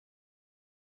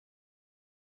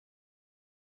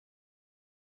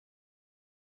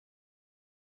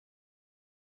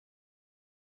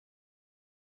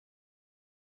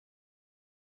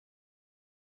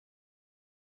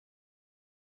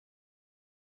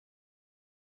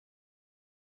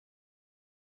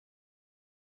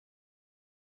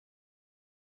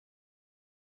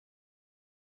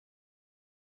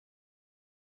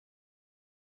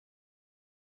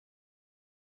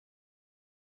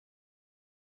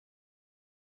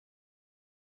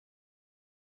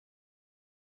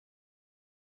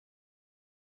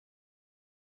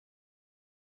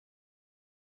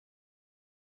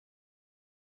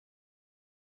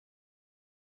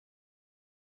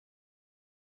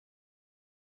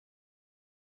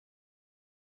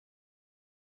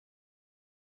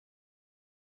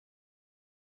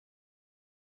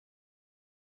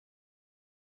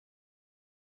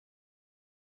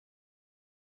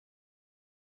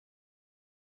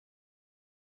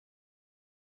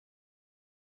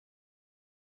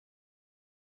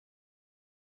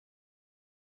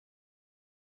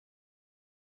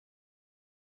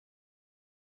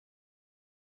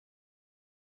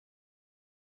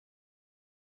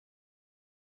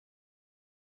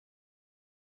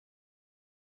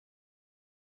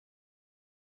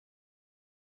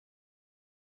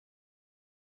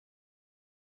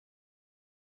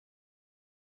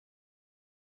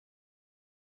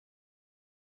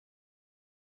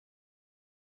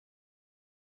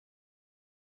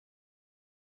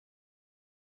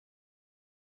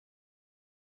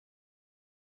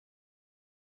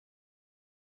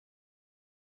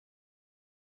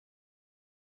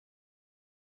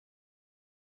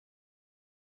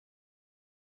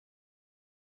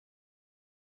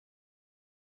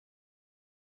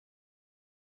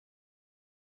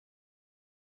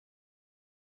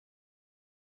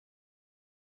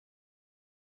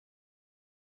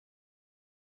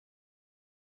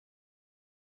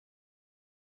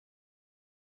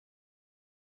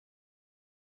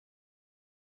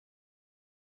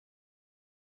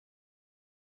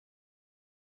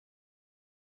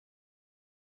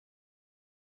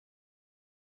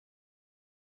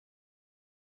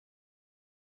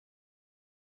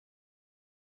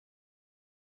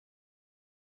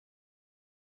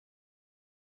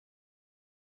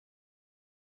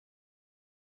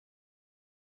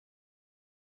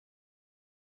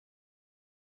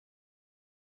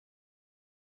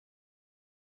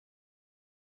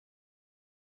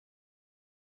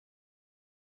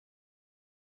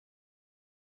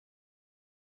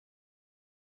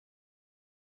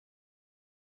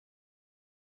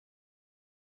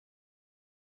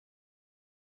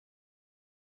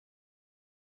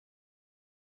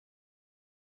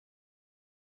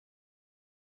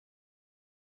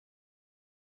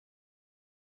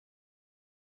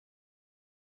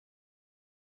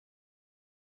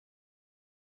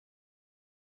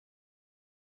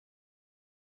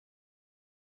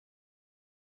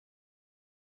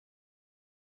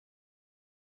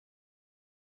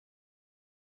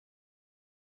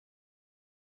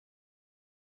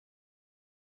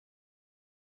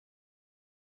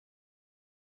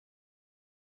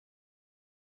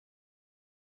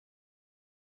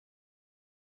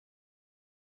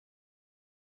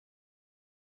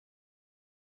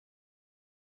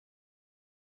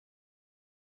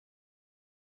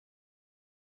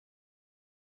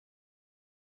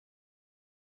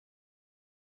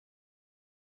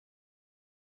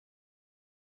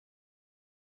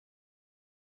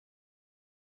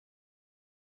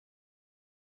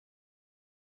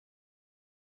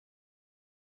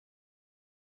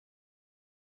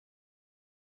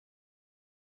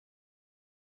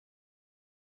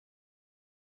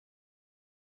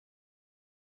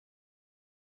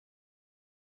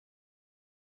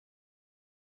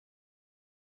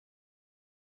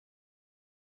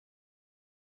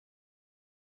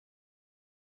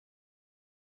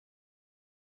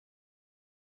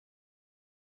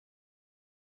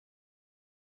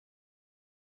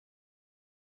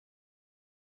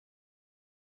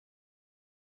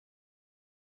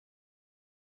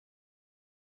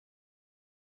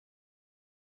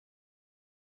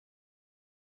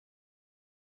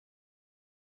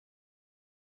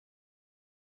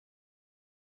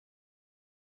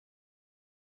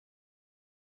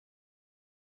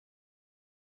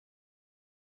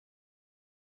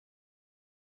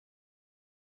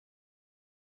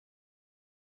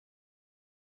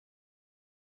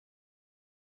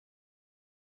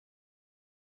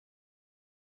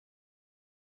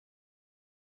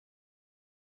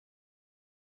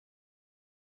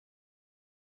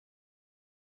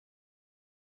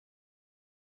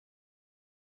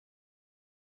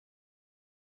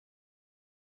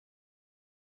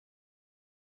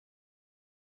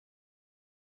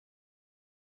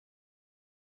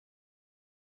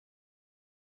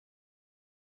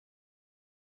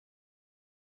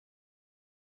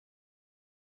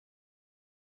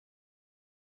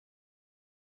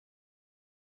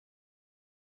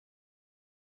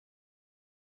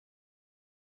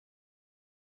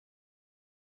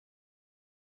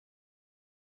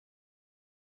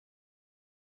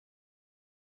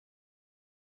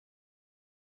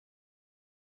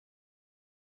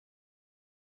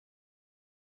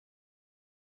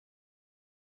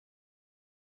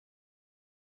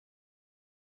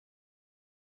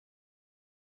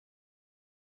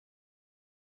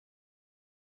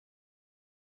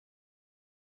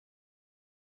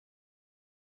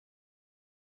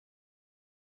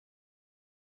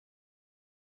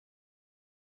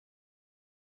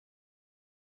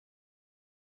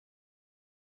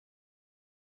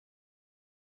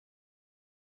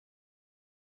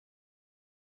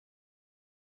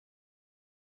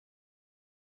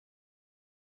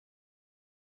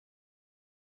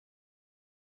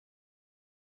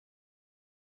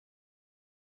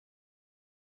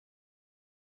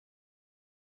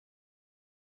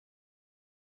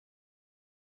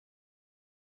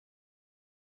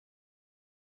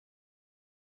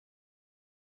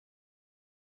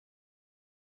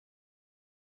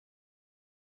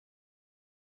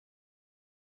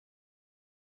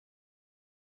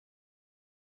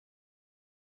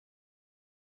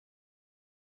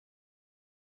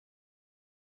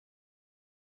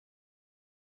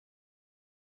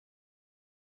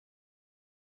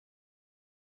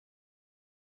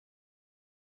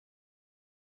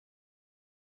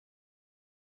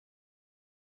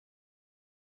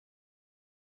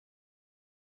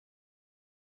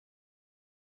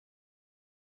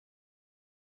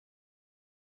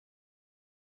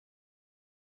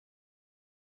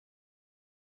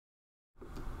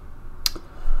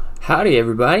Howdy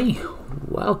everybody,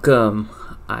 welcome.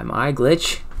 I'm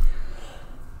iGlitch.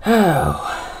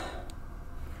 I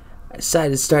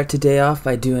decided to start today off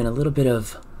by doing a little bit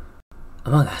of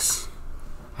Among Us.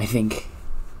 I think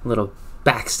a little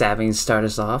backstabbing to start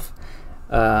us off.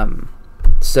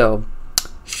 So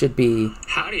should be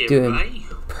doing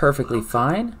perfectly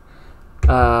fine.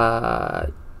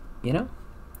 But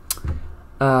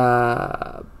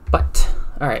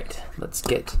alright, let's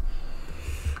get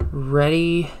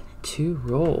ready to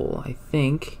roll. I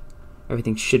think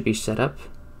everything should be set up.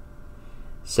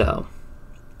 So,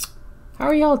 how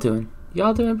are y'all doing?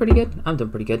 Y'all doing pretty good? I'm doing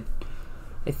pretty good.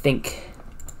 I think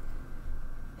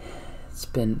it's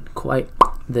been quite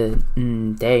the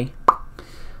day.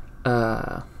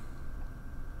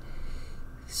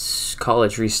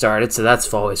 College restarted, so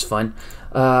that's always fun.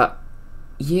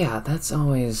 Yeah, that's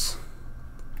always...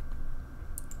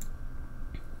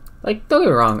 Like, don't get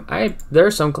me wrong, there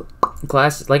are some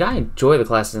classes, like, I enjoy the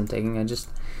classes I'm taking. I just,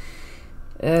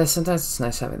 sometimes it's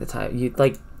nice having the time.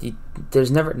 There's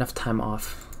never enough time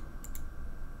off.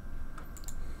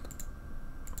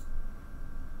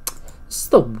 This is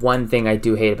the one thing I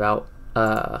do hate about,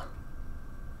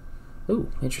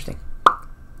 ooh, interesting.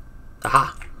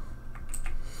 Aha!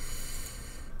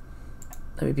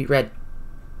 Let me be red.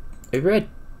 Let me be red.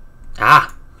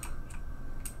 Ah!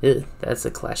 Ugh, that's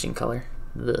a clashing color.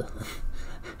 Ugh.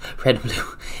 Red and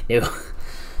blue. No.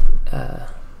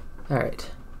 Alright.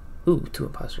 Ooh, 2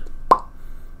 imposters.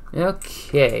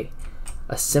 Okay.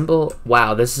 A symbol.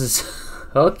 Wow, this is...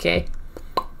 Okay.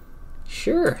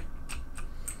 Sure.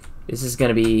 This is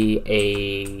gonna be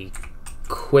a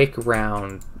quick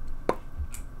round.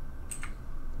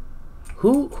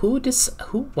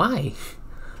 Why?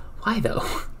 Why though?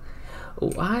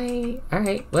 Why?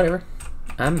 Alright, whatever.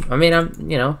 I'm,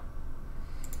 you know.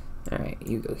 Alright,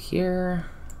 you go here,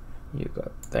 you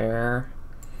go there,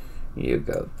 you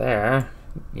go there,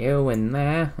 you in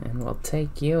there, and we'll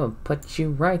take you and put you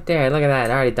right there. Look at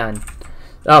that, already done.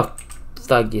 Oh,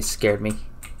 Thug, you scared me.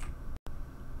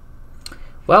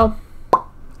 Well,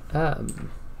 oh,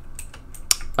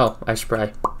 I should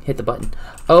probably hit the button.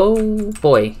 Oh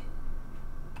boy.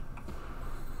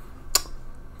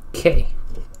 Okay.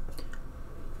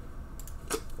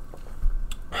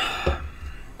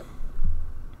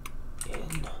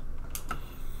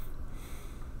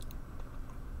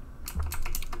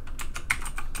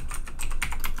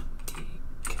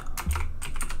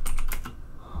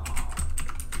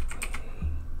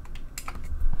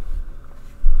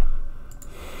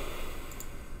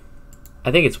 I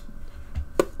think it's,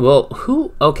 well,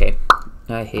 who, okay,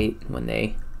 I hate when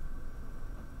they,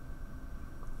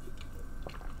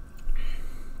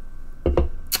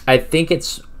 I think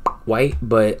it's white,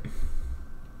 but,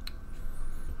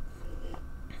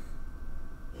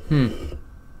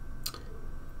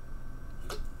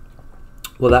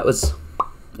 well, that was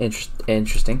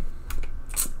interesting.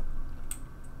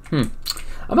 I'm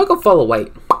gonna go follow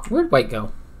white. Where'd white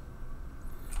go?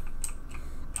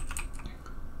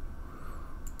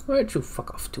 Where'd you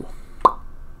fuck off to?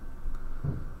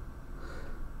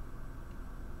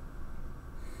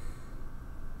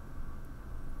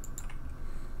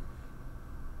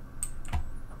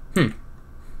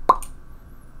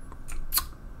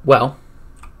 Well.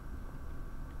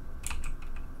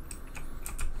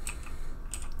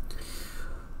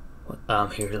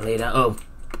 I'm here to lay down. Oh,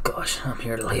 gosh. I'm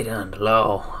here to lay down the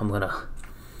law. I'm gonna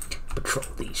patrol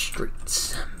these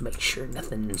streets. Make sure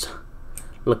nothing's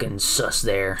looking sus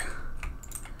there.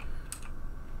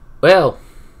 Well.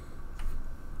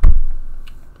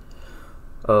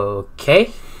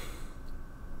 Okay.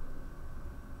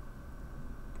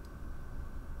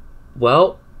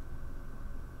 Well.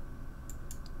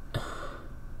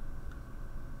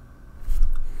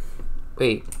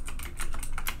 Wait.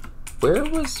 Where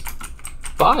was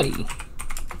body?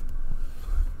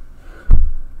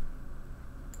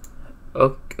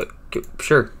 Okay,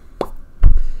 sure.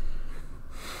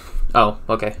 Oh,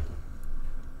 okay.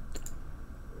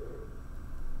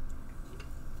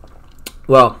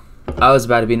 Well, I was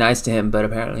about to be nice to him, but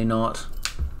apparently not.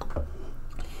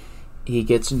 He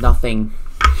gets nothing.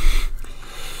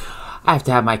 I have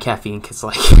to have my caffeine because,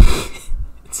 like,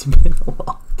 it's been a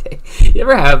long day. You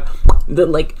ever have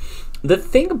the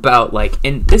thing about, like,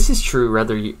 and this is true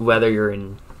whether you're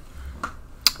in,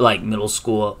 like, middle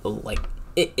school, like,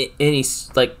 any,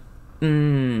 like,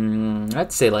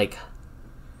 I'd say, like,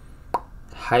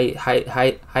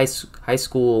 high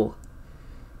school,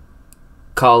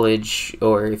 college,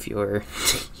 or if you're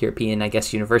European, I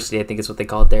guess university, I think is what they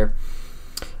call it there.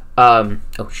 Oh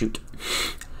shoot.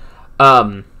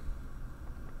 Oh,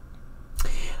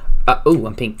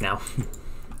 I'm pink now.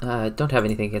 Don't have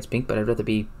anything against pink, but I'd rather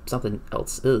be something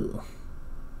else. Ugh.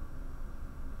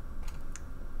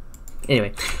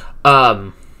 Anyway,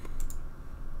 but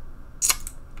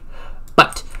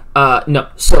no.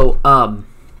 So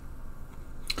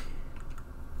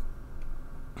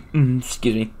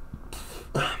excuse me.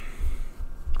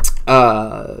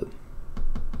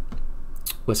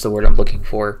 What's the word I'm looking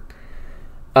for?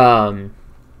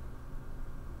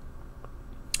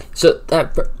 So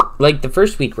that, like, the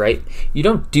first week, right? You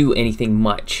don't do anything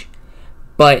much,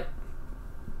 but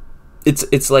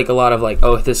it's like a lot of like,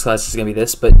 oh, this class is gonna be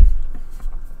this, but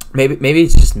maybe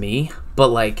it's just me, but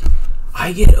like,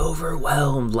 I get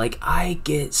overwhelmed. Like, I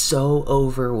get so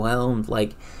overwhelmed.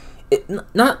 Like,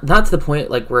 not to the point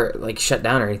like we're like shut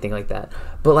down or anything like that,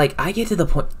 but like I get to the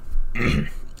point,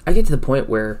 I get to the point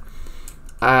where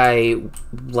I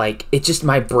like it. Just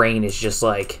my brain is just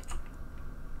like,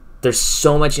 there's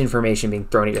so much information being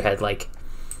thrown at your head, like,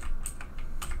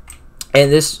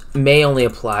 and this may only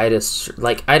apply to,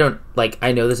 like, I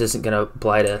know this isn't gonna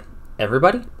apply to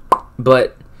everybody,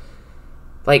 but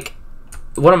like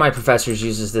one of my professors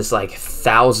uses this like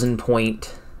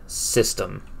 1,000-point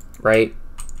system, right?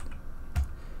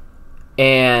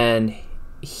 And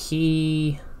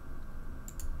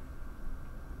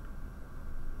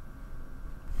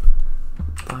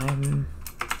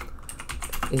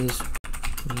is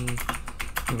me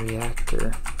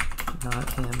reactor, not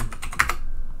him.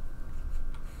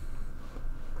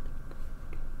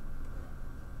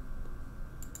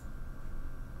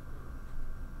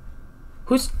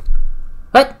 Who's...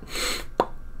 What?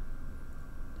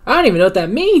 I don't even know what that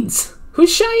means. Who's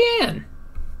Cheyenne?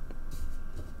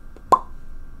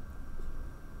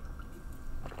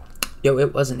 Yo,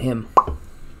 it wasn't him.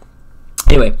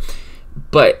 Anyway,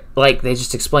 but like they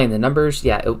just explained the numbers.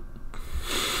 Yeah,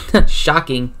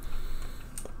 shocking.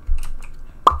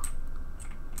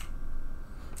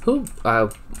 Who? I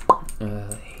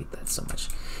hate that so much.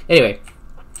 Anyway,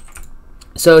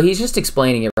 so he's just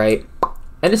explaining it, right?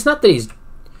 And it's not that he's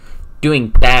doing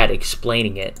bad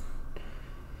explaining it.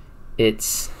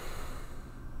 It's...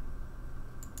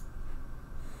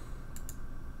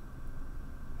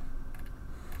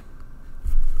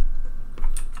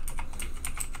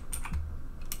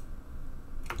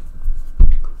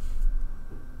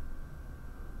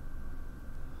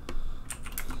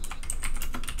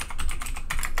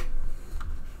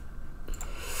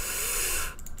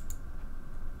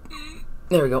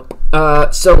 There we go.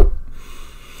 So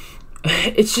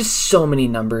it's just so many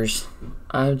numbers.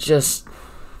 I'm just...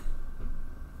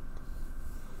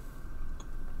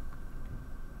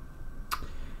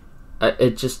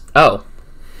 it just... Oh.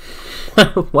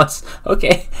 What's...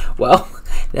 Okay. Well,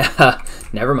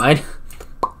 never mind.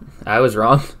 I was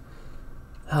wrong.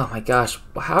 Oh my gosh.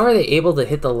 How are they able to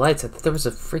hit the lights? I thought there was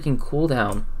a freaking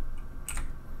cooldown.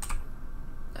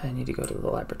 I need to go to the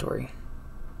laboratory.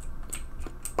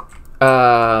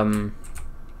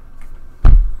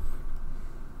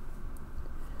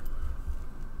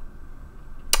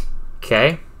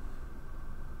 Okay.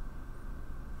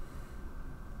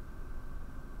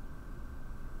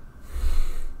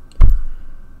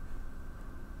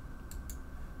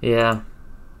 Yeah.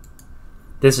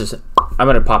 This is... I'm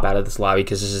gonna pop out of this lobby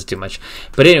because this is too much.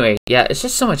 But anyway, yeah, it's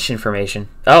just so much information.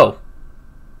 Oh.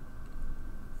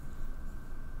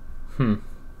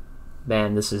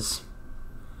 Man, this is...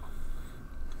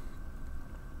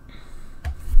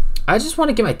 I just want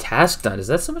to get my task done. Is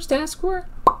that so much to ask for?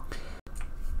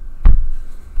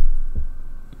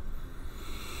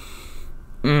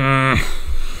 I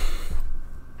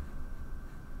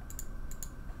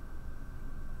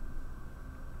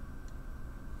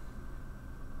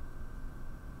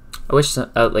wish,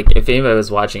 like, if anybody was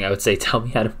watching, I would say, tell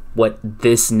me what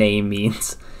this name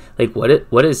means. Like, what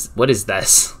is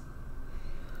this?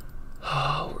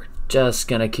 Oh, we're just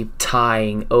gonna keep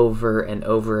tying over and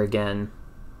over again.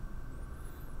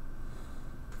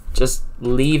 Just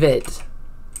leave it.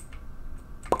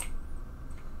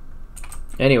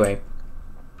 Anyway.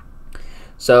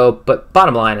 So, but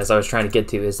bottom line, as I was trying to get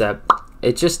to, is that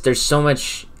it just, there's so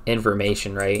much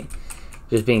information, right?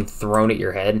 Just being thrown at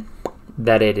your head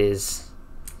that it is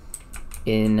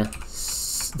yeah,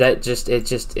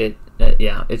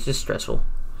 it's just stressful.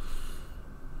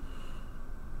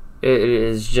 It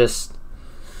is just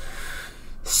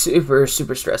super,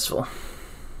 super stressful.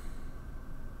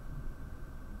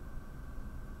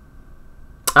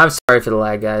 I'm sorry for the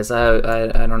lag, guys.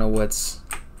 I don't know what's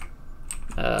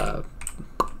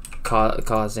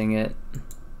causing it.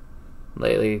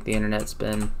 Lately, the internet's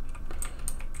been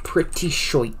pretty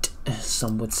short,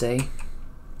 some would say.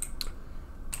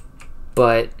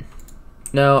 But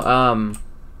no,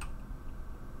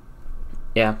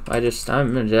 Yeah,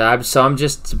 I'm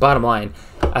just bottom line.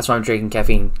 That's why I'm drinking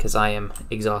caffeine, because I am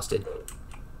exhausted.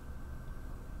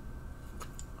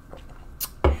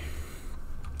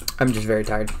 I'm just very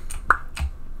tired.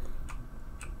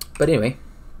 But anyway,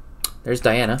 there's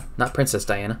Diana, not Princess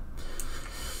Diana.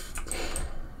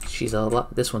 She's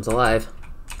this one's alive.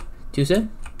 Too soon?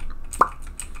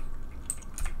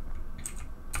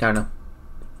 I don't know.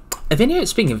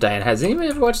 Speaking of Diana, has anyone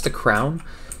ever watched The Crown?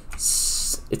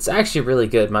 It's actually really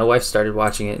good. My wife started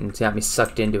watching it and got me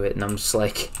sucked into it, and I'm just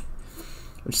like,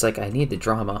 I need the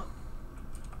drama.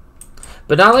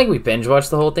 But not like we binge watch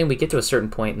the whole thing. We get to a certain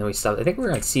point and then we stop. I think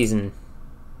we're on season.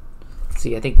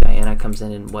 See, I think Diana comes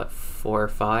in what, 4 or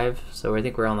 5. So I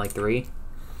think we're on like 3.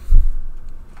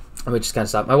 And we just kind of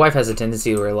stop. My wife has a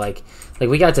tendency where like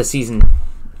we got to season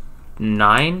 8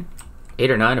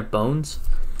 or 9 of Bones,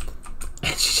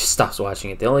 and she just stops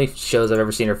watching it. The only shows I've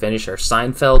ever seen her finish are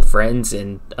Seinfeld, Friends,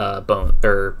 and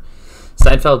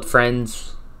Seinfeld,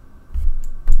 Friends.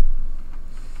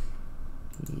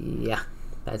 Yeah,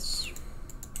 that's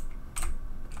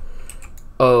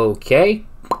okay.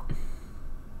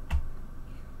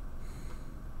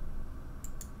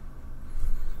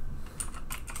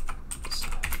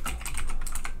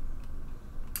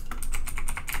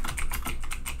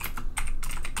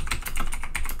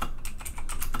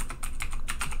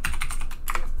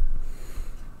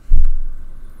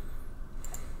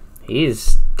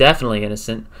 He's definitely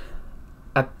innocent.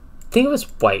 I think it was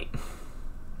White.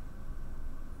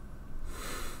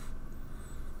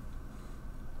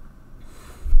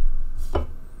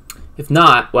 If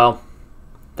not, well,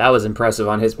 that was impressive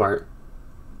on his part.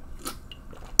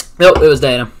 Nope, it was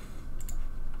Diana.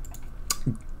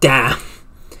 Damn.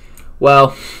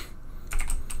 Well,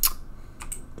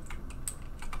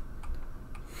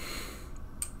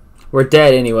 we're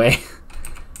dead anyway.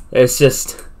 It's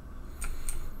just...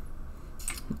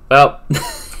 Well,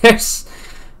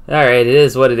 alright, it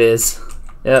is what it is.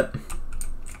 Yep.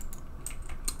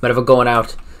 But if I'm going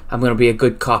out, I'm going to be a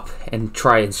good cop and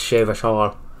try and save us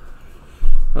all.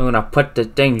 I'm going to put the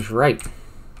things right.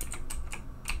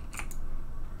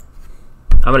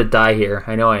 I'm going to die here.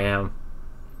 I know I am.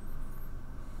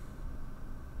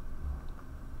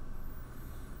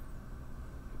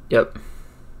 Yep.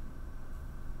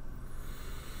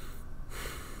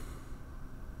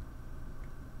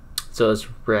 So it's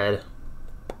red.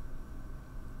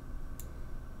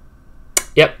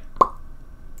 Yep.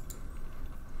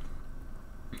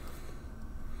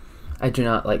 I do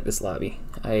not like this lobby.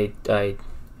 I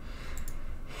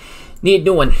need a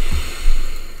new one.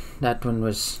 That one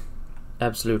was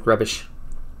absolute rubbish.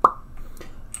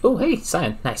 Oh, hey,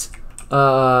 Cyan. Nice.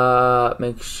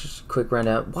 Make quick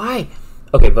rundown. Why?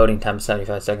 Okay, voting time is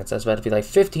 75 seconds. That's about to be like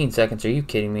 15 seconds. Are you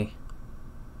kidding me?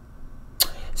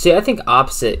 See, I think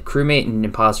opposite. Crewmate and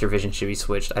imposter vision should be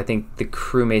switched. I think the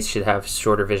crewmates should have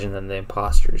shorter vision than the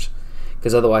imposters,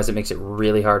 because otherwise it makes it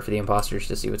really hard for the imposters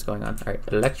to see what's going on. All right,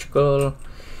 electrical,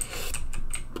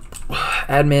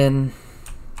 admin.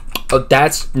 Oh,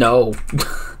 that's no.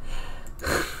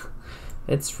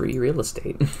 It's free real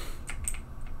estate.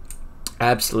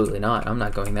 Absolutely not. I'm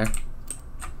not going there.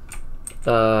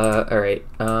 All right.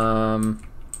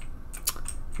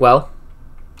 Well.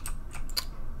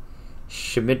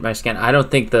 Submit my scan. I don't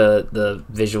think the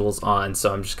visual's on,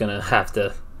 so I'm just gonna have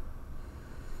to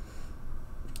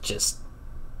just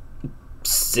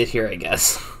sit here, I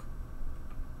guess.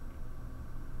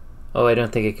 Oh, I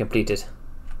don't think it completed.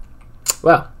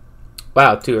 Wow.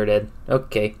 Wow, 2 are dead.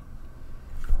 Okay.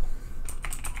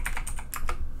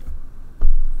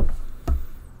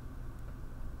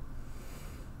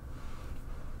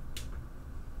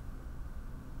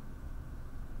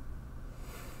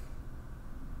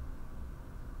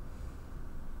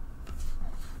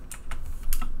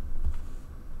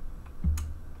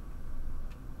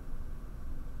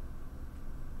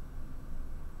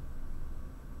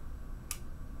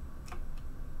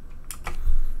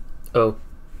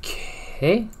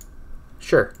 Okay,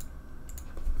 sure.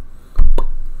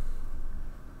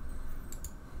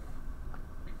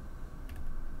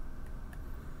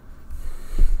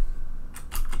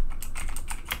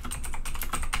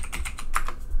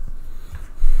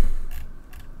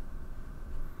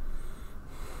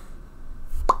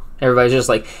 Everybody's just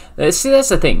like, see, that's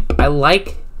the thing. I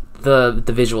like the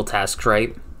visual tasks,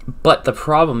 right? But the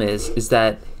problem is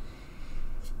that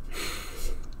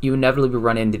you inevitably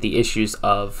run into the issues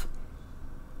of,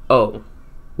 oh,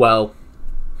 well,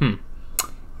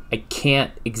 I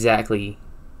can't exactly,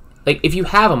 like, if you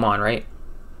have them on, right?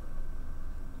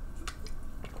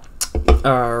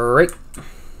 Alright.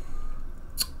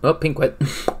 Oh, pink quit.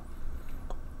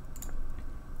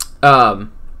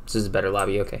 This is a better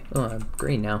lobby. Okay. Oh, I'm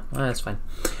green now. Oh, that's fine.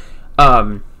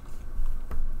 There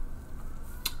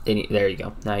you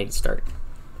go. Now you can start.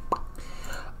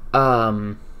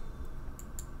 No,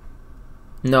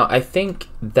 I think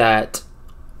that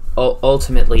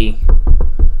ultimately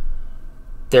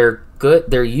they're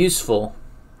good. They're useful,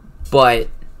 but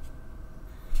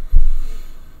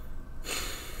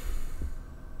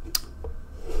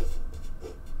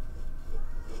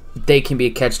they can be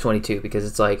a catch-22 because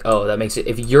it's like, oh, that makes it,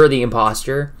 if you're the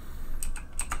imposter,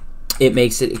 it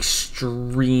makes it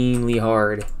extremely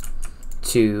hard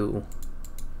to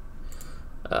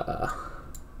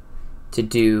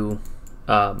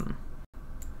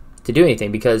do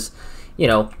anything because, you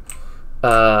know,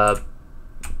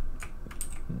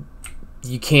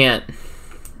 you can't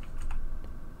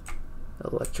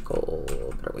electrical,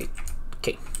 better wait.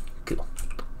 Okay, cool.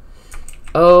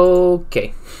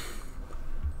 Okay.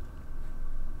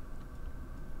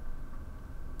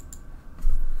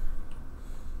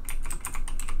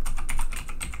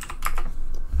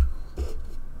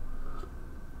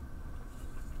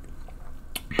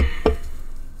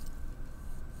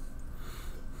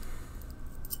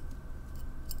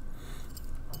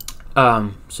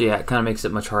 So yeah, it kind of makes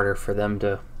it much harder for them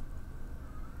to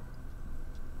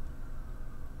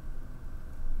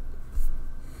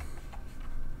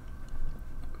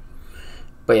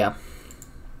but yeah.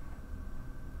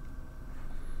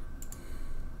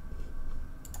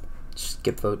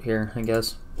 Skip vote here, I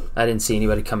guess. I didn't see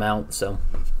anybody come out, so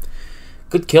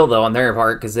good kill though on their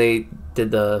part because they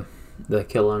did the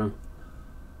kill on him.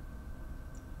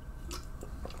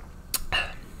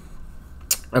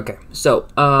 Okay, so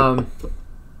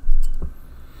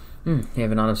you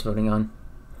have anonymous voting on.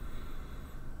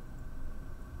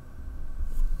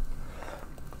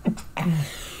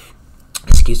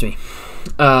 Excuse me.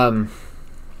 But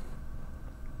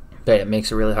it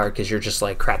makes it really hard because you're just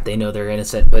like, crap, they know they're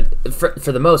innocent. But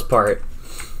for the most part,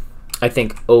 I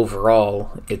think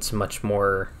overall it's much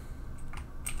more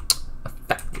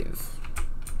effective.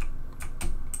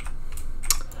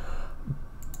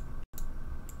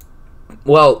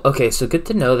 Well, okay, so good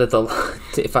to know that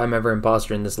if I'm ever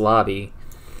imposter in this lobby,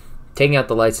 taking out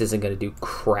the lights isn't going to do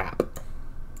crap.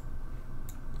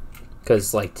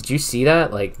 Because, like, did you see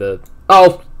that? Like,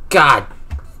 oh, God!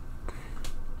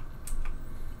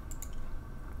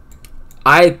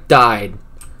 I died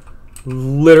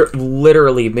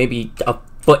literally maybe a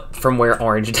foot from where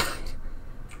Orange died.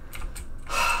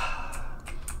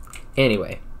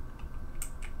 Anyway.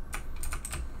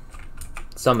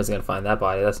 Someone's gonna find that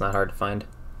body. That's not hard to find.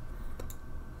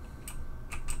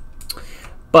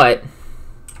 But,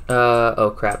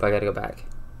 oh crap, I gotta go back.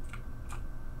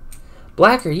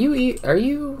 Black, are you?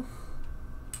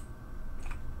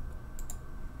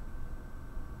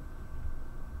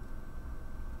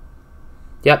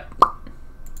 Yep.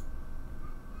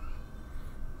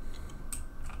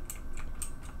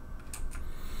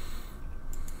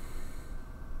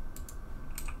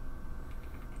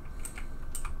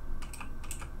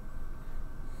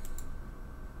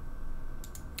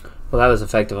 Well, that was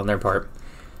effective on their part.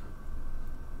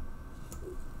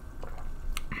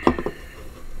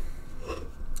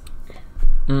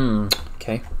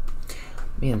 Okay.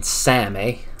 Me and Sam,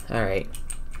 eh? Alright.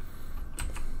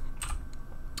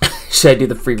 Should I do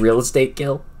the free real estate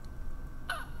kill?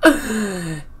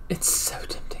 It's so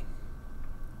tempting.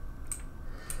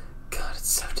 God, it's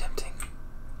so tempting.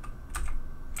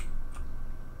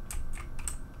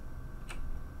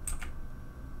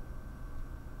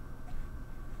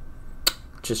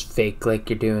 Just fake like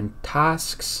you're doing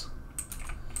tasks.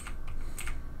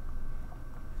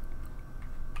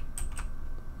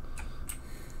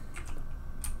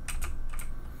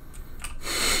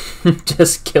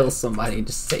 Just kill somebody and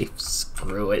just say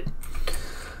screw it.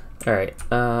 Alright,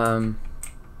 I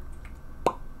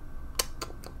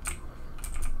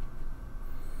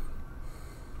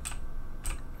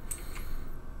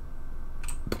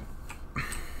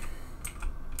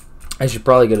should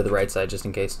probably go to the right side just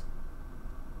in case.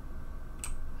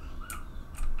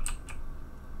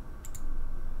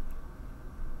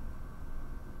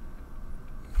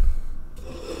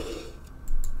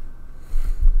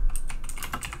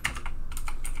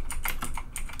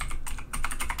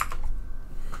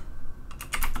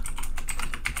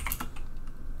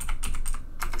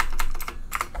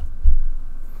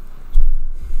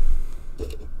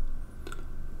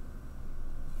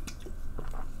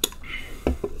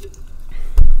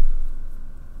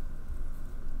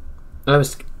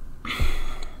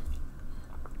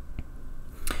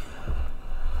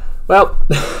 Well,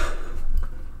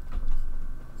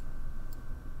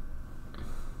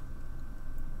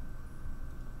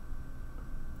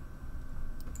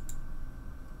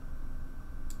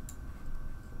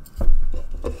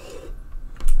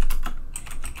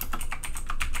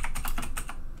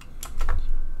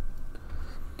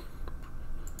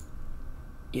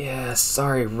 Yeah,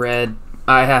 sorry, Red.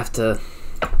 I have to...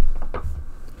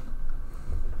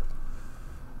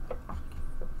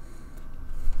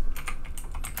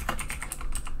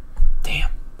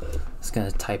 Damn. I was gonna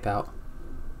type out.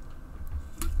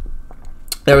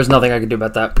 There was nothing I could do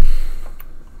about that.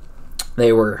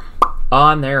 They were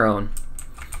on their own.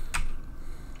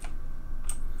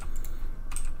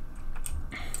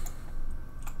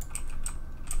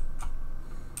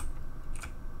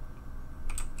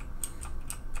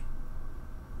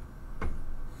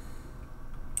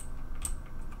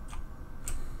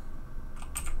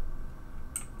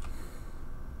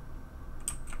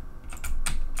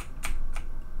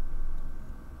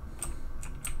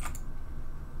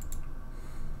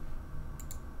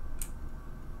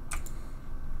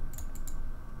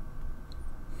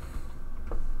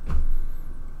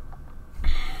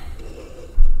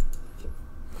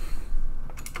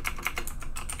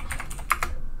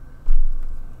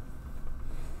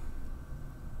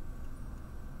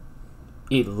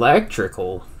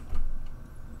 Electrical.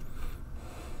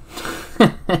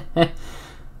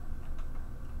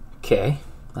 Okay,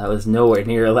 that was nowhere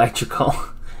near electrical.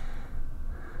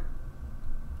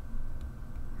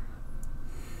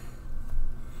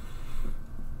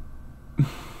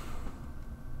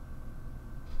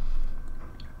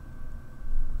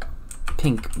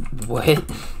 Pink what?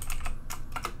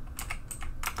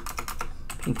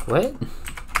 Pink what?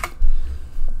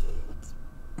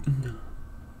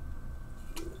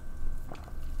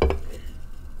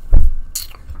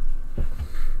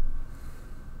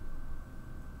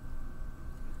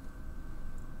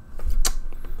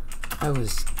 I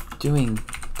was doing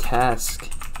task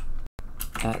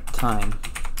at time.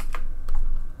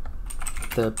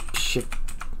 The ship.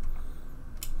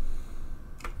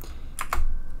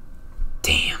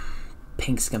 Damn.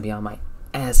 Pink's gonna be on my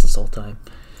ass this whole time.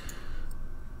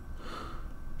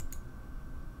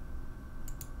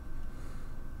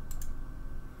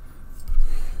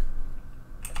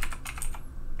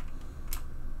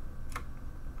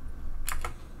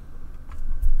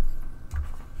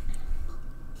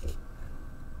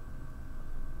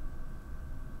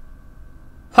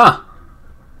 Huh.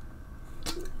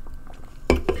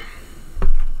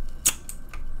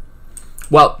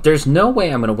 Well, there's no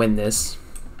way I'm going to win this.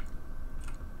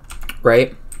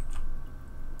 Right?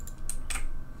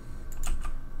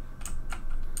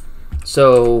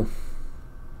 So,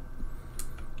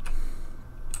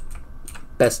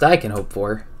 best I can hope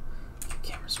for.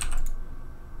 Cameras.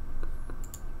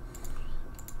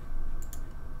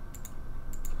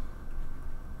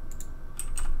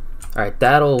 All right,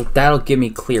 that'll give me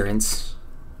clearance.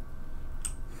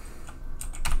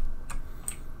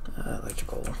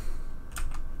 Electrical.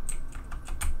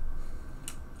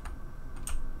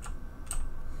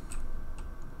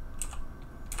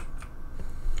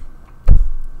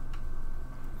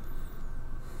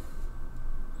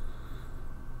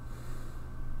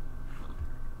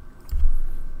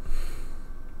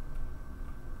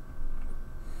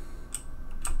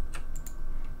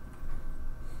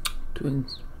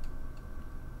 Twins.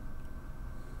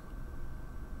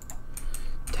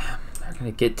 Damn, they're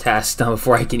gonna get tasks done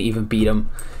before I can even beat them.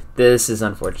 This is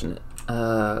unfortunate.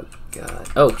 God.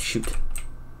 Oh, shoot.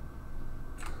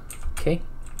 Okay.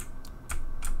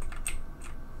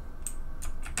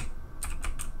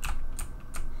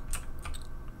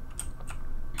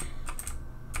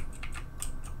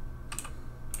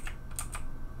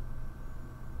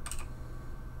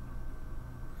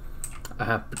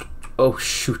 Oh,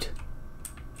 shoot.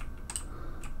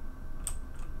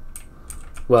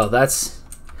 Well, that's...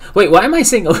 Wait, why am I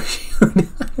saying, oh, shoot?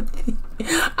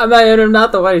 I'm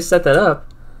not the one who set that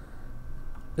up.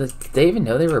 Did they even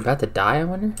know they were about to die, I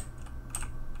wonder?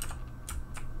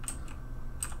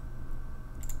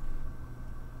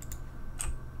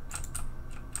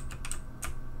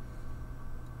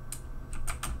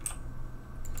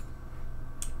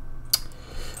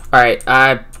 Alright,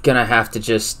 I'm gonna have to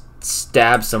just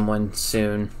stab someone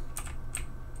soon.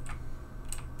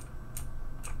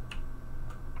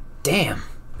 Damn.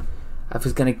 I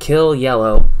was gonna kill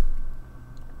yellow.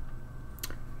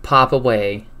 Pop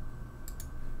away.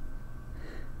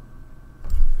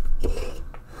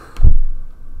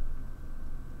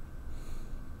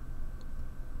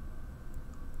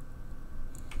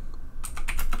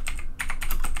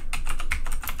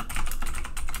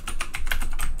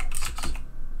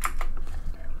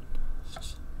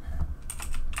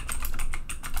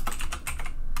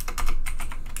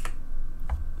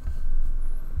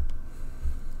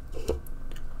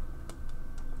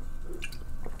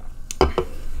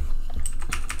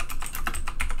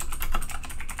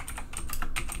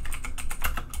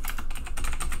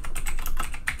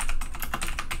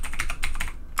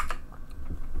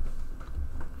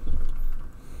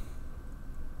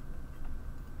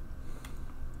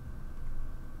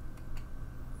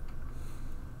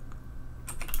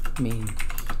 mean,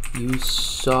 you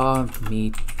saw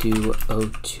me do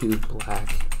O2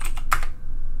 black.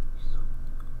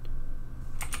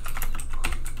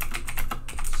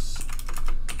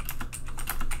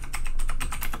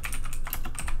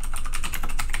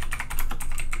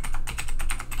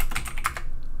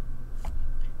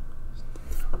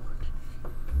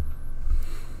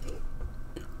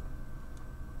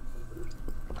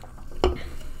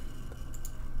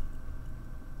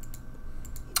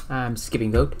 I'm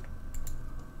skipping vote.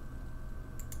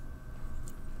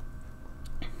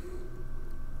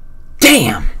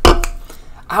 Damn!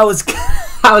 I was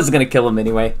gonna kill him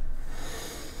anyway.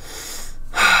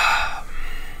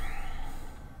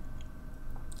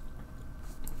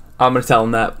 I'm gonna tell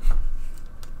him that.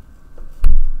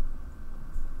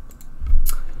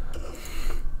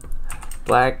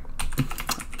 Black,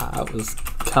 I was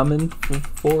coming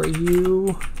for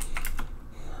you.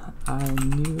 I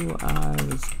knew I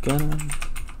was gonna...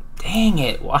 Dang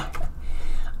it, why?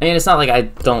 I mean, it's not like I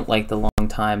don't like the long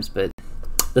times, but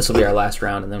this will be our last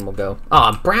round, and then we'll go.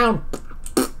 Aw, brown!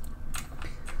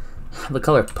 The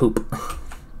color of poop.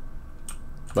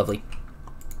 Lovely.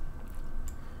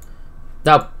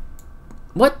 Now,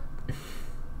 what?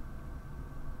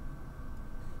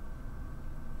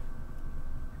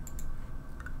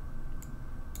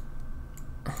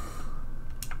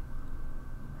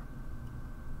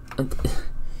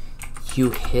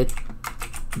 You hit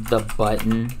the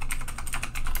button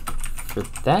for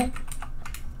that?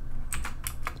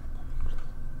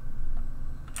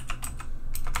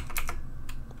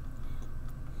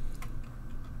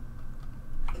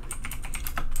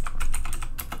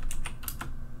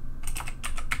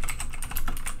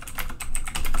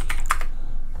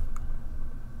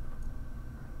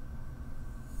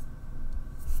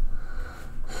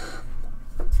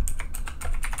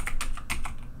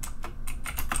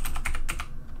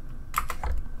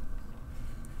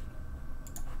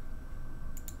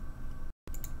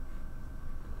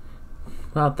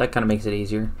 Well, that kind of makes it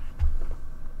easier.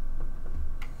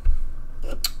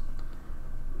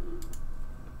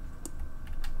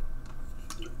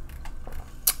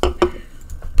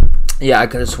 Yeah, I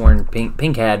could have sworn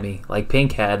Pink had me. Like,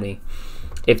 Pink had me.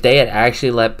 If they had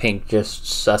actually let Pink just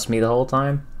suss me the whole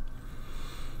time,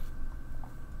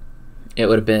 it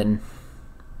would have been...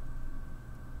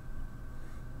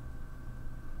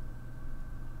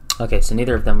 Okay, so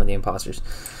neither of them were the imposters.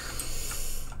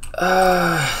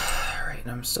 Alright,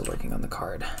 I'm still working on the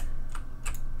card.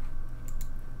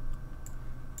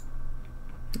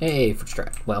 Hey, first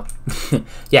try. Well,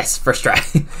 yes, first try.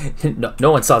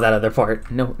 No one saw that other part.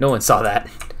 No one saw that.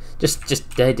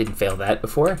 Just I didn't fail that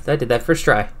before. I did that first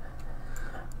try.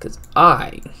 Because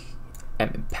I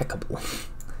am impeccable.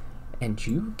 And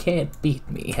you can't beat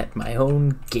me at my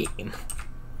own game.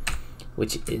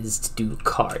 Which is to do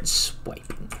card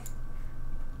swiping.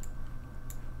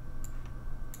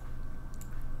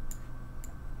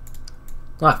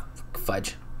 Ah,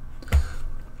 fudge.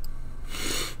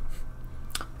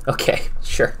 Okay,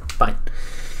 sure, fine.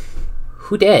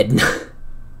 Who did?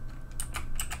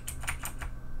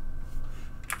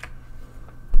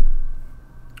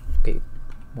 Okay,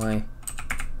 why?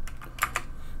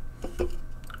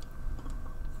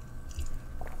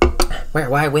 Where,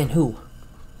 why, when, who?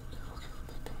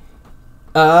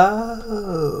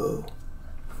 Oh.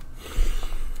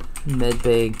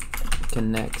 Medbay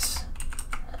connects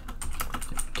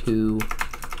to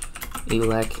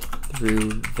elect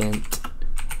through vent.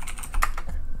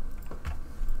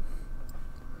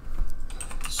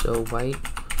 So white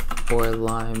or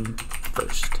lime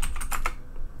first.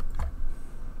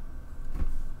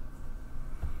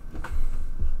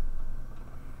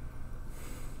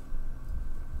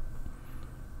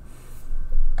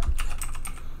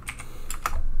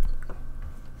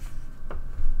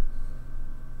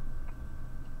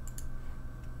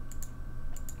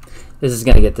 This is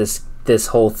gonna get this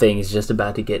whole thing is just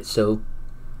about to get so.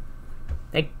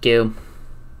 Thank you.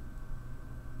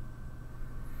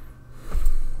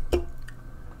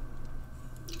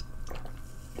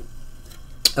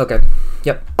 Okay.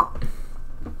 Yep.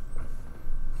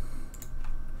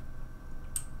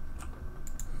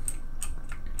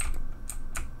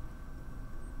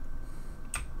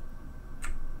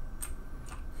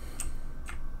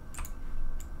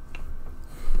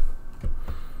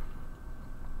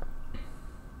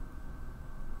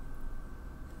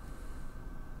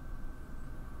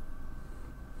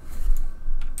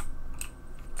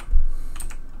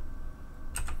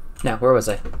 Now, where was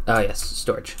I? Oh, yes,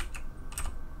 storage.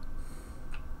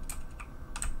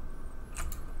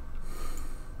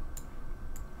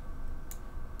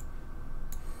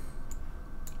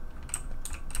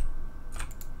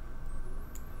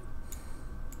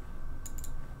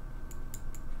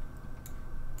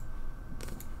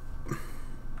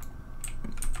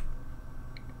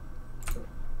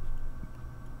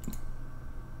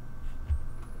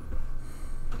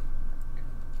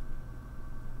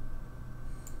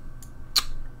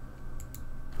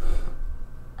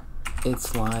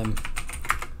 It's lime.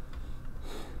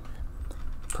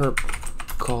 Perp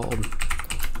called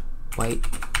white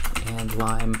and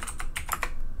lime.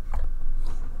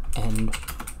 And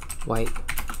white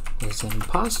is an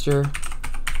imposter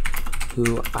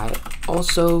who I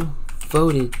also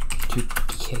voted to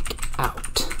kick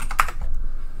out.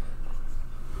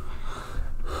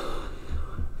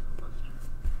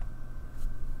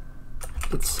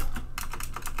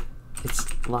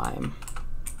 It's lime.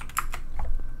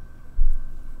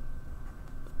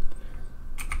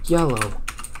 Yellow.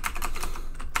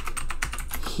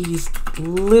 He's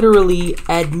literally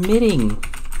admitting.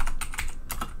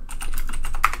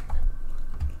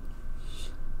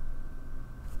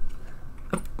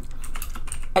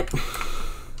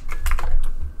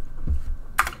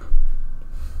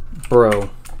 Bro.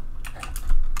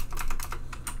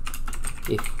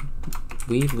 If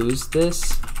we lose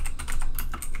this,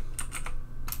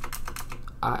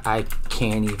 I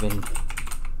can't even.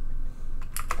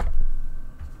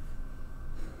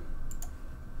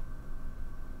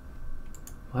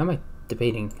 Why am I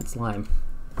debating? It's lime.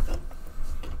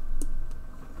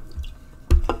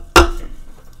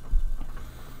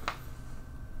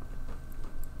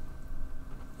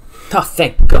 Oh,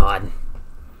 thank God.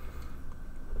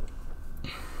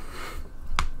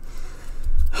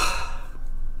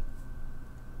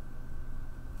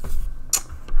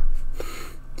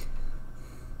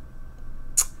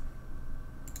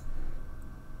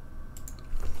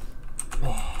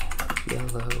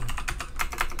 Yellow.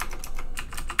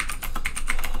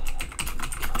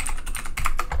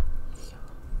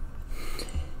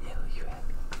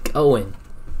 Going.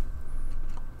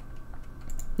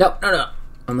 No.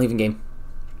 I'm leaving game.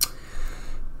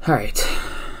 Alright.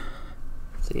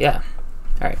 So yeah.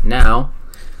 Alright, now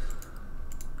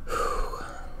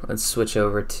let's switch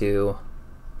over to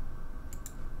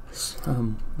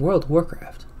World of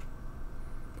Warcraft.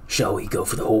 Shall we go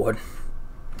for the Horde?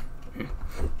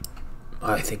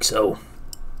 I think so.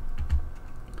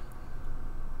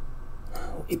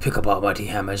 We pick up our mighty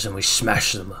hammers and we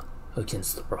smash them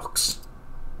against the rocks.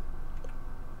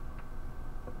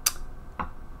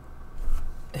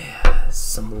 Yeah,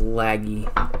 some laggy.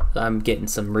 I'm getting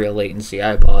some real latency.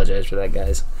 I apologize for that,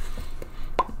 guys.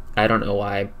 I don't know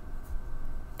why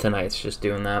tonight's just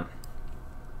doing that.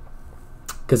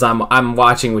 Because I'm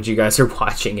watching what you guys are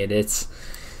watching, and it's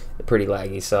pretty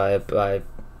laggy, so I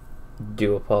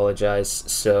do apologize.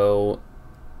 So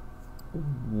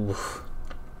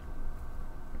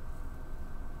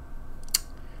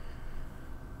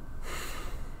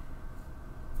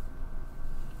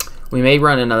we may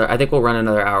run another. I think we'll run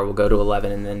another hour. We'll go to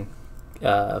 11 and then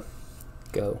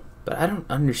go. But I don't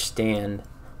understand.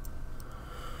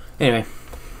 Anyway,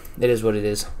 it is what it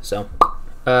is. So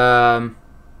I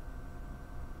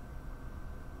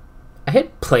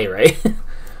hit play, right?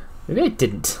 Maybe I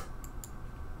didn't.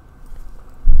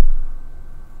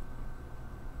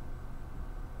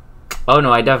 Oh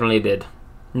no, I definitely did.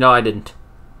 No, I didn't.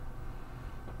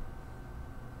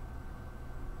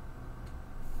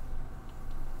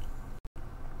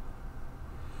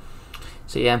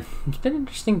 So yeah, it's been an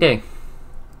interesting day.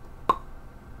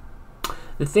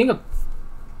 The thing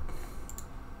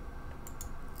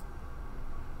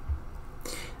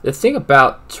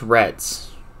about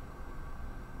Tourette's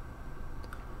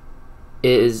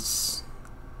is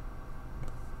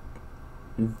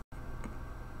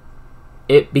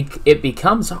it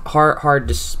becomes hard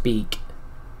to speak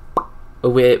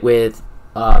with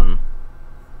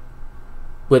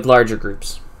larger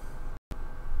groups.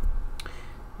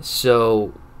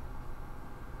 So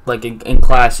like in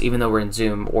class, even though we're in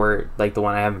Zoom or like the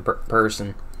one I have in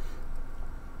person,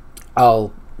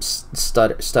 I'll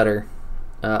stutter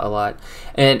a lot,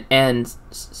 and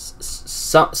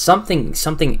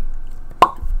something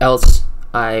else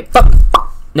I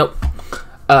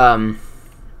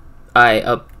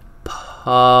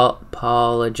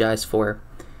apologize for.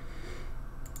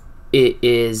 It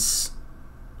is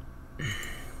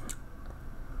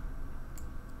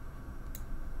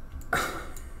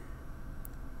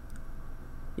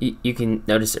you can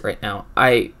notice it right now.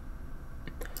 I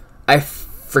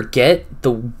forget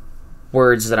the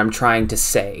words that I'm trying to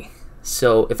say.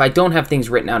 So if I don't have things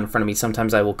written out in front of me,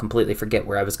 sometimes I will completely forget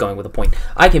where I was going with a point.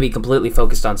 I can be completely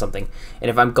focused on something, and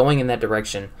if I'm going in that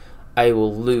direction, I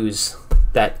will lose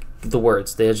the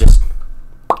words. They're just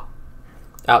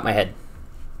out my head.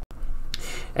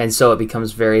 And so it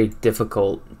becomes very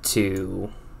difficult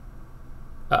to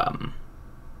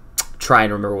try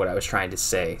and remember what I was trying to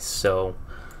say. So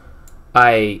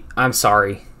I'm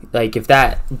sorry. Like if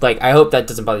that, like, I hope that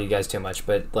doesn't bother you guys too much,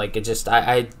 but like it just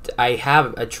I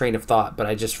have a train of thought, but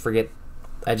I just forget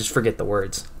the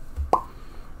words.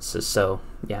 So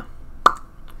yeah,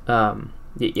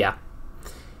 yeah.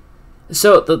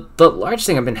 So the large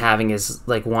thing I've been having is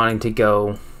like wanting to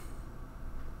go.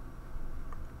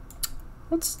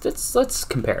 Let's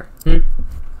compare,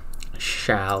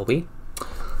 shall we?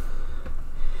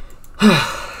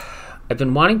 I've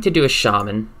been wanting to do a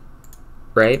shaman,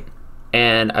 right?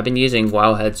 And I've been using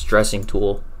Wowhead's dressing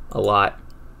tool a lot.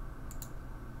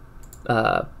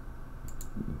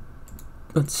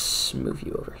 Let's move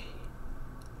you over here.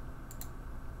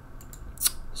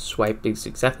 Swipe is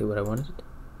exactly what I wanted.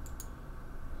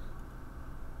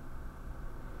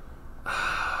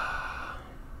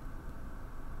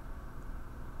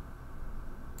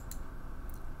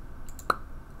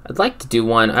 I'd like to do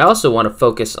one. I also want to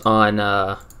focus on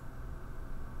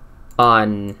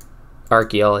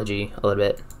archaeology a little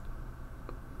bit.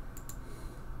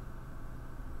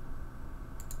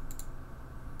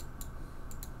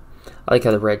 I like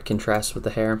how the red contrasts with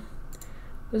the hair.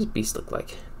 What does Beast look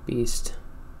like? Beast.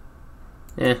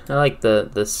 I like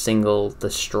the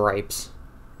stripes.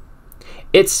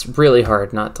 It's really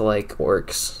hard not to like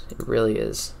orcs. It really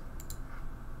is.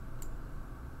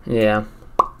 Yeah.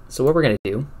 So what we're gonna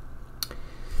do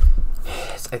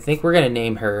is I think we're gonna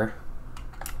name her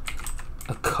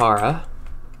Akara,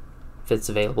 if it's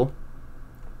available.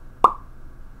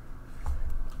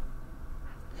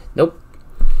 Nope.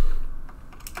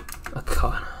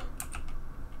 Akara.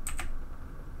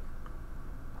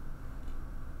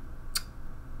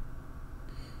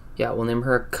 Yeah, we'll name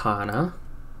her Akana.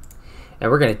 And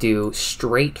we're going to do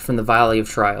straight from the Valley of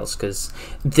Trials, because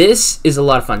this is a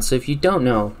lot of fun. So if you don't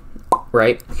know,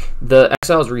 right, the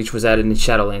Exile's Reach was added in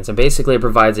Shadowlands, and basically it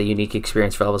provides a unique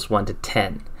experience for levels 1 to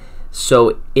 10.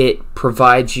 So it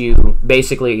provides you,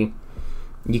 basically,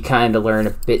 you kind of learn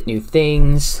a bit new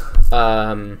things.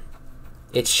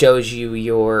 It shows you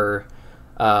your,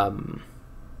 what's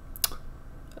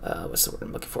the word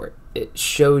I'm looking for? It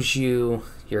shows you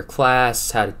your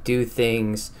class, how to do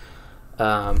things.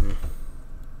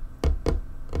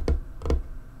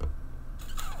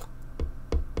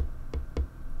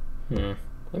 Maybe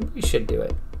we should do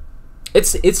it.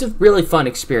 It's a really fun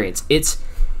experience. It's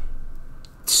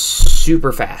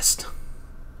super fast.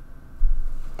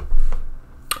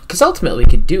 Because ultimately, we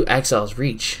could do Exile's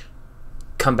Reach,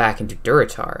 come back into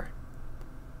Durotar.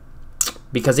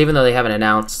 Because even though they haven't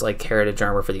announced like heritage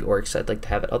armor for the orcs, I'd like to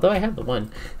have it. Although I have the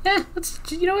one. Let's.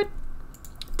 You know what?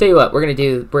 Tell you what, we're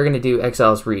gonna do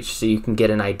Exile's Reach so you can get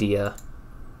an idea.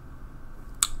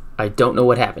 I don't know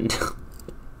what happened.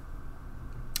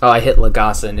 Oh, I hit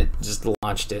Lagasa and it just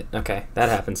launched it. Okay, that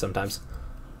happens sometimes.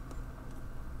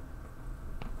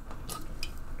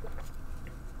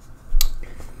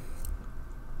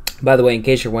 By the way, in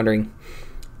case you're wondering,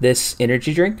 this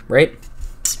energy drink, right?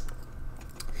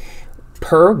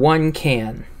 Per one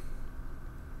can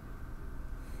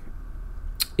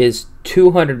is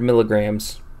 200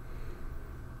 milligrams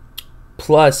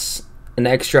plus an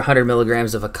extra 100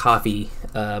 milligrams of a coffee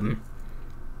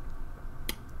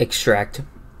extract.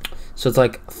 So it's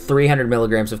like 300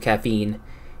 milligrams of caffeine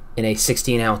in a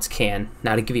 16-ounce can.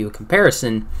 Now, to give you a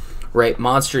comparison, right,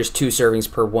 Monster is 2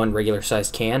 servings per one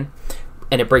regular-sized can,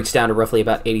 and it breaks down to roughly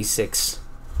about 86,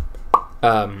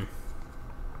 I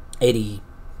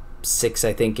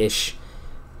think-ish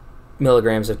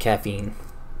milligrams of caffeine.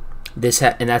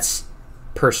 And that's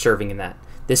per serving in that.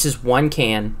 This is one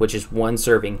can, which is one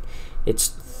serving. It's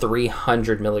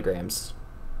 300 milligrams.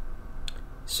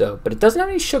 So, but it doesn't have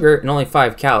any sugar and only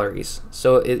 5 calories.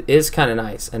 So it is kind of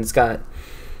nice, and it's got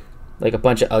like a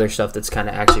bunch of other stuff that's kind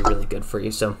of actually really good for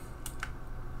you. So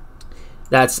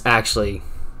that's actually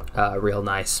real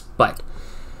nice. But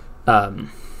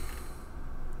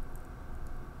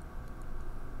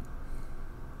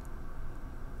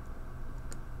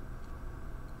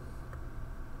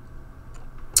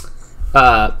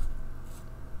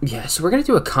yeah, so we're gonna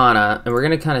do Akana, and we're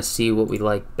gonna kind of see what we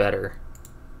like better,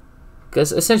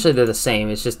 because essentially they're the same.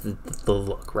 It's just the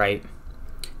look, right?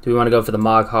 Do we want to go for the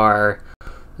Moghar,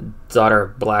 Daughter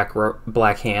of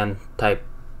Black Hand type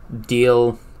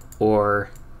deal,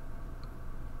 or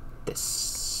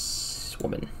this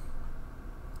woman?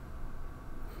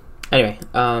 Anyway,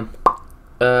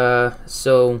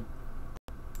 so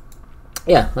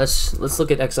yeah, let's look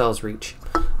at Exile's Reach.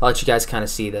 I'll let you guys kind of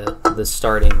see the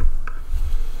starting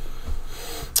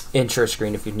intro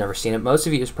screen if you've never seen it. Most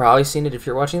of you have probably seen it if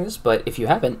you're watching this, but if you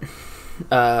haven't,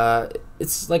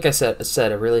 it's like I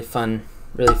said, a really fun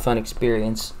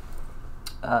experience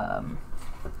to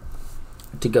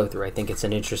go through. I think it's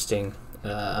an interesting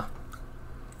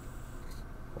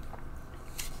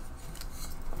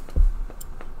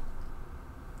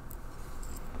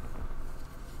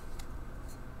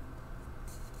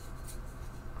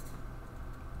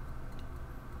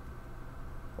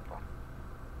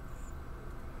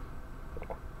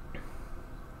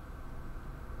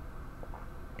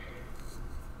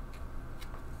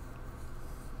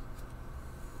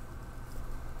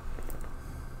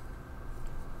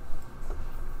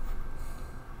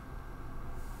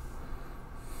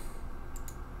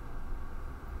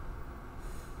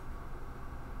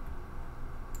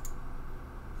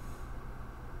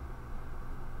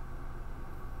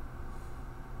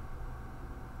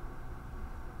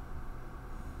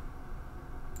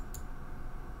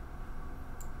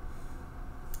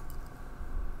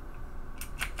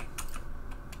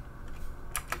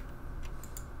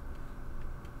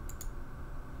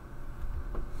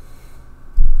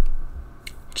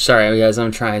Sorry, guys,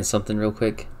 I'm trying something real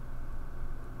quick.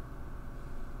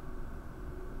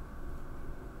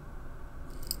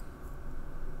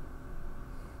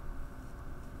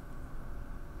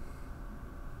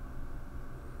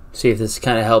 See if this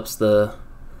kind of helps the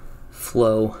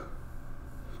flow.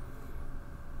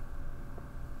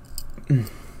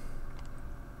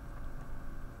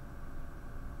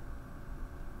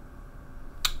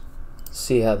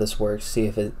 See how this works. See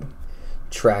if it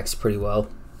tracks pretty well.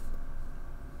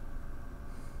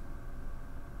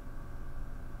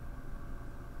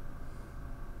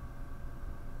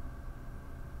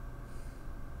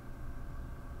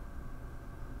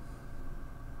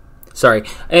 Sorry.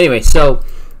 Anyway, so,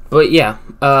 but yeah.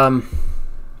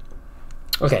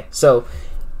 Okay, so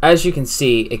as you can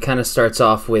see, it kind of starts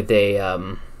off with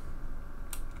a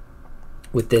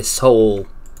with this whole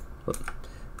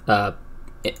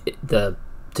the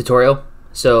tutorial.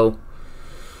 So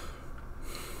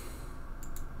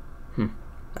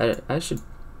I should.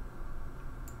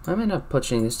 Why am I not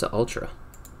pushing this to ultra?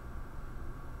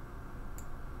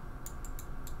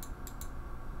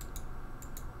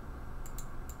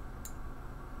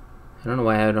 I don't know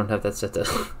why I don't have that set to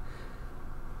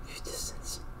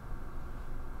distance.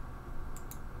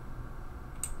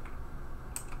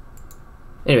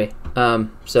 Anyway,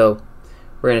 so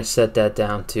we're gonna set that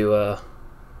down to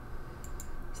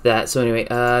that. So anyway,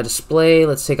 display.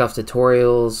 Let's take off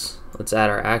tutorials. Let's add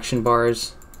our action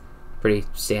bars. Pretty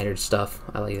standard stuff.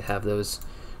 I like to have those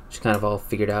just kind of all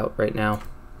figured out right now.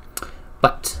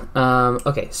 But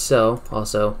okay, so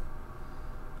also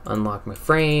unlock my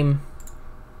frame.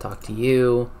 Talk to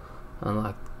you,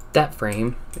 unlock that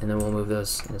frame, and then we'll move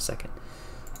those in a second.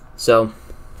 So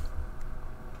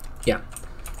yeah,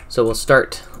 so we'll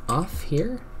start off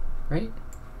here, right?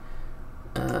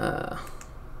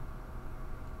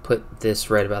 Put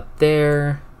this right about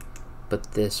there,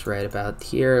 put this right about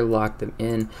here, lock them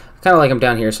in. I kind of like them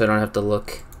down here so I don't have to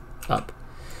look up.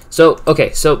 So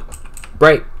okay, so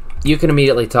right, you can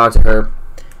immediately talk to her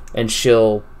and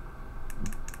she'll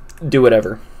do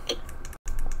whatever.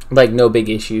 Like, no big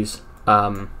issues.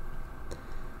 Also,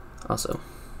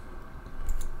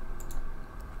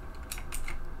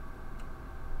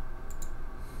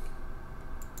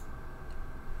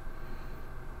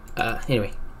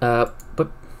 anyway,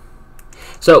 but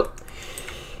so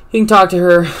you can talk to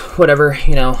her, whatever,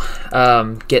 you know,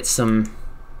 get some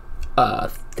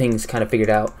things kind of figured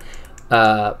out.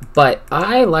 But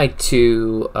I like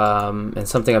to, and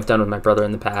something I've done with my brother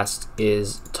in the past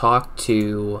is talk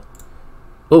to.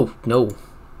 Oh, no.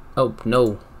 Oh,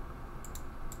 no.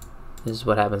 This is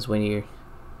what happens when you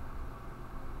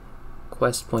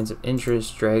quest points of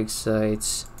interest, drag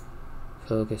sites,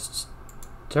 focused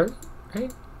target,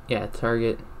 right? Yeah,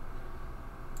 target,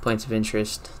 points of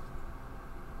interest,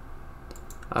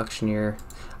 auctioneer.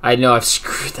 I know I've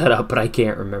screwed that up, but I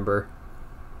can't remember.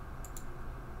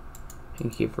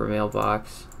 Thank you for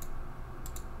mailbox.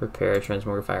 Repair,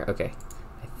 transmogrifier. Okay.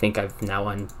 I think I've now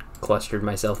unclustered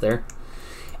myself there.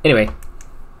 Anyway,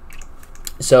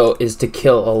 so is to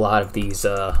kill a lot of these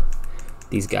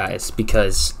guys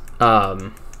because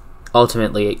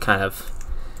ultimately it kind of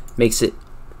makes it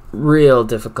real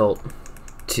difficult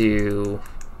to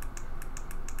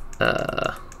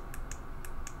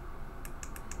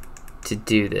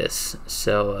do this.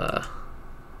 So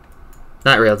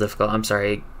not real difficult. I'm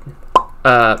sorry.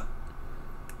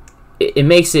 It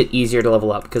makes it easier to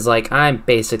level up because like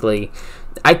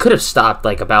I could have stopped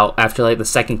like about after like the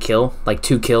second kill. Like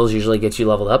 2 kills usually gets you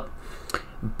leveled up.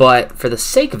 But for the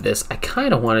sake of this, I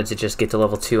kind of wanted to just get to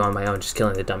level 2 on my own, just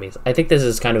killing the dummies. I think this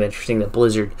is kind of interesting that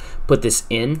Blizzard put this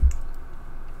in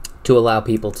to allow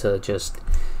people to just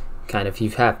kind of, if you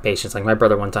have patience. Like my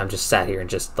brother one time just sat here and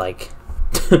just like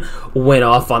went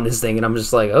off on this thing, and I'm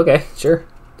just like, okay, sure.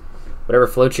 Whatever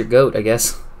floats your goat, I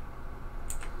guess.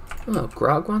 Oh,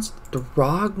 Throg wants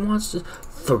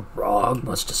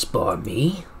to spar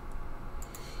me.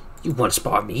 You want to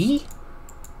spar me?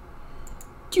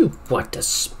 You want to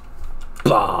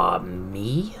spar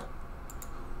me?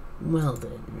 Well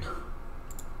then,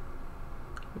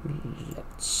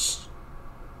 let's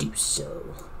do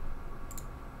so.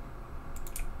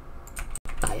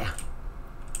 Ah, yeah.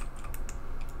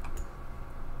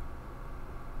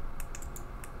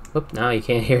 Oop, now you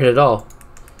can't hear it at all.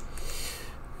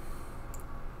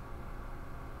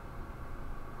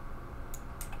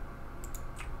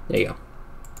 There you go.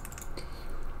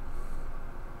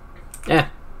 Yeah.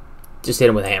 Just hit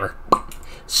him with a hammer.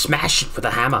 Smash it with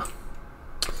a hammer.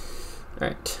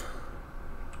 Alright.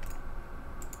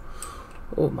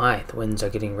 Oh my, the winds are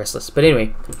getting restless. But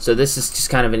anyway, so this is just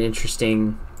kind of an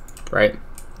interesting, right?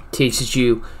 Teaches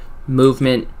you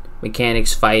movement,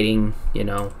 mechanics, fighting, you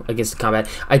know, against the combat.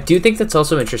 I do think that's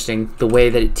also interesting, the way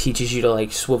that it teaches you to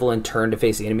like swivel and turn to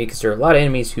face the enemy, because there are a lot of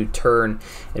enemies who turn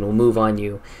and will move on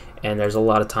you, and there's a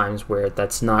lot of times where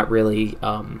that's not really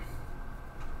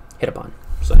hit upon.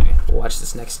 So anyway, we'll watch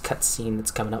this next cutscene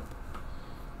that's coming up.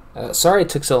 Sorry it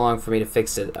took so long for me to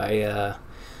fix it.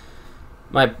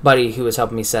 My buddy who was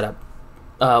helping me set up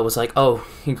was like, "Oh,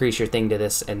 increase your thing to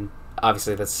this," and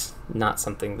obviously that's not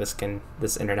something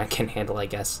this internet can handle, I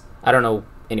guess. I don't know.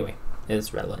 Anyway,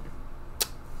 it's relevant.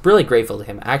 Really grateful to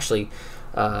him. Actually,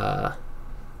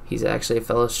 he's actually a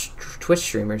fellow Twitch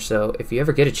streamer, so if you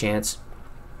ever get a chance,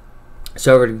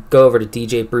 go over to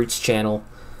DJ Brute's channel,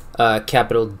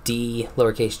 capital D,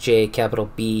 lowercase j,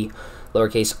 capital B,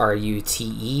 lowercase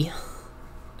RUTE.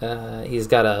 He's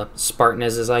got a Spartan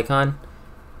as his icon,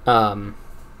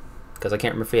 because I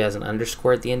can't remember if he has an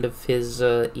underscore at the end of his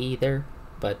E there,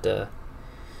 but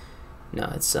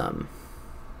no, it's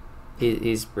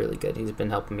he's really good. He's been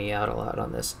helping me out a lot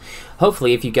on this.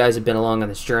 Hopefully, if you guys have been along on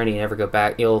this journey and ever go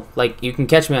back, you can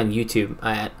catch me on YouTube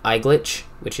at iGlitch,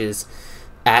 which is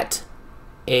at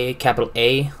capital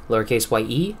A, lowercase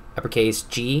ye, uppercase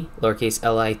G, lowercase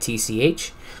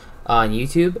litch on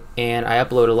YouTube, and I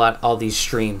upload all these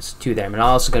streams to them, and I'm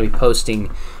also going to be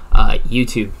posting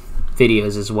YouTube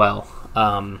videos as well,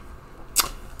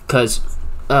 because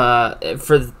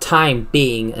for the time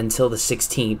being, until the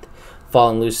 16th,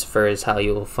 Fallen Lucifer is how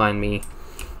you will find me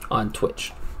on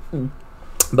Twitch.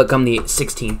 But come the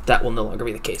 16th, that will no longer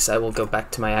be the case. I will go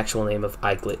back to my actual name of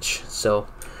iGlitch. So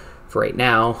for right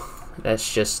now,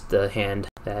 that's just the hand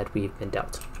that we've been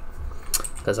dealt,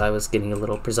 because I was getting a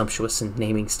little presumptuous in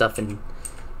naming stuff and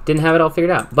didn't have it all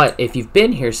figured out. But if you've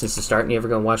been here since the start and you're ever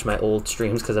going to watch my old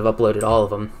streams, because I've uploaded all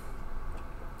of them,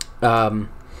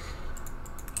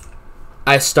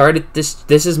 I started this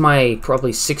is my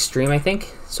probably 6th stream, I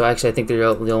think. So actually I think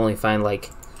you'll only find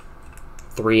like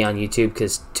 3 on YouTube,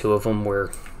 because 2 of them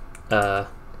were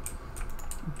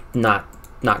not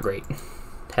great.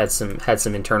 Had some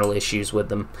internal issues with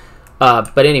them.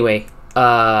 But anyway,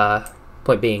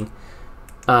 point being,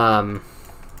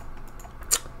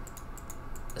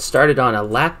 started on a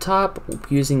laptop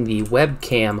using the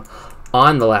webcam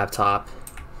on the laptop,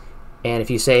 and if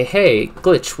you say, "Hey,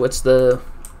 Glitch, what's the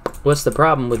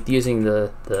problem with using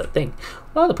the thing?"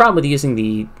 Well, the problem with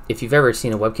using if you've ever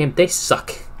seen a webcam, they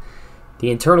suck. The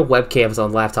internal webcams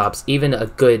on laptops, even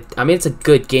it's a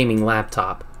good gaming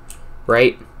laptop,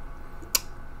 right?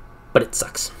 But it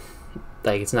sucks.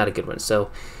 Like, it's not a good one.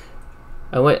 So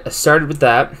I started with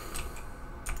that.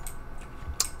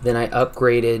 Then I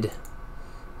upgraded.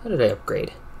 How did I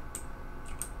upgrade?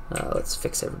 Let's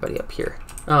fix everybody up here.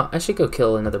 Oh, I should go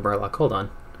kill another Murloc. Hold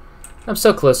on. I'm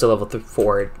so close to level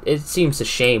 4. It seems a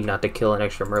shame not to kill an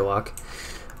extra Murloc.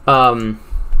 What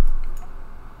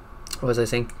was I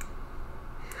saying?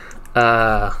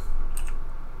 Actually,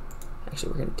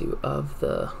 we're going to do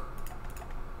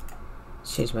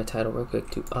let's change my title real quick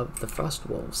to Of the Frost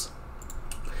Wolves.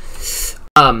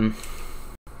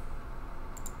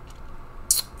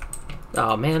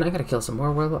 Oh man, I gotta kill some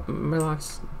more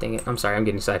Murlocs. Dang it. I'm sorry, I'm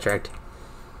getting sidetracked.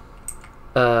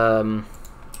 So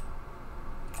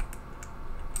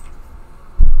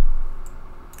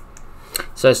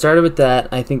I started with that.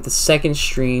 I think the second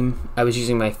stream, I was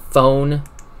using my phone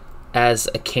as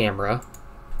a camera.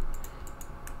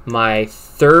 My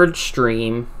third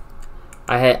stream,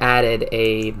 I had added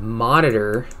a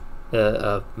monitor,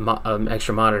 an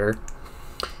extra monitor.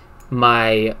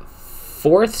 My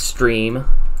fourth stream,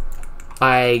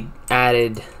 I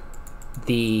added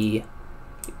the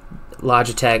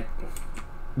Logitech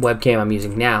webcam I'm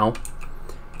using now.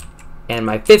 And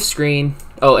my fifth screen,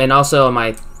 and also on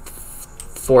my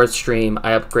fourth stream,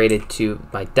 I upgraded to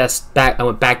my I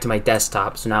went back to my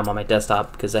desktop, so now I'm on my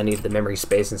desktop because I needed the memory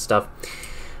space and stuff.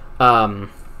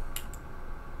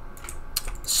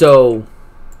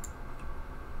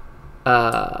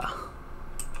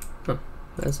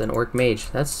 That's an Orc Mage.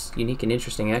 That's unique and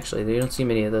interesting, actually. You don't see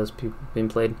many of those people being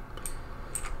played.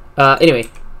 Anyway,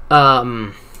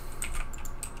 what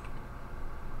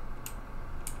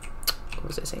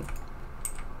was I saying?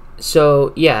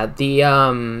 So yeah,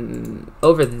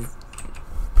 over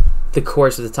the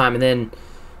course of the time, and then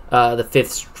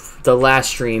the last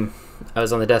stream, I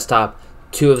was on the desktop.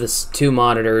 Two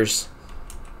monitors,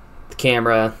 the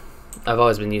camera. I've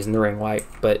always been using the ring light,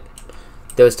 but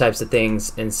those types of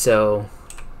things, and so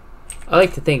I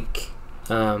like to think.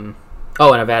 And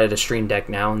I've added a stream deck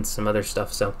now and some other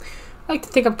stuff. So I like to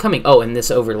think I'm coming. Oh, and this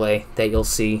overlay that you'll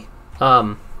see.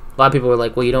 A lot of people are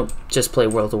like, "Well, you don't just play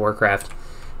World of Warcraft."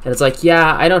 And it's like,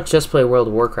 yeah, I don't just play World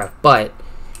of Warcraft, but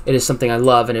it is something I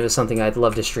love, and it was something I'd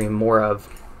love to stream more of.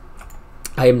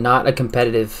 I am not a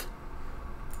competitive.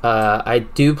 I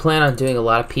do plan on doing a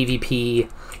lot of PvP.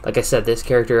 Like I said, this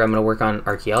character, I'm going to work on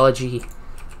archaeology.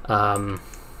 Kind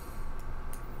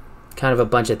of a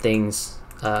bunch of things.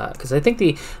 Because I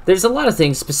think there's a lot of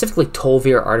things, specifically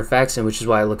Tol'vir artifacts, and which is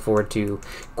why I look forward to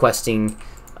questing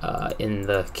in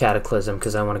the Cataclysm,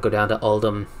 because I want to go down to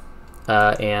Uldum.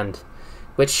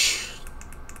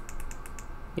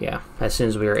 Yeah, as soon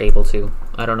as we are able to.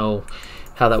 I don't know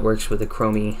how that works with the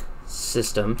Chromie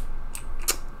system.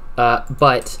 Yeah,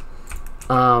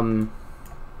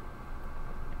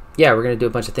 we're going to do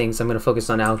a bunch of things. I'm going to focus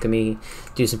on alchemy,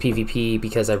 do some PvP,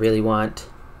 because I really want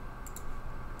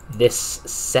this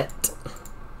set.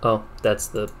 Oh, that's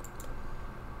the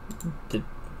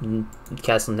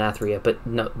Castle Nathria, but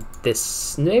no,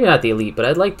 this, maybe not the Elite, but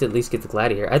I'd like to at least get the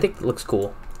Gladiator. I think it looks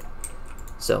cool.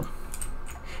 So,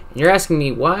 and you're asking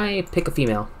me why pick a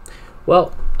female.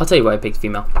 Well, I'll tell you why I picked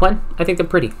female. One, I think they're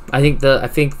pretty. I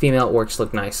think female orcs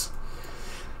look nice.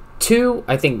 Two,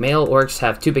 I think male orcs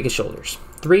have too big of shoulders.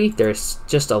 Three, there's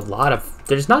just a lot of,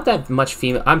 there's not that much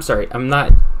female. I'm sorry,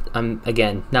 I'm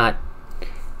again not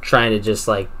trying to just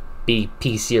like be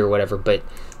PC or whatever, but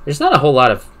there's not a whole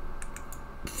lot of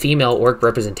female orc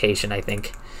representation, I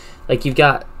think. Like, you've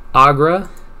got Agra,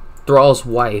 Thrall's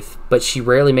wife, but she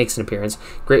rarely makes an appearance.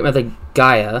 Great Mother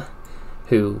Gaia,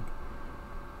 who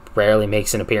rarely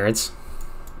makes an appearance.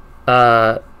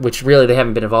 Which really they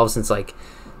haven't been involved since like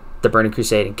the Burning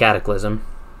Crusade and Cataclysm.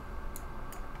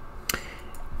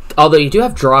 Although you do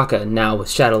have Draka now with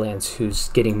Shadowlands, who's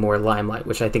getting more limelight,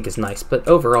 which I think is nice. But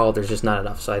overall, there's just not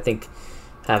enough. So I think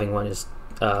having one is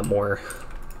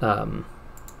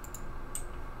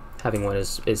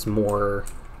more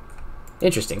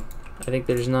interesting. I think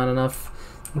there's not enough.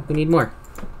 I think we need more.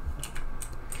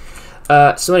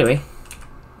 So anyway,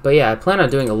 but yeah, I plan on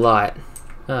doing a lot.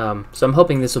 So I'm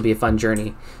hoping this will be a fun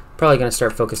journey. Probably going to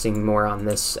start focusing more on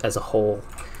this as a whole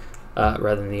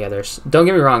rather than the others. Don't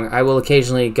get me wrong, I will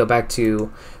occasionally go back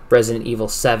to Resident Evil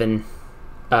 7.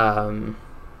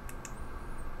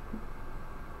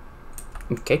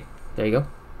 Okay, there you go.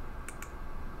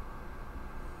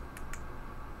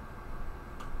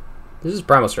 This is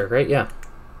Primal Strike, right? Yeah.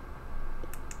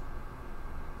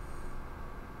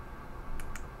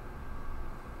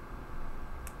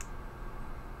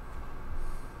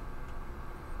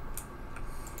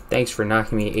 Thanks for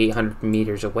knocking me 800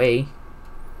 meters away.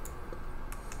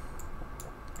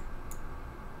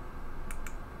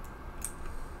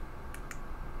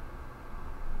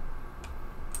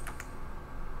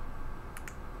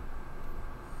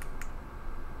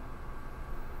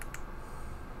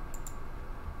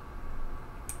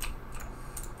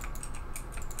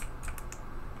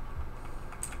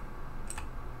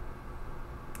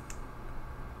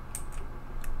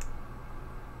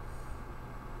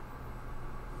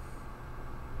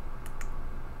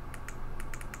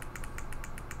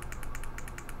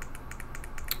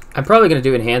 I'm probably going to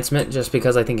do enhancement just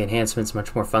because I think enhancement's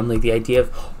much more fun. Like the idea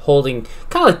of holding,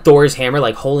 kind of like Thor's hammer,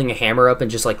 like holding a hammer up and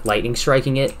just like lightning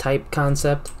striking it type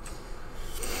concept.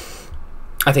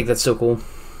 I think that's so cool.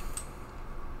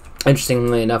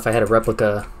 Interestingly enough, I had a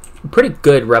replica, pretty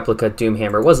good replica Doom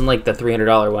hammer. It wasn't like the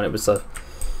 $300 one. It was a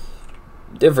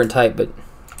different type, but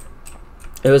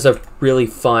it was a really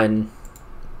fun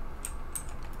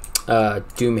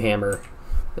Doom hammer.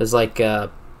 It was like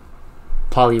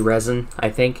poly resin,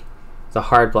 I think. It's a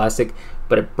hard plastic,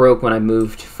 but it broke when I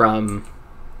moved from.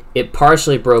 It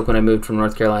partially broke when I moved from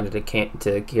North Carolina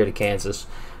to here to Kansas,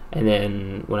 and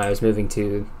then when I was moving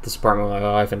to this apartment with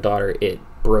my wife and daughter, it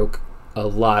broke a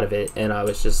lot of it, and I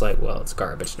was just like, well, it's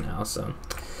garbage now. So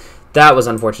that was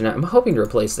unfortunate. I'm hoping to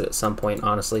replace it at some point,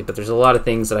 honestly, but there's a lot of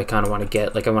things that I kind of want to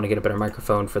get. Like I want to get a better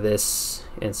microphone for this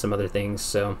and some other things.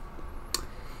 So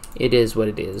it is what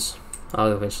it is.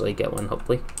 I'll eventually get one,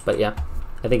 hopefully. But yeah,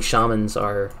 I think shamans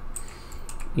are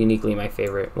uniquely my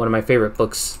favorite. One of my favorite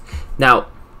books. Now,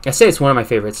 I say it's one of my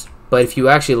favorites, but if you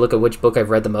actually look at which book I've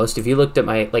read the most, if you looked at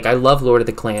my, like, I love Lord of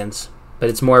the Clans, but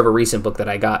it's more of a recent book that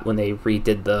I got when they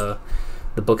redid the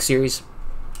book series.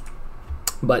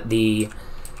 But the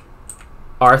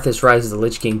Arthas Rise of the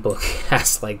Lich King book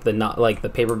has like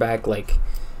the paperback like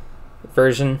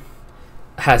version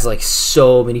has like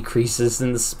so many creases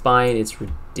in the spine. It's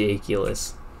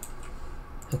ridiculous.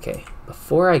 Okay,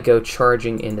 before I go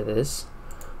charging into this,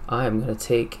 we're gonna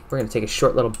take a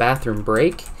short little bathroom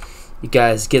break. You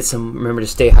guys remember to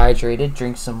stay hydrated,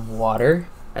 drink some water,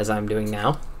 as I'm doing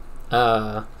now.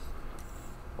 Go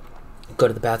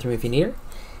to the bathroom if you need it,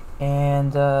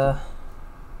 and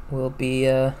we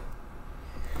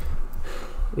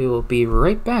will be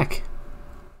right back.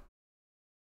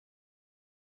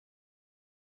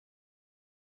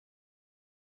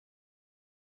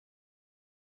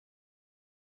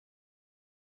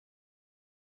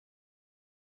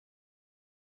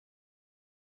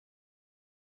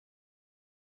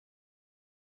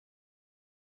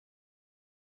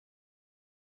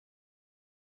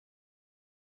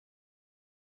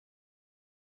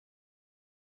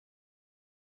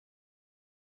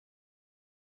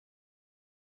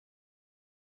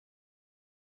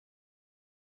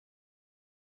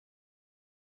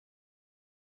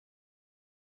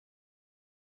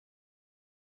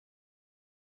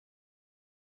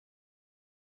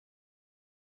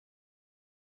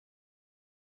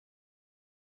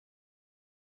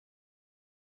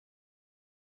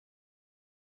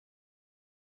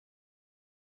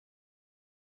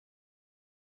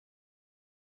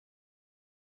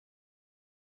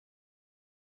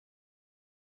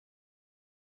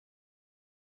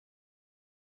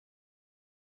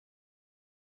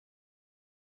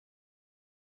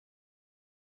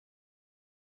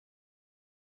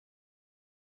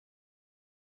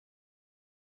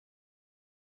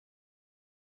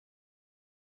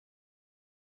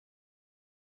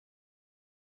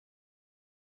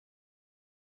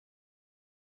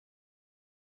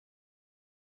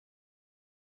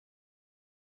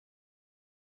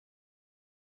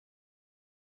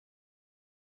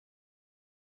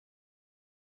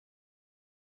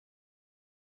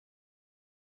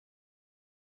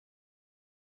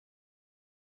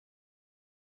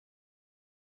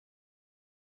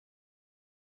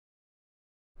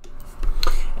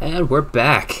 And we're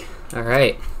back.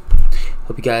 Alright.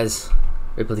 Hope you guys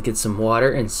were able to get some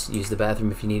water and use the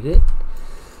bathroom if you needed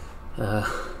it.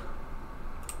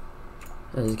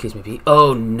 As the case may be.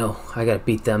 Oh no, I gotta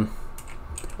beat them.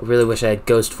 I really wish I had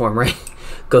Ghost form right.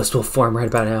 Ghost Wolf form right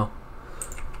about now.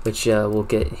 Which we'll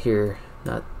get here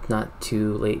not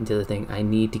too late into the thing. I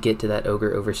need to get to that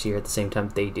Ogre Overseer at the same time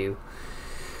they do.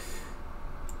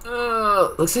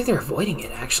 Looks like they're avoiding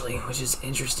it actually, which is an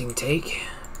interesting take.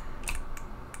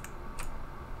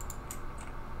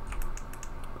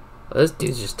 Well, this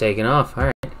dude's just taking off.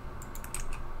 Alright.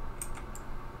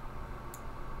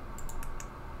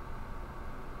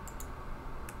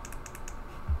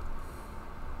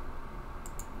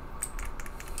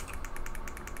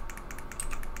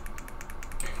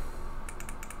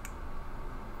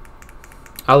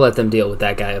 I'll let them deal with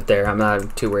that guy up there. I'm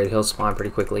not too worried. He'll spawn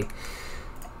pretty quickly.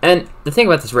 And the thing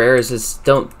about this rare is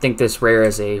don't think this rare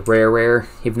as a rare,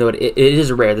 even though it is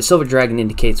a rare. The Silver Dragon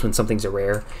indicates when something's a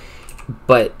rare.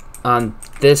 But on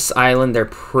this island, they're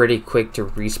pretty quick to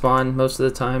respawn most of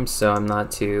the time, so I'm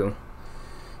not too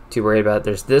worried about it.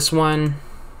 There's this one.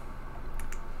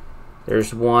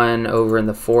 There's one over in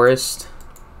the forest.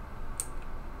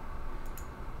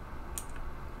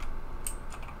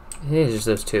 I think it's just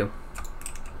those two.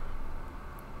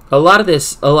 A lot of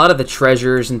the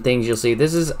treasures and things you'll see,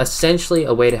 this is essentially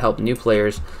a way to help new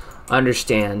players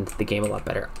understand the game a lot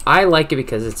better. I like it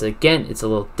because it's a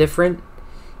little different.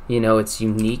 You know, it's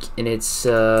unique in its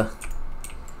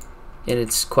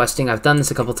questing. I've done this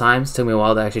a couple times. It took me a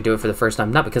while to actually do it for the first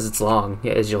time. Not because it's long,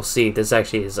 as you'll see. This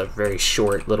actually is a very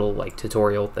short little like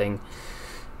tutorial thing,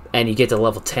 and you get to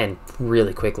level 10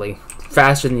 really quickly,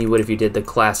 faster than you would if you did the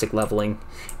classic leveling,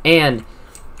 and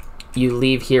you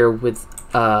leave here with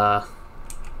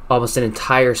almost an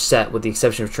entire set, with the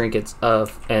exception of trinkets,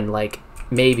 and like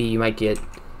maybe you might get,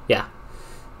 yeah,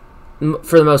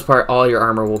 for the most part all your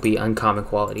armor will be uncommon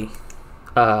quality,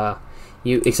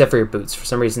 except for your boots. For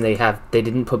some reason they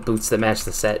didn't put boots that match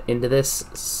the set into this,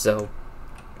 so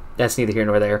that's neither here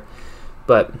nor there.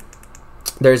 But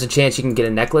there's a chance you can get a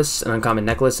necklace, an uncommon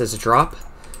necklace, as a drop.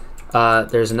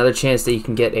 There's another chance that you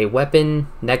can get a weapon,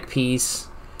 neck piece,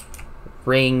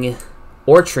 ring,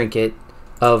 or trinket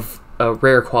of a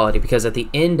rare quality, because at the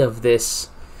end of this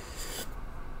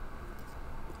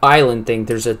island thing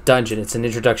there's a dungeon. It's an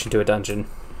introduction to a dungeon,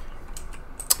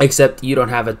 except you don't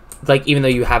have a, like, even though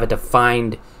you have a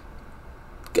defined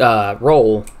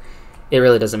role, it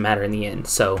really doesn't matter in the end.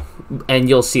 So, and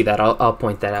you'll see that. I'll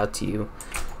point that out to you.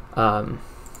 Oh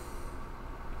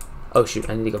shoot,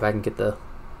 I need to go back and get the,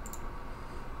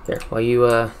 there, while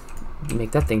you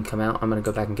make that thing come out, I'm gonna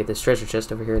go back and get this treasure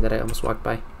chest over here that I almost walked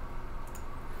by.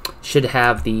 Should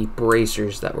have the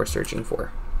bracers that we're searching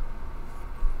for.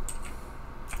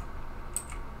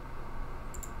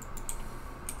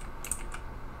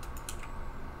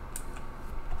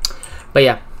 But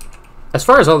yeah, as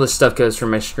far as all this stuff goes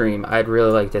from my stream, I'd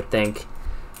really like to thank,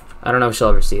 I don't know if she'll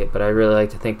ever see it, but I'd really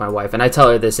like to thank my wife. And I tell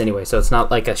her this anyway, so it's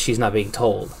not like she's not being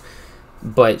told.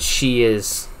 But she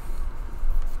is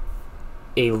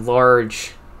a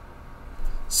large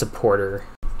supporter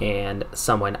and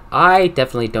someone I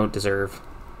definitely don't deserve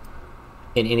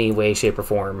in any way, shape, or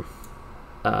form.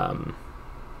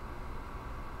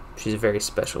 She's a very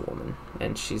special woman,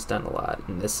 and she's done a lot,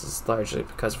 and this is largely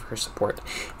because of her support.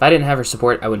 If I didn't have her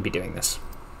support, I wouldn't be doing this.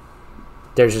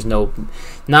 There's just no,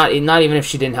 not even if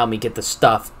she didn't help me get the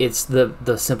stuff. It's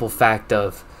the simple fact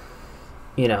of,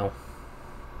 you know,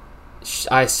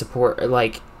 I support,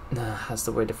 like, how's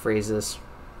the way to phrase this?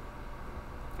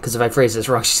 Because if I phrase this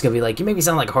wrong, she's gonna be like, you make me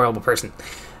sound like a horrible person.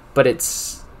 But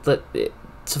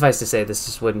suffice to say, this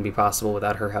just wouldn't be possible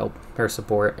without her help, her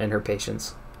support, and her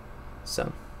patience.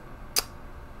 So,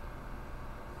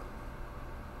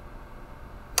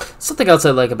 something else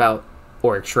I like about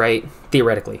orcs, right,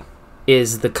 theoretically,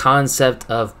 is the concept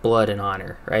of blood and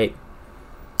honor, right?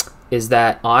 Is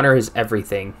that honor is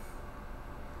everything.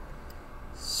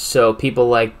 So people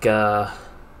like,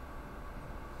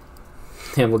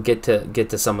 and we'll get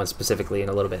to someone specifically in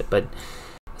a little bit, but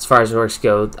as far as orcs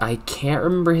go, I can't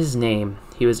remember his name.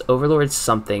 He was Overlord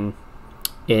something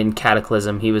in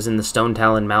Cataclysm. He was in the Stone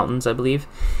Talon Mountains, I believe.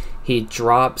 He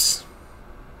drops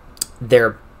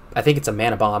their, I think it's a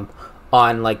mana bomb,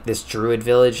 on like this druid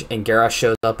village, and Garrosh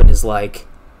shows up and is like,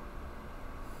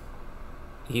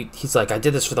 he's like, I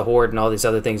did this for the Horde and all these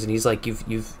other things, and he's like,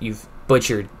 you've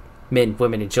butchered men,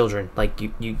 women, and children, like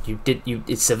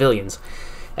it's civilians.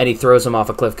 And he throws him off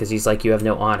a cliff because he's like, you have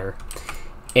no honor.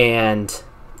 And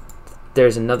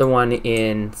there's another one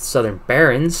in Southern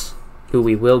Barrens, who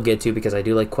we will get to because I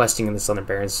do like questing in the Southern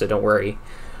Barrens, so don't worry.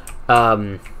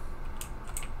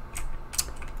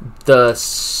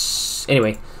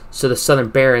 Anyway, so the Southern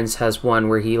Barons has one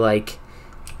where he like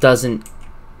doesn't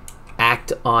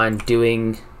act on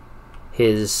doing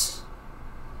his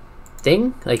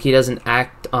thing. Like he doesn't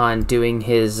act on doing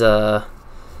his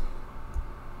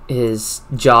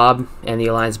job, and the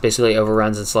Alliance basically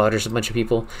overruns and slaughters a bunch of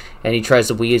people, and he tries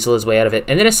to weasel his way out of it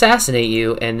and then assassinate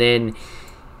you, and then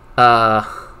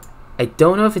I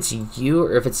don't know if it's you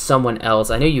or if it's someone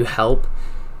else. I know you help,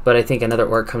 but I think another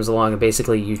orc comes along and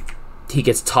basically he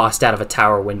gets tossed out of a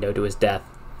tower window to his death.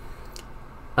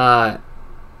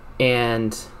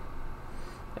 And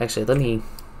actually, I'm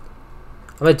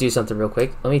gonna do something real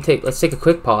quick. Let's take a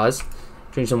quick pause,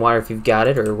 drink some water if you've got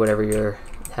it, or whatever you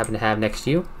happen to have next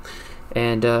to you,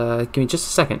 and give me just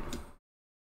a second.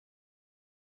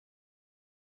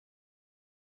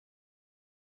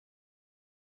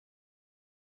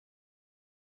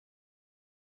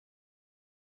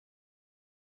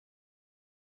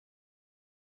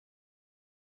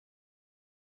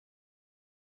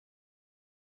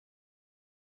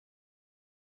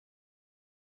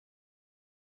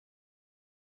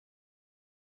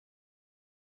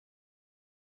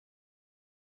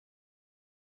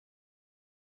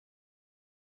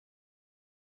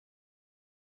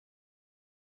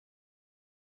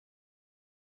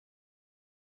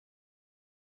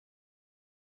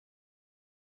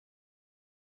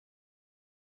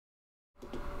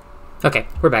 Okay,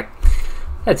 we're back.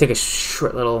 I had to take a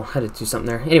short little... had to do something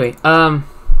there. Anyway,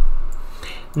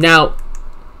 now,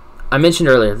 I mentioned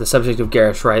earlier the subject of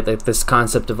Garrosh, right? Like this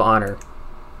concept of honor.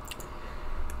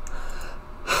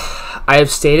 I have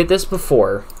stated this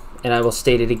before, and I will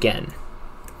state it again.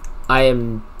 I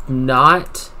am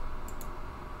not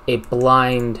a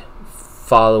blind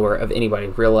follower of anybody,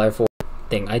 real life or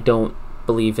thing. I don't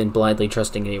believe in blindly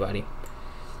trusting anybody.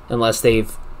 Unless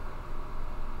they've...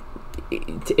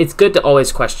 It's good to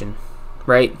always question,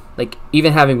 right? Like,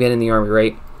 even having been in the army,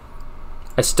 right?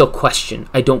 I still question.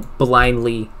 I don't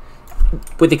blindly,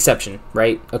 with exception,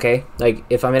 right? Okay? Like,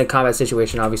 if I'm in a combat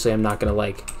situation, obviously I'm not going to,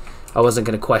 like, I wasn't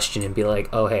going to question and be like,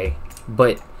 oh, hey.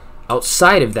 But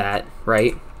outside of that,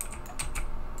 right?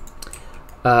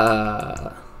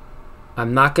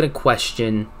 I'm not going to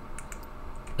question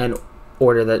an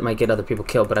order that might get other people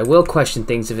killed, but I will question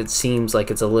things if it seems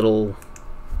like it's a little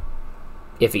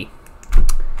iffy.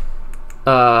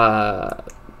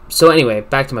 So anyway,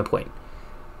 back to my point.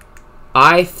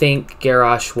 I think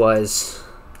Garrosh was...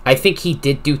 I think he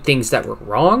did do things that were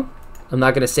wrong. I'm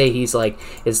not going to say he's like...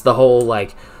 It's the whole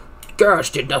like...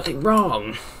 Garrosh did nothing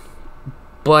wrong.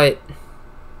 But...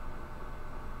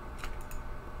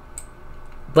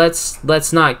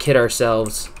 Let's not kid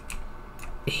ourselves.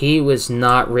 He was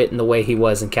not written the way he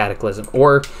was in Cataclysm,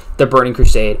 or the Burning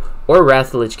Crusade, or Wrath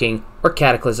of the Lich King, or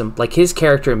Cataclysm. Like, his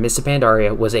character in Mists of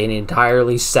Pandaria was an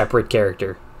entirely separate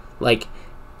character. Like,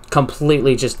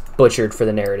 completely just butchered for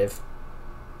the narrative.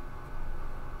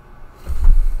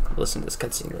 Listen to this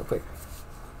cutscene real quick.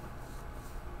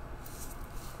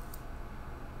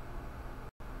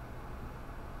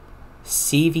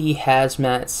 CV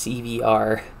Hazmat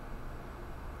CVR.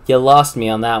 You lost me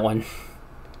on that one.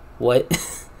 What?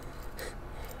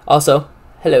 Also,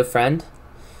 hello friend.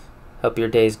 Hope your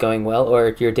day's going well, or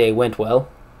your day went well.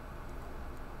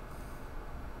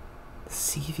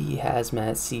 CV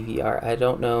Hazmat CVR. I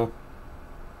don't know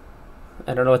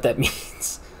what that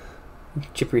means.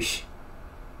 Gibberish.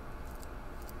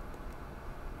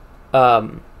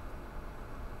 But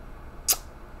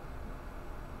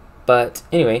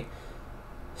anyway,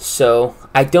 so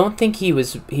I don't think he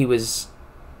was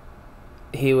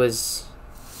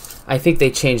I think they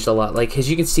changed a lot. Like, as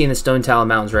you can see in the Stone Talon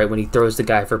Mountains, right, when he throws the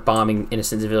guy for bombing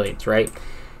innocent civilians, right?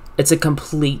 It's a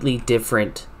completely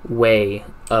different way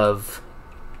of...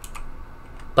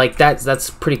 Like, that's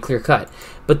pretty clear cut.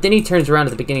 But then he turns around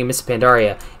at the beginning of Mists of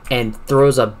Pandaria and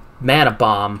throws a mana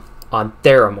bomb on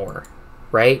Theramore,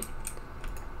 right?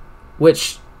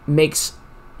 Which makes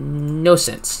no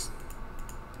sense.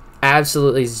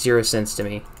 Absolutely zero sense to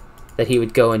me that he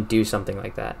would go and do something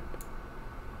like that.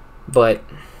 But...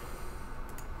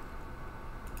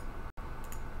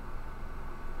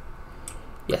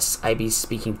 yes, I be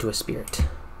speaking to a spirit.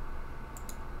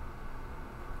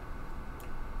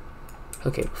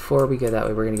 Okay, before we go that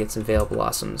way, we're going to get some Veil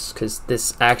Blossoms, because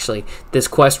this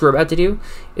quest we're about to do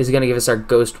is going to give us our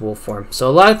Ghost Wolf form. So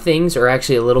a lot of things are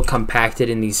actually a little compacted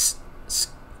in these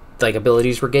like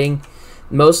abilities we're getting.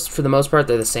 For the most part,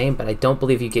 they're the same, but I don't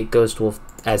believe you get Ghost Wolf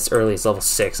as early as level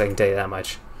 6, I can tell you that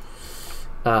much.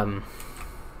 But...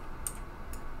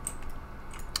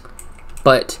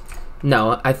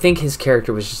 no, I think his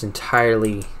character was just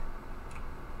entirely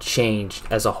changed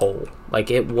as a whole. Like,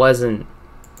 it wasn't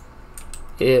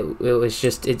it was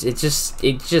just it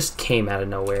just came out of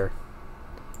nowhere,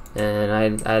 and I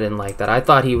didn't like that. I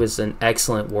thought he was an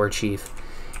excellent war chief.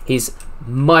 He's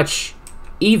much,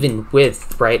 even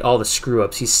with all the screw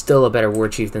ups, he's still a better war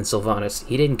chief than Sylvanas.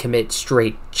 He didn't commit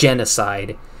straight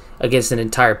genocide against an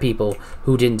entire people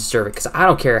who didn't deserve it. Because I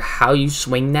don't care how you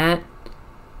swing that.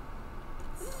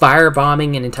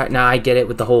 Firebombing an entire... Now, I get it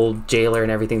with the whole jailer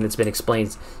and everything that's been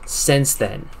explained since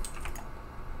then.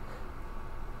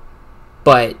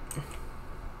 But...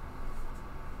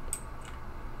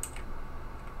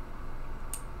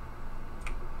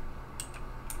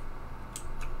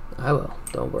 I will.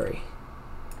 Don't worry.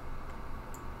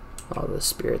 All the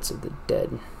spirits of the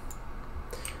dead.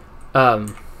 I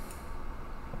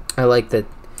like that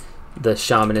the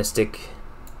shamanistic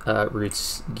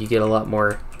roots, you get a lot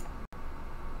more...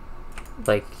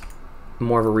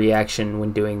 more of a reaction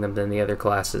when doing them than the other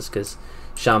classes, because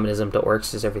shamanism to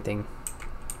orcs is everything.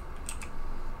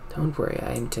 Don't worry,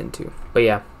 I intend to. But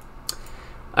yeah,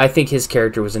 I think his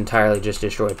character was entirely just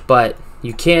destroyed. But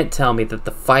you can't tell me that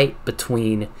the fight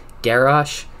between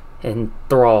Garrosh and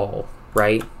Thrall,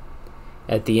 right,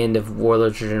 at the end of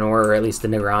Warlords of Draenor, or at least the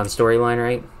Nagran storyline,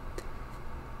 right,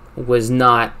 was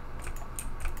not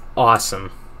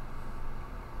awesome.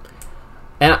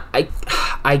 And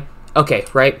okay,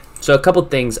 right? So a couple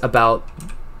things about...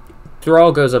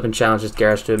 Thrall goes up and challenges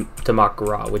Garrosh to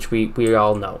Mak-Garah, which we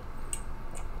all know,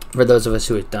 for those of us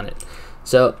who have done it.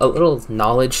 So a little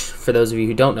knowledge for those of you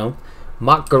who don't know.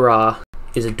 Mak-Garah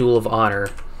is a duel of honor,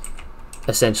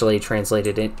 essentially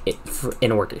translated in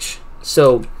Orcish.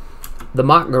 So the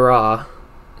Mak-Garah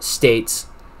states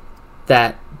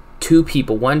that two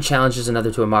people, one challenges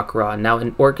another to a Mak-Garah. Now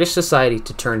in Orcish society,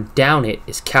 to turn down it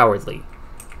is cowardly.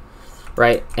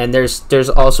 Right, and there's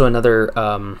also another,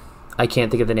 I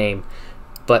can't think of the name,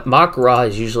 but Mak-Garah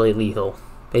is usually lethal.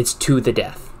 It's to the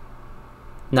death,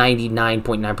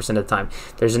 99.9% of the time.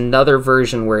 There's another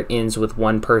version where it ends with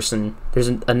one person. There's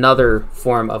another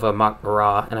form of a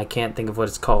Mak-Garah, and I can't think of what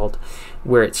it's called,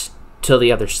 where it's till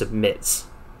the other submits.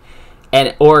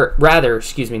 Or rather,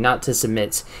 excuse me, not to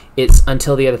submits, it's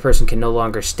until the other person can no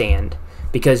longer stand.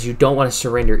 Because you don't want to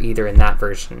surrender either in that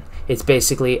version. It's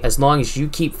basically, as long as you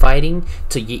keep fighting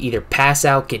till you either pass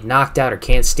out, get knocked out, or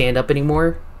can't stand up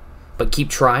anymore, but keep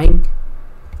trying,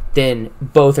 then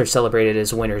both are celebrated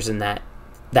as winners in that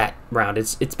round.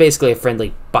 It's basically a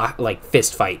friendly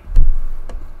fist fight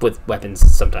with weapons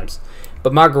sometimes.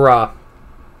 But Mak-Garah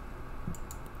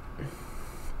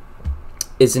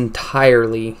is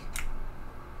entirely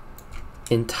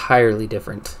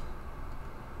different.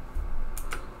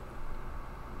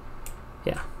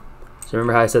 Yeah. So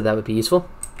remember how I said that would be useful?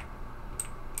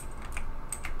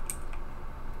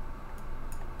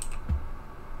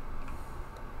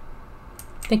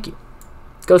 Thank you.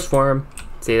 Ghost form.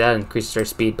 See, that increases our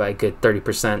speed by a good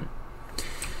 30%.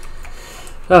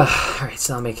 Alright,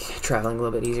 so I'll make traveling a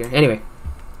little bit easier. Anyway.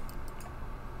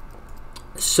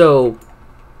 So...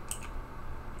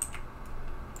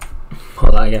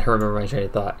 Hold on, I gotta remember my train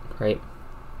of thought, right?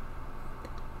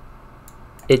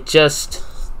 It just...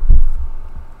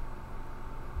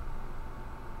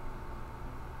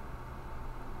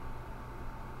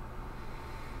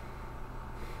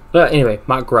 But anyway,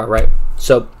 Mak-Garah, right?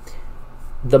 So,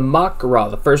 the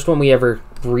Mak-Garah, the first one we ever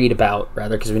read about,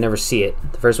 rather, because we never see it,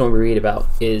 the first one we read about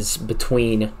is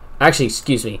between... Actually,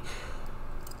 excuse me.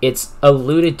 It's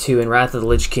alluded to in Wrath of the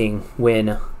Lich King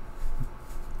when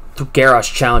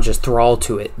Garrosh challenges Thrall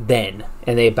to it then,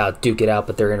 and they about duke it out,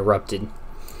 but they're interrupted.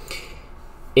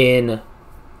 In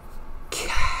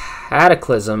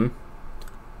Cataclysm,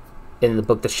 in the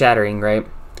book The Shattering, right?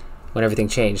 When everything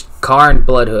changed, Karn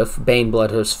Bloodhoof, Bane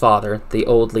Bloodhoof's father, the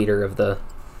old leader of the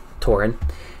Tauren,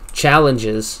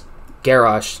 challenges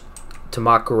Garrosh to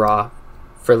Mak-Garah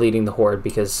for leading the Horde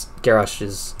because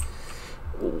Garrosh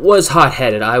was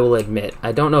hot-headed, I will admit.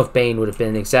 I don't know if Bane would have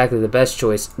been exactly the best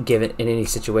choice given in any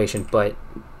situation, but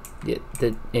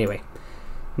anyway,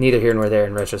 neither here nor there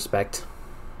in retrospect.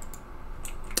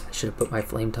 I should have put my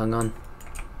flame tongue on.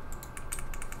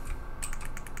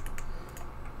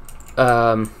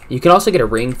 You can also get a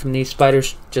ring from these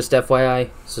spiders, just FYI,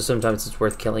 so sometimes it's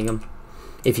worth killing them,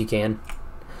 if you can.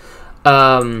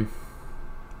 And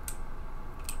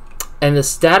the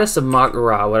status of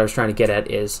Mak-Garah, what I was trying to get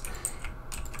at is,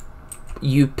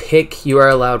 you are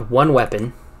allowed one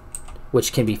weapon,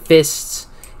 which can be fists,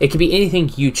 it can be anything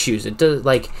you choose. It does,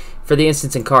 like, for the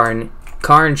instance in Karn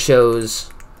chose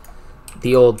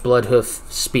the old Bloodhoof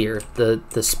spear, the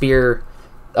spear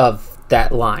of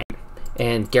that line.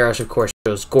 And Garrosh, of course,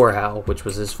 chose Gorehowl, which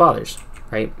was his father's,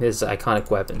 right? His iconic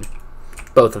weapon.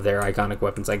 Both of their iconic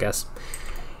weapons, I guess.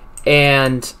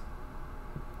 And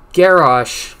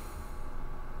Garrosh,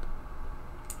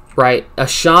 right, a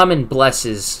shaman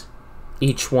blesses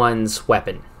each one's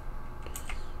weapon.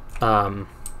 But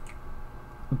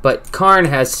Karn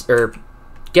has, or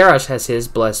Garrosh has his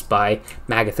blessed by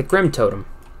Magatha Grimtotem,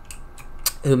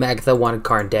 who Magatha wanted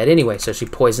Karn dead anyway, so she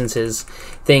poisons his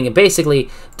thing and basically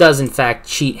does in fact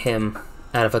cheat him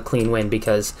out of a clean win,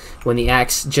 because when the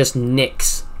axe just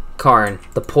nicks Karn,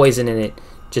 the poison in it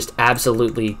just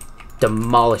absolutely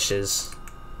demolishes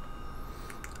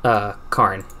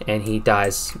Karn, and he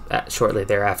dies shortly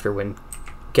thereafter when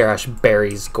Garrosh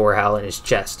buries Gorehal in his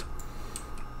chest.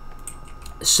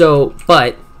 So,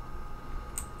 but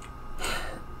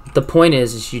the point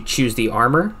is you choose the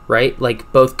armor, right?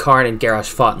 Like, both Karn and Garrosh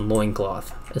fought in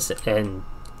loincloth, and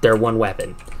they're one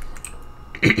weapon.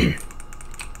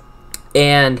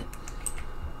 And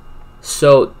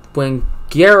so when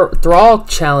Thrall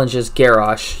challenges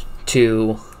Garrosh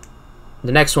to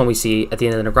the next one we see at the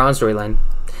end of the Negron storyline,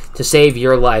 to save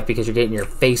your life because you're getting your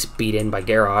face beat in by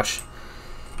Garrosh,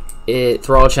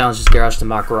 Thrall challenges Garrosh to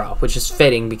Mak-Ra, which is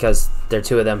fitting because the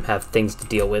two of them have things to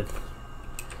deal with.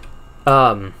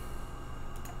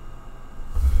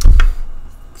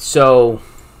 So,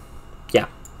 yeah.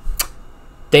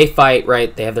 They fight,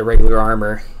 right? They have their regular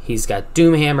armor. He's got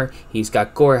Doomhammer. He's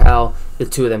got Gorehal. The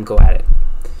two of them go at it.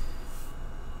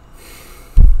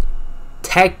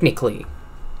 Technically,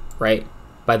 right,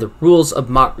 by the rules of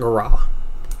Mak-Ra,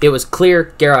 it was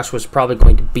clear Garrosh was probably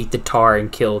going to beat the Tar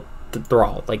and kill the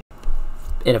Thrall, like,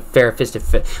 in a fair-fisted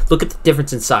fit. Look at the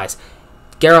difference in size.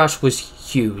 Garrosh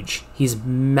was huge. He's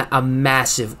a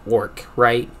massive orc,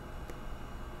 right?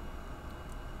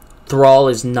 Thrall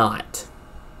is not.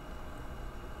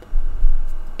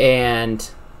 And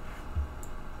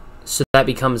so that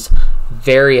becomes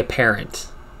very apparent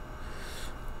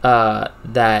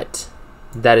that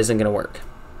isn't going to work.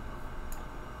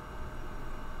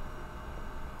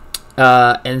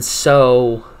 And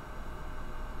so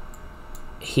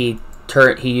he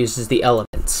uses the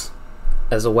elements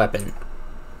as a weapon.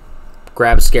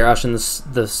 Grabs Garrosh in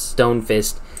the stone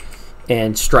fist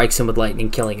and strikes him with lightning,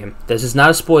 killing him. This is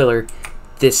not a spoiler.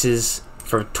 This is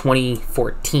from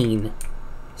 2014.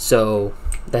 So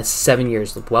that's 7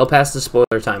 years. Well past the spoiler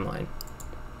timeline.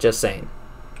 Just saying.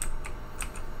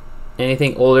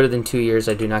 Anything older than 2 years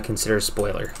I do not consider a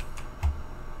spoiler.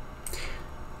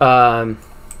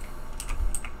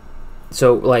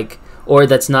 So, like, or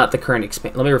that's not the current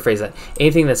expansion. Let me rephrase that.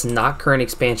 Anything that's not current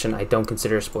expansion, I don't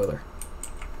consider a spoiler.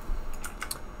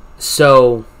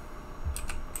 So,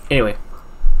 anyway,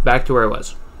 back to where I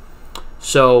was.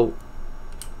 So,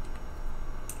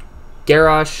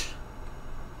 Garrosh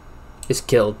is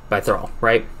killed by Thrall,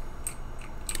 right?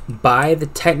 By the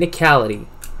technicality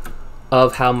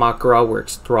of how Mak-Ra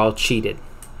works, Thrall cheated.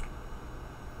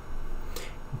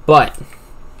 But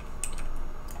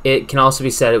it can also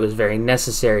be said it was very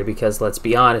necessary because, let's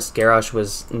be honest, Garrosh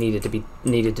was needed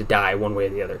to die one way or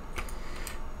the other.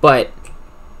 But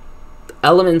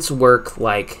elements work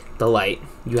like the light.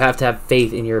 You have to have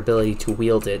faith in your ability to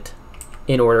wield it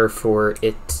in order for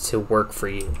it to work for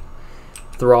you.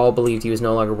 Thrall believed he was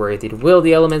no longer worthy to wield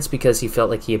the elements because he felt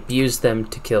like he abused them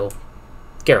to kill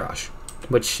Garrosh,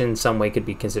 which in some way could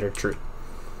be considered true.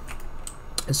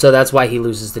 So that's why he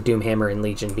loses the Doomhammer in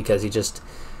Legion, because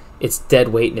it's dead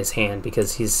weight in his hand,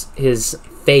 because his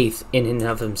faith in and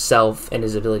of himself and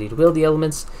his ability to wield the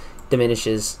elements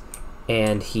diminishes,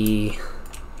 and he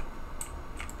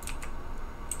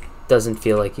doesn't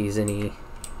feel like he's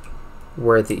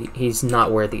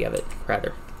not worthy of it,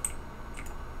 rather.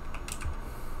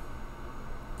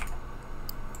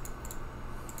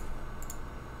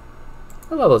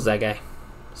 What level is that guy?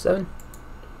 7?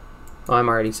 Oh, I'm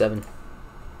already 7.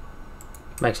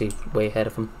 I'm actually way ahead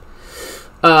of him.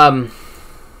 And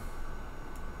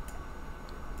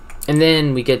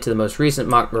then we get to the most recent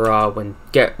Mak-Ra when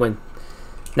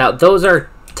now those are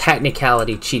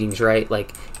technicality cheatings, right?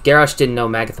 Like, Garrosh didn't know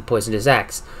Magatha poisoned his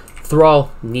axe.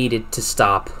 Thrall needed to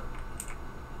stop.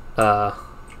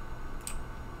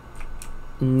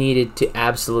 Needed to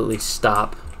absolutely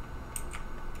stop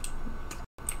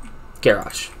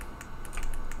Garrosh.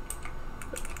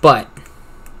 But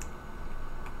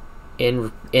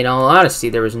in all honesty,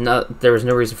 there was no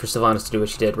reason for Sylvanas to do what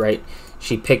she did, right?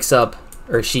 She picks up,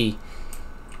 or she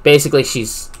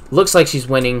looks like she's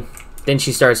winning, then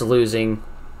she starts losing.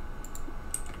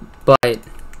 But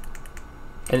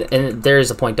and there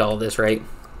is a point to all this, right?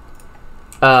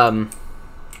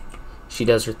 She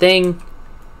does her thing.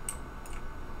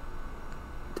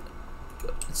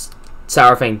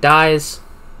 Saurfang dies,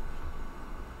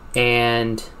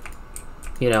 and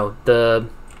you know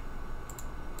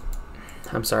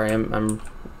I'm sorry, I'm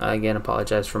I again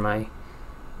apologize for my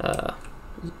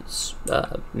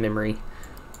memory.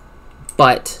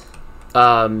 But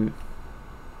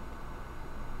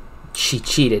she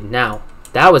cheated. Now,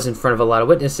 that was in front of a lot of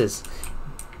witnesses.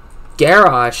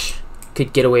 Garrosh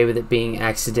could get away with it being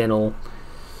accidental.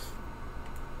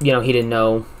 You know, he didn't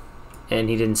know, and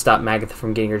he didn't stop Magatha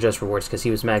from getting her just rewards because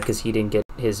he was mad because he didn't get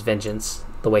his vengeance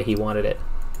the way he wanted it.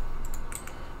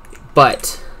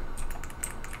 But,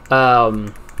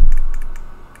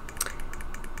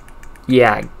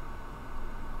 yeah,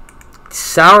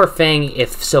 Saurfang,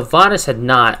 if Sylvanas had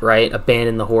not, right,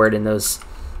 abandoned the Horde in those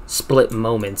split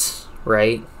moments,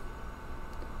 right?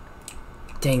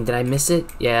 Dang, did I miss it?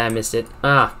 Yeah, I missed it.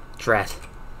 Ah, drat.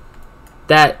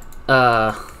 That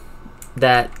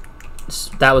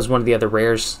was one of the other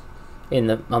rares on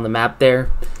the map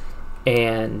there,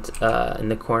 and in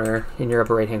the corner, in your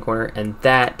upper right hand corner, and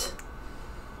that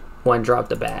one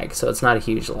dropped a bag, so it's not a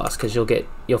huge loss because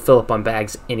you'll fill up on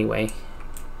bags anyway.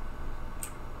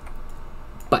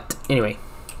 But anyway,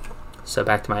 so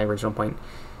back to my original point.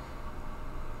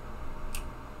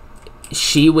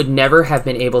 She would never have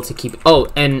been able to keep... Oh,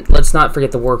 and let's not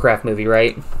forget the Warcraft movie,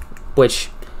 right? Which,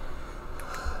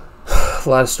 a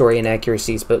lot of story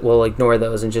inaccuracies, but we'll ignore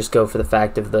those and just go for the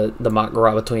fact of the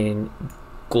Mak'gora between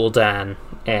Gul'dan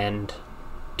and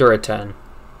Durotan,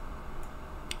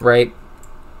 right?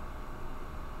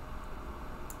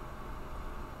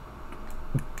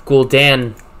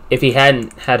 Gul'dan, if he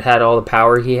hadn't had all the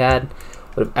power he had,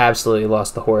 would have absolutely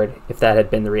lost the Horde if that had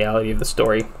been the reality of the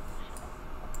story.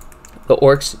 The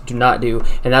orcs do not do,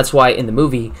 and that's why in the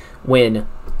movie, when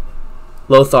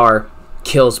Lothar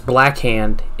kills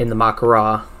Blackhand in the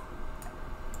Mak'gora,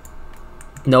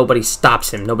 nobody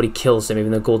stops him, nobody kills him,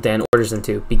 even though Gul'dan orders them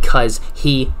to, because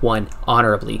he won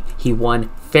honorably. He won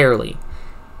fairly.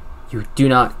 You do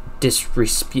not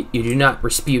dispute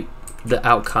the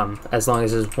outcome as long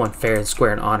as it's won fair and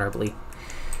square and honorably.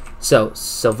 So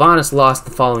Sylvanas lost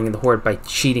the following of the Horde by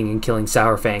cheating and killing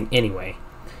Saurfang anyway.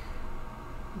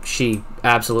 She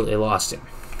absolutely lost him.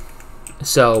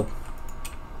 So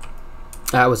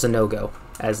that was a no-go,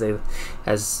 as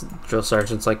drill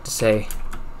sergeants like to say.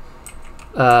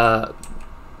 Yeah.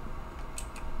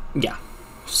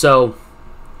 So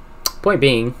point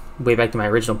being, way back to my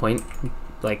original point,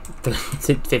 like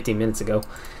 15 minutes ago.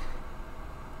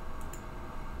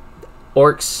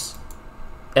 Orcs,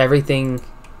 everything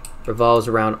revolves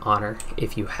around honor.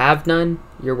 If you have none,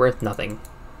 you're worth nothing.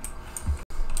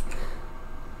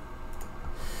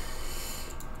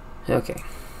 Okay,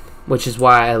 which is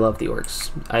why I love the orcs.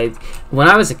 When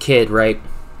I was a kid, right,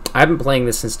 I've been playing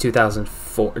this since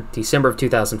 2004, December of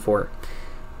 2004.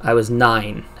 I was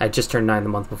 9. I just turned 9 the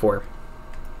month before.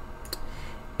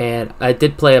 And I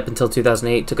did play up until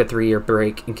 2008, took a 3-year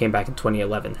break, and came back in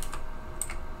 2011.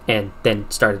 And then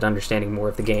started understanding more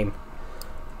of the game.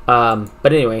 But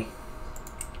anyway,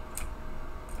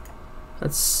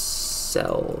 let's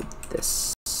sell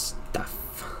this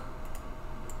stuff.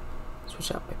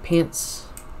 Switch out my pants.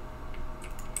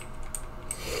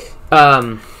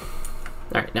 Alright,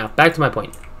 now back to my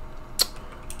point.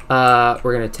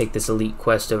 We're gonna take this elite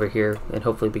quest over here, and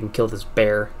hopefully we can kill this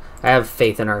bear. I have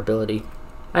faith in our ability.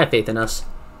 I have faith in us.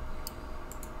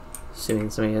 Assuming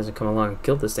somebody hasn't come along and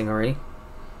killed this thing already.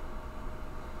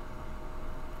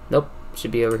 Nope,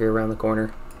 should be over here around the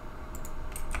corner.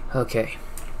 Okay.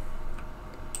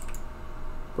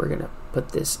 We're gonna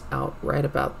put this out right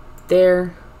about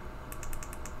there.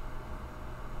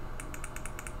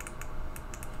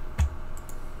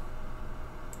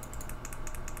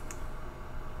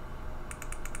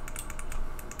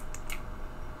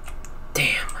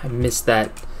 Damn, I missed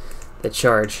that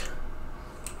charge.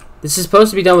 This is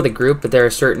supposed to be done with a group, but there are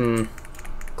certain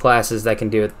classes that can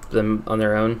do it them on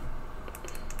their own.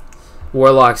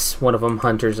 Warlock's one of them,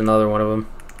 Hunter's another one of them.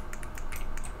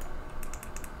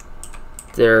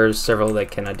 There's several that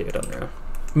cannot do it on their own.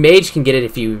 Mage can get it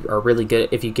if you are really good,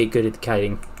 if you get good at the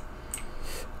kiting.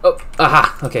 Oh,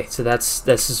 aha! Okay, so this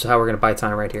is how we're gonna buy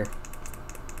time right here.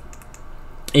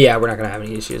 Yeah, we're not gonna have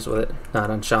any issues with it. Not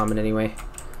on Shaman anyway.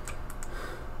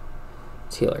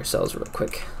 Let's heal ourselves real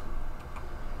quick.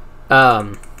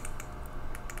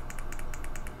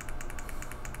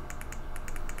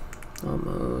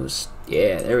 Almost.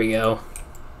 Yeah, there we go.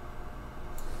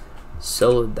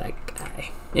 Soloed that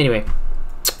guy. Anyway.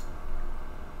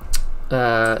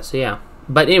 So yeah.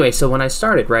 But anyway, so when I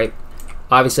started, right,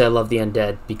 obviously I love the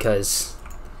undead because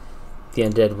the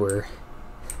undead were,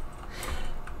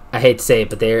 I hate to say it,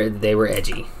 but they were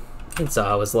edgy. And so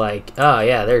I was like, oh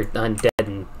yeah, they're undead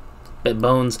and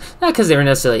bones. Not because they were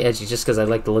necessarily edgy, just because I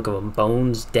like the look of them.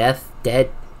 Bones, death,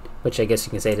 dead. which I guess you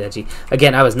can say is edgy.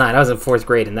 Again, I was 9. I was in 4th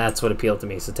grade, and that's what appealed to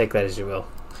me. So take that as you will.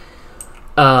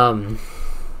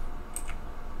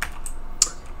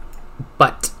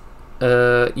 But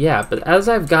yeah. But as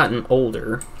I've gotten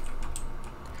older,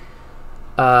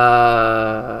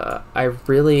 I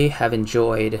really have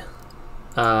enjoyed.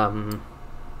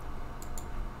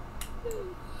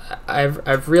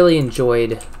 I've really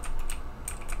enjoyed.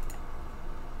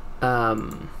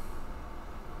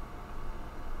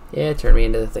 Yeah, turn me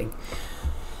into the thing.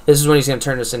 This is when he's gonna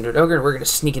turn us into an ogre, and we're gonna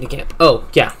sneak into camp. Oh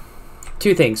yeah,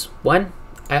 2 things. 1,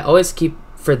 I always keep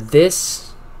for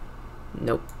this.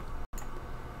 Nope.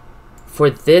 For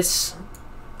this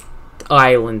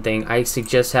island thing, I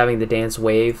suggest having the dance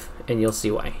wave, and you'll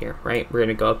see why here. Right, we're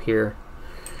gonna go up here.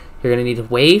 You're gonna need to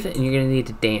wave, and you're gonna need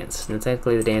to dance. And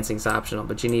technically, the dancing's optional,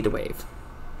 but you need to wave.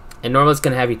 And normally, it's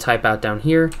gonna have you type out down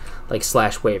here, like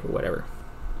 /wave or whatever.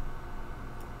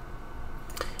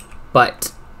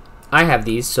 But I have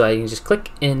these, so I can just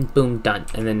click and boom, done,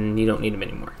 and then you don't need them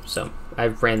anymore. So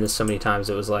I've ran this so many times,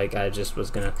 it was like I just was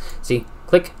gonna see,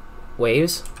 click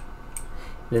waves,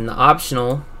 and then the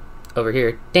optional over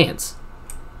here, dance,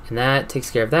 and that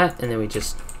takes care of that, and then we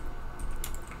just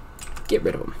get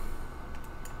rid of them.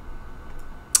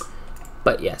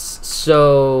 But yes,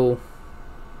 so,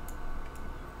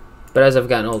 but as I've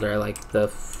gotten older,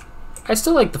 I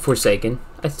still like the Forsaken.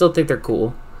 I still think they're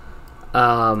cool.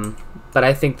 But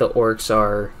I think the orcs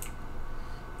are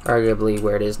arguably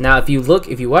where it is. Now, if you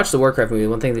watch the Warcraft movie,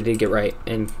 one thing they did get right,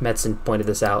 and Metzen pointed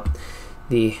this out,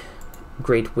 the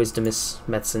great wisdomous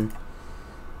Metzen,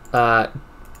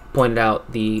 pointed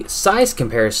out the size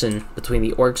comparison between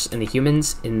the orcs and the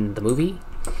humans in the movie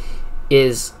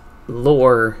is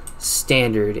lore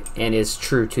standard and is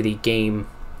true to the game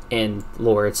and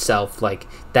lore itself. Like,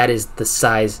 that is the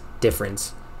size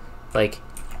difference. Like,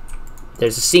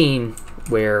 there's a scene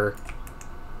where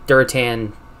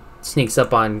Durotan sneaks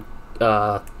up on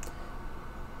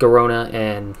Garona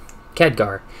and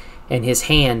Khadgar, and his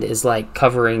hand is like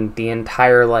covering the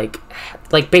entire like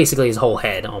basically his whole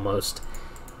head almost.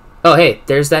 Oh hey,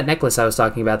 there's that necklace I was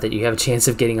talking about that you have a chance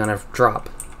of getting on a drop.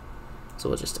 So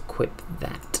we'll just equip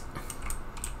that.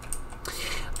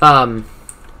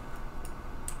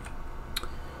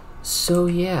 So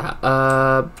yeah,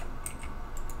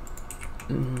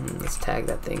 let's tag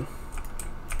that thing.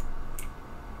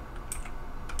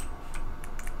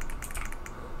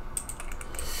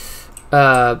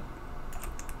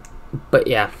 But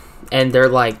yeah, and they're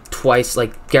like twice,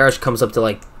 like Garrosh comes up to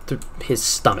like his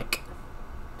stomach.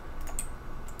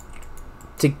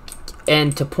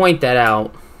 To point that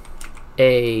out,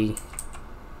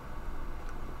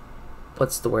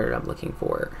 what's the word I'm looking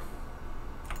for?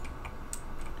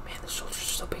 Man, the shoulders are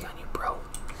so big on you, bro.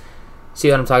 See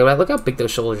what I'm talking about? Look how big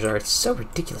those shoulders are. It's so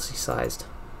ridiculously sized.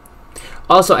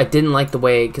 Also, I didn't like the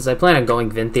way, because I plan on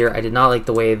going Venthyr, I did not like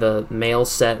the way the male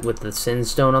set with the Sin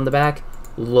Stone on the back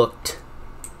looked.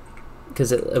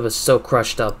 Because it was so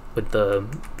crushed up with the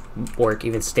orc,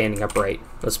 even standing upright.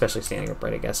 Especially standing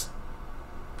upright, I guess.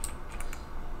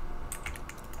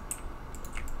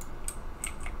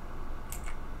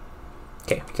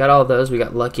 Okay, we got all of those. We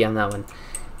got lucky on that one.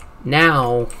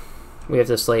 Now, we have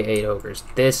to slay 8 ogres.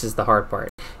 This is the hard part.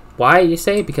 Why, you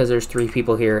say? Because there's 3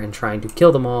 people here, and trying to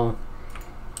kill them all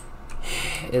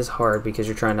is hard because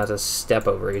you're trying not to step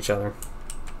over each other.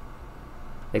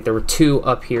 Like, there were 2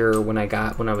 up here when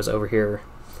I was over here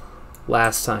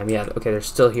last time. Yeah, okay, they're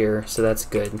still here, so that's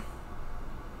good.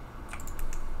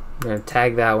 I'm gonna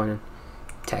tag that one,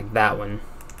 tag that one.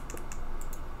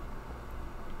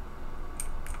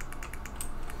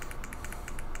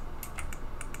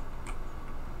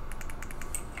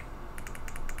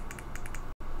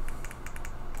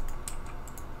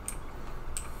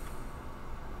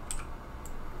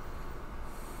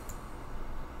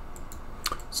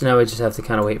 So now we just have to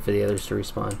kind of wait for the others to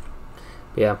respawn.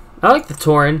 But yeah, I like the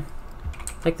Tauren.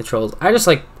 I like the Trolls. I just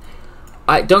like...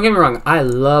 don't get me wrong, I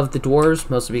love the Dwarves,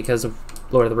 mostly because of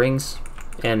Lord of the Rings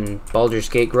and Baldur's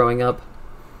Gate growing up.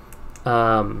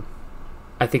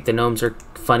 I think the Gnomes are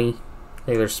funny.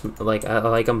 I think they're, like, I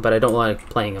like them, but I don't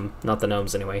like playing them. Not the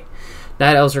Gnomes, anyway.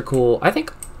 Night Elves are cool. I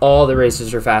think all the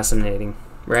races are fascinating,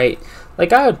 right?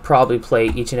 Like, I would probably play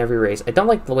each and every race. I don't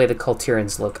like the way the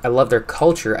Kultirans look. I love their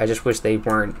culture. I just wish they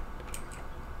weren't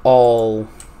all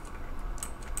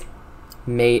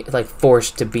made, like,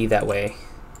 forced to be that way.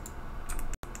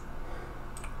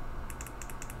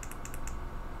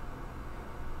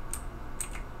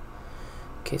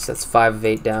 Okay, so that's 5 of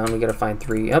 8 down. We gotta find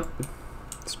 3 up.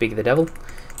 Speak of the devil.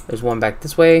 There's 1 back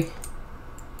this way.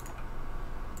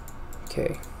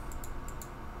 Okay.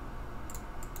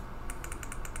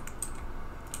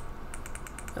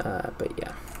 But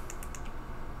yeah.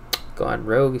 Go on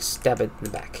rogue, stab it in the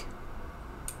back.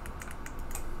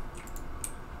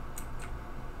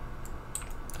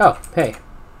 Oh, hey.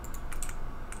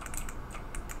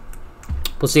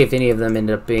 We'll see if any of them end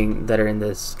up being that are in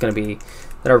this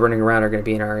that are running around are gonna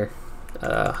be in our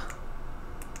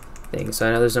thing. So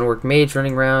I know there's an orc mage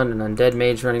running around, an undead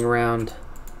mage running around.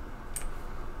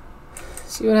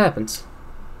 See what happens.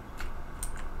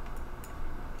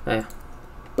 Oh, yeah.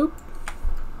 Boop.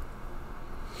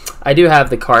 I do have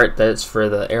the cart that's for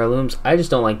the heirlooms. I just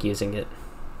don't like using it.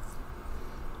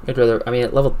 I'd rather, I mean,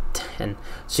 at level 10.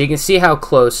 So you can see how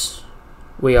close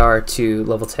we are to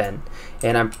level 10.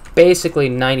 And I'm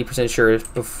basically 90% sure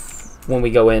when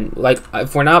we go in. Like,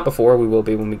 if we're not before, we will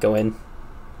be when we go in.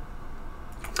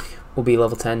 We'll be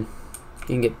level 10. You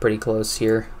can get pretty close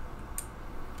here.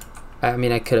 I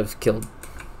mean, I could have killed,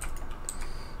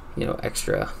 you know,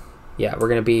 extra. Yeah, we're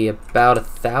going to be about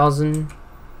 1,000,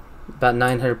 about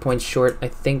 900 points short, I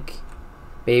think.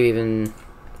 Maybe even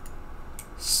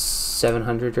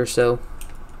 700 or so.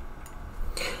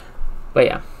 But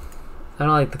yeah, I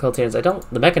don't like the Cultarians.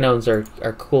 The Mechanomes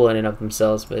are cool in and of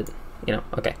themselves, but, you know,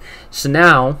 okay. So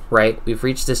now, right, we've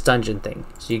reached this dungeon thing.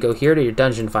 So you go here to your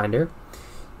dungeon finder.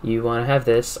 You want to have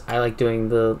this. I like doing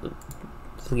the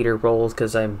leader roles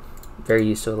because I'm very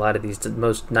used to a lot of these,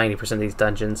 most 90% of these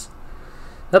dungeons.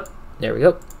 Up, there we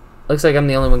go. Looks like I'm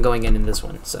the only one going in this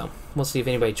one, so we'll see if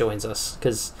anybody joins us,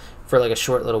 because for like a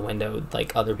short little window,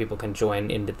 like other people can join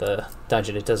into the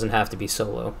dungeon. It doesn't have to be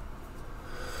solo.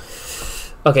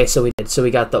 Okay, so we did. So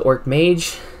we got the orc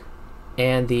mage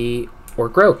and the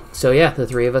orc rogue. So yeah, the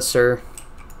three of us are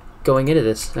going into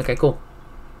this. Okay, cool.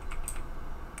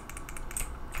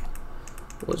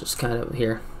 We'll just kind of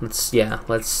here.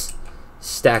 Let's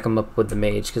stack them up with the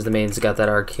mage, because the mage's got that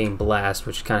arcane blast,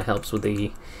 which kind of helps with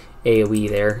the AoE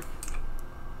there.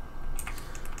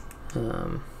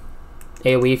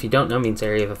 AoE, if you don't know, means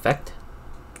area of effect.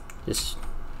 Just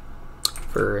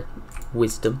for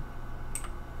wisdom.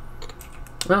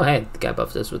 Oh, hey, the guy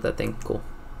buffed us with that thing. Cool.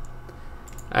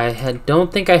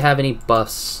 Don't think I have any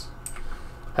buffs.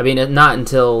 I mean, not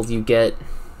until you get.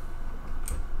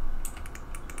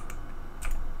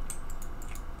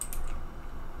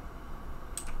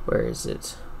 Where is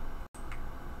it?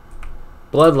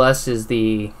 Bloodlust is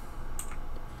the.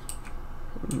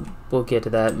 We'll get to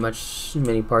that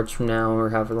many parts from now, or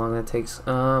however long that takes.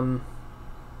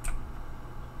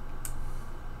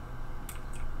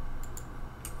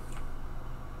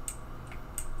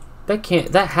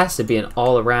 That has to be an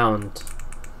all around.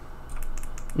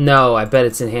 No, I bet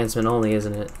it's enhancement only,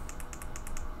 isn't it?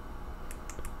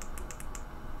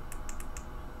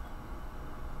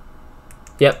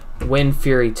 Yep, Wind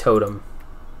Fury Totem.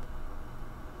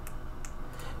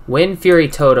 Wind Fury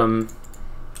Totem,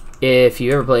 if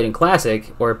you ever played in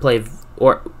Classic or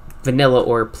Vanilla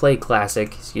or play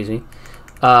Classic, excuse me,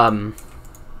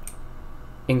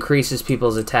 increases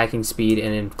people's attacking speed,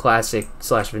 and in Classic /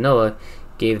 Vanilla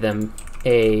gave them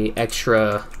a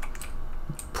extra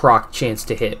proc chance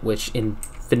to hit, which in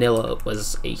Vanilla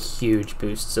was a huge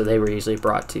boost, so they were usually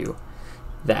brought to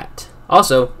that.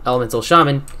 Also, Elemental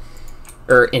Shaman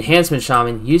or Enhancement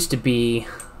Shaman used to be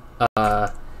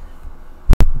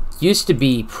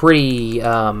pretty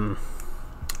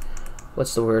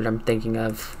what's the word I'm thinking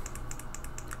of?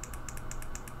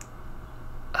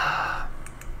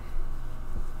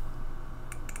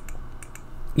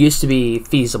 Used to be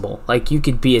feasible. Like, you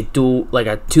could be a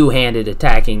two-handed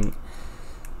attacking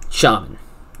shaman,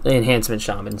 enhancement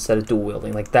shaman, instead of dual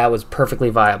wielding. Like, that was perfectly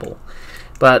viable.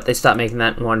 But they stopped making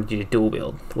that and wanted you to dual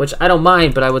wield, which I don't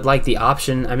mind, but I would like the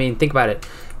option. I mean, think about it.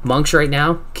 Monks right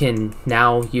now can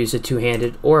now use a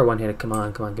two-handed or a one-handed. Come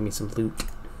on, give me some loot.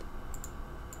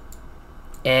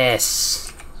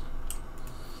 S.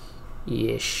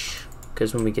 Ish.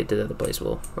 Because when we get to the other place,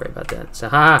 we'll worry about that. So,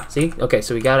 see? Okay,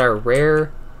 so we got our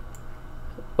rare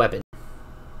weapon.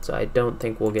 So I don't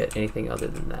think we'll get anything other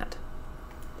than that.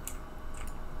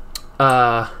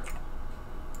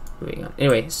 Moving on.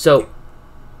 Anyway, so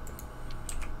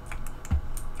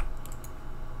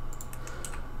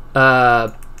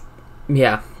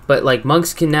yeah, but like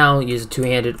monks can now use a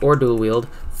two-handed or dual wield.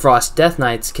 Frost Death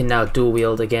Knights can now dual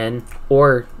wield again,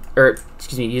 or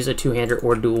excuse me, use a two-hander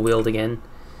or dual wield again.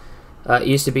 It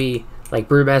used to be like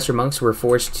Brewmaster monks were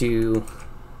forced to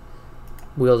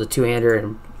wield a two-hander,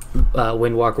 and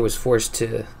Windwalker was forced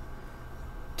to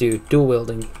do dual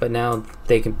wielding, but now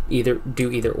they can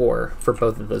do either or for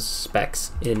both of those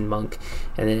specs in monk.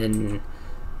 And then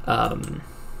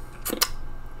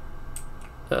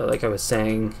like I was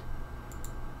saying,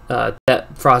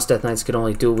 that Frost Death Knights could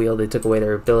only dual wield. They took away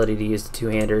their ability to use the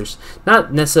two-handers.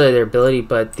 Not necessarily their ability,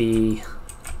 but the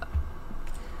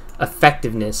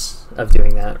effectiveness of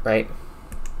doing that, right?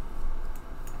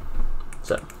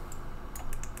 So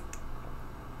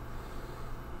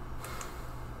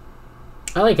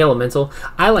I like Elemental.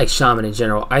 I like Shaman in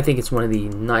general. I think it's one of the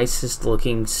nicest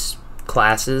looking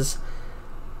classes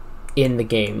in the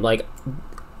game. Like,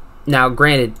 now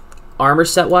granted, armor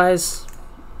set wise,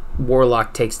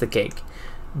 Warlock takes the cake,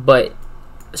 but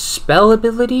spell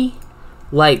ability,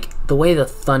 like the way the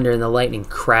thunder and the lightning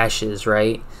crashes,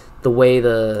 right? The way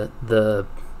the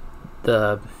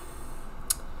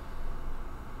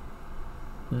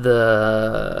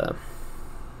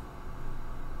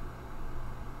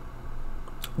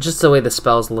just the way the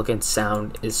spells look and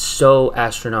sound is so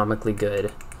astronomically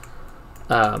good.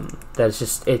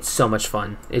 That it's so much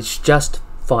fun. It's just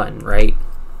fun, right?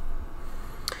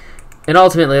 And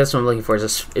ultimately, that's what I'm looking for,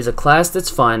 is a class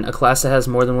that's fun, a class that has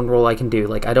more than one role I can do.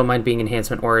 Like, I don't mind being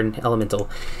Enhancement or an Elemental.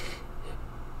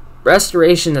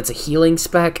 Restoration, that's a healing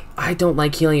spec. I don't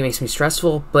like healing, it makes me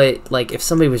stressful, but, like, if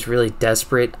somebody was really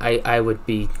desperate, I would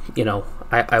be, you know,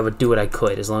 I would do what I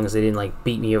could, as long as they didn't, like,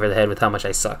 beat me over the head with how much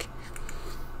I suck.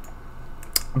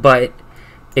 But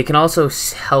it can also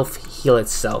self-heal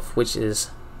itself, which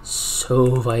is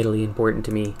so vitally important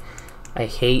to me. I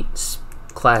hate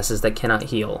classes that cannot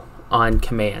heal on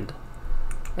command.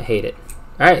 I hate it.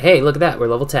 Alright, hey, look at that. We're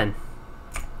level 10.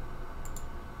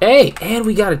 Hey, and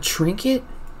we got a trinket?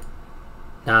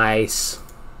 Nice.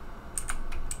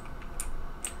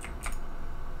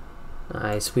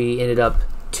 Nice. We ended up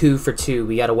 2 for 2.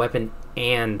 We got a weapon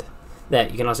and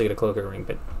that. You can also get a cloaker ring,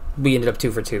 but we ended up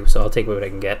 2 for 2, so I'll take what I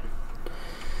can get.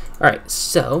 Alright,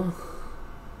 so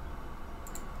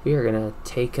we are going to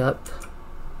take up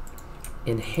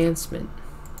Enhancement.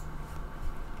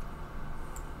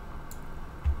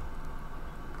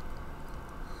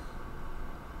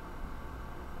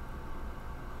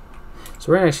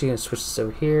 So we're actually going to switch this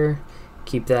over here,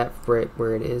 keep that right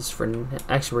where it is for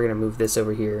actually we're going to move this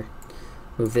over here,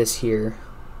 move this here,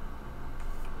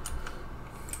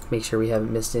 make sure we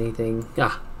haven't missed anything.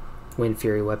 Wind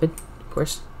Fury weapon, of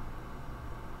course,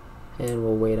 and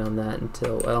we'll wait on that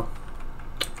until, well,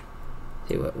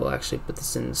 see what, we'll actually put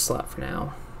this in the slot for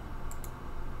now.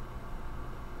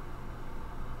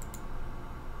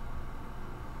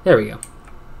 There we go.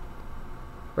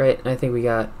 Right, I think we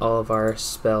got all of our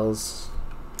spells.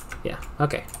 Yeah,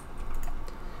 okay.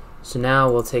 So now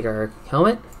we'll take our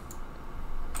helmet,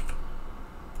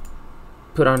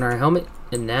 put on our helmet,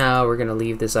 and now we're gonna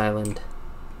leave this island.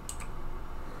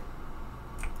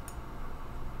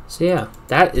 So yeah,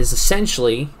 that is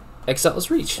essentially Exil's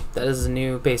Reach. That is the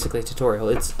new, basically, tutorial.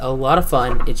 It's a lot of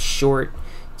fun, it's short,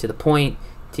 to the point,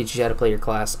 teaches you how to play your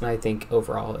class, and I think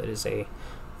overall it is a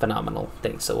phenomenal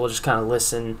thing. So we'll just kind of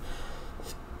listen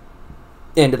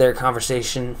into their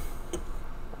conversation,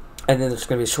 and then there's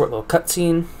going to be a short little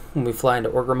cutscene when we fly into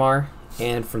Orgrimmar,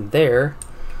 and from there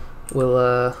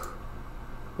we'll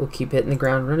keep hitting the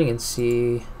ground running and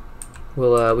see.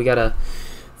 We gotta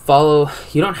follow.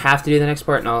 You don't have to do the next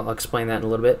part, and I'll explain that in a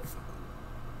little bit.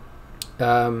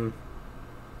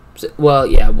 Well,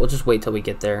 yeah, we'll just wait till we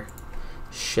get there,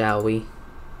 shall we?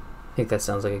 I think that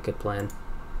sounds like a good plan.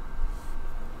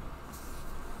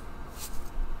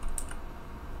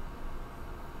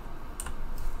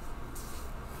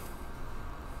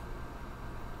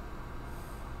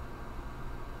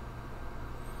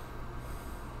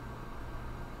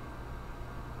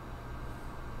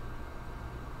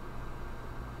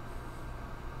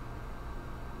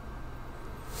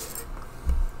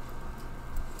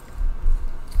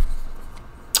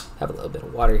 Have a little bit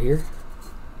of water here.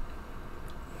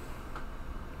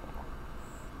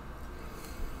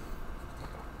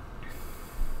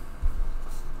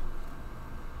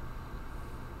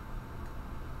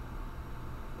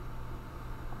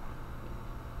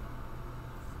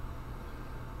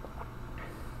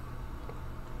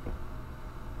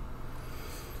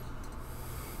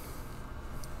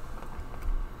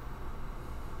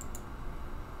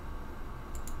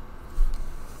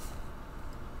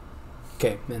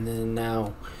 Okay, and then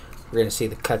now we're going to see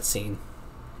the cutscene.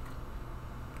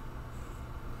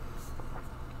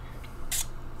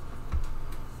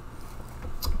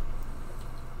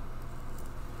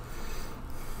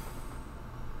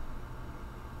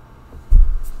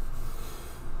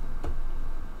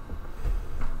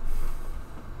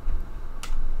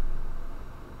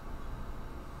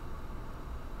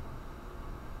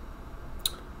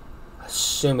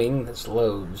 Assuming this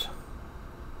loads.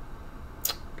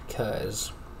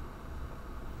 Because,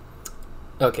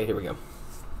 okay, here we go.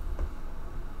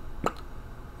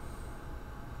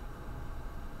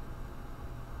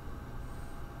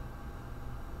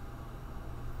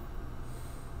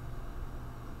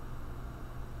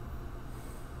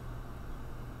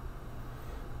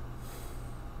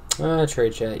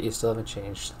 Trade chat, you still haven't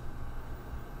changed.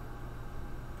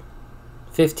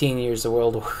 15 years of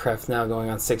World of Warcraft, now going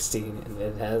on 16, and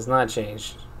it has not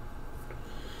changed.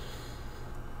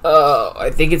 Oh,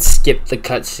 I think it skipped the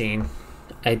cutscene.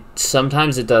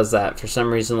 Sometimes it does that for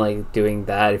some reason, like doing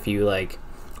that if you like,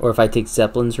 or if I take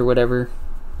Zeppelins or whatever,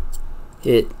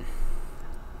 I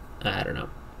don't know.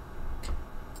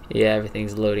 Yeah,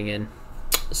 everything's loading in.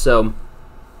 So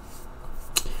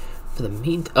for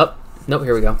the no,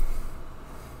 here we go.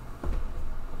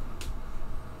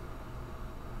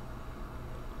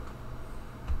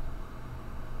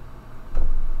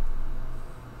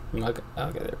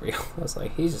 Okay, there we go. I was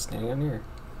like, he's just standing on here.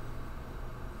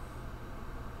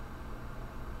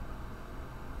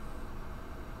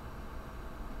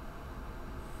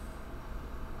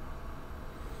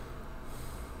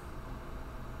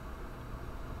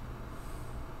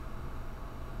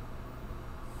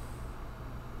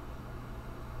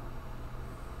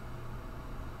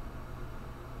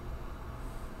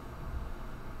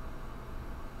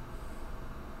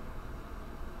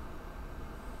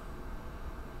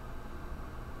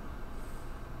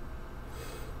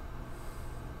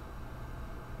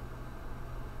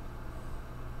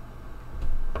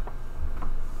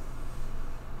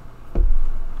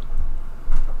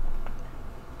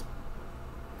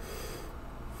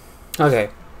 Okay,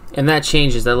 and that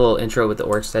changes, that little intro with the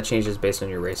orcs, that changes based on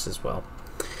your race as well.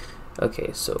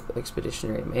 Okay, so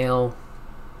expeditionary male.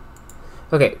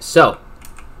 Okay, so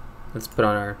let's put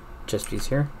on our chest piece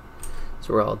here.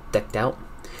 So we're all decked out.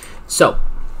 So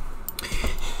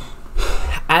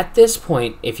at this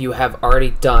point, if you have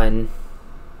already done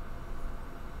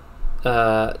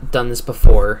this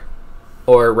before,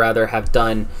 or rather have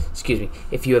done,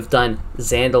 if you have done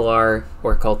Zandalar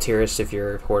or Kultiris if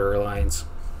you're Horde or Alliance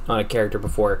on a character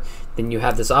before, then you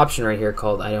have this option right here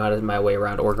called I know how to my way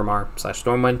around Orgrimmar /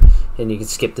 Stormwind, and you can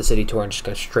skip the city tour and just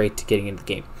go straight to getting into the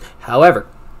game. However,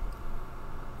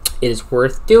 it is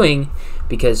worth doing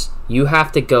because you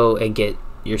have to go and get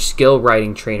your skill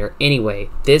writing trainer anyway.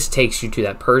 This takes you to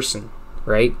that person,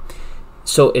 right?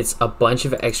 So it's a bunch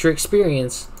of extra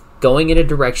experience going in a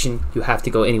direction you have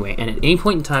to go anyway, and at any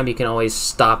point in time you can always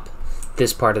stop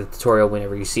this part of the tutorial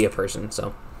whenever you see a person.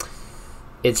 So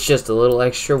it's just a little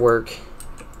extra work,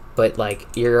 but like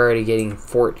you're already getting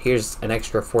here's an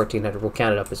extra 1400. We'll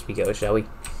count it up as we go, shall we?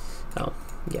 Oh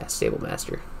yeah, Stable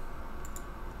Master.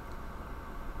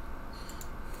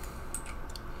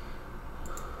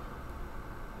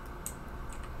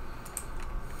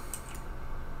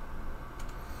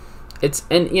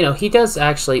 And you know, he does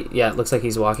actually, yeah, it looks like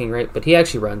he's walking, right? But he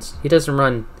actually runs. He doesn't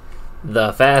run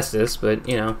the fastest, but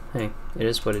you know, hey, it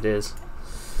is what it is.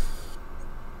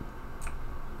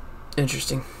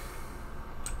 Interesting.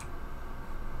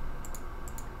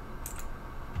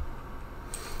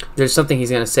 There's something he's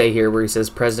going to say here where he says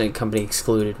President Company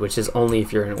excluded, which is only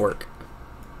if you're in orc.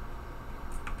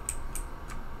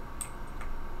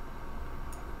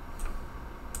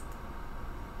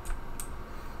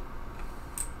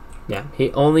 Yeah,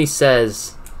 he only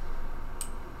says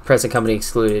President Company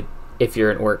excluded if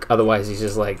you're an orc. Otherwise, he's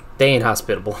just like, they ain't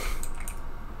hospitable.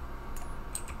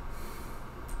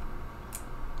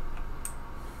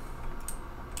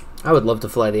 I would love to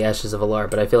fly the Ashes of Alar,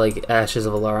 but I feel like Ashes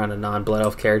of Alar on a non-Blood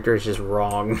Elf character is just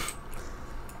wrong.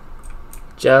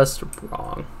 Just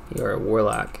wrong. You're a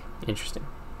warlock. Interesting.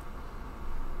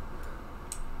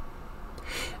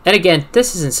 And again,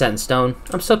 this isn't set in stone.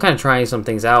 I'm still kind of trying some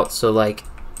things out, so like,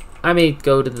 I may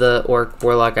go to the orc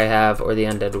warlock I have, or the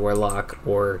undead warlock,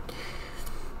 or,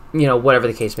 you know, whatever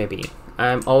the case may be.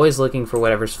 I'm always looking for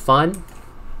whatever's fun,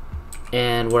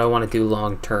 and what I want to do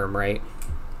long term, right?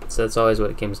 So that's always what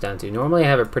it comes down to. Normally I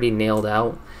have it pretty nailed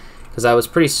out because I was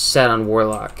pretty set on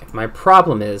Warlock. My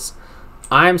problem is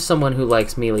I'm someone who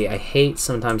likes melee. I hate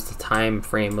sometimes the time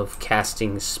frame of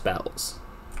casting spells.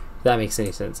 If that makes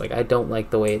any sense. Like, I don't like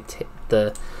the way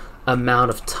the amount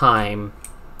of time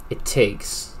it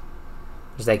takes.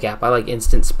 There's that gap. I like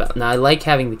instant spell. Now I like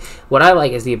having what I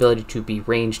like is the ability to be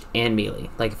ranged and melee.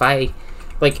 Like if I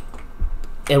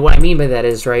and what I mean by that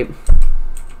is, right,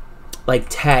 like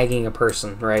tagging a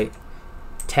person, right?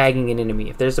 Tagging an enemy.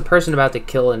 If there's a person about to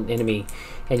kill an enemy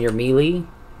and you're melee,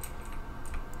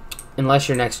 unless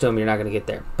you're next to him, you're not going to get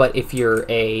there. But if you're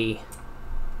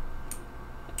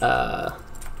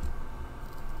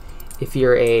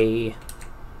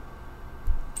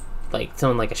like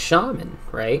someone like a shaman,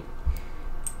 right?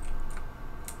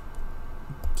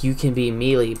 You can be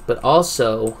melee, but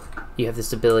also you have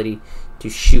this ability to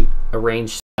shoot a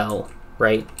ranged spell,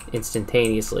 right,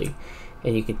 instantaneously,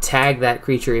 and you can tag that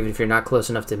creature even if you're not close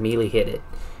enough to melee hit it,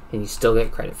 and you still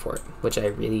get credit for it, which I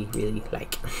really, really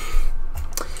like.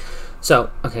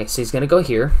 So, okay, so he's going to go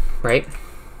here, right?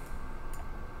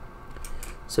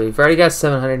 So we've already got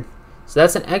 700. So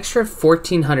that's an extra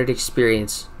 1,400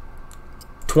 experience.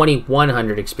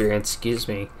 2,100 experience, excuse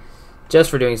me. Just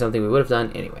for doing something we would have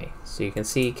done anyway. So you can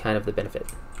see kind of the benefit.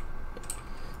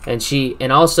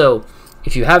 And also,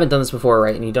 if you haven't done this before,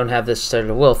 right, and you don't have this Stutter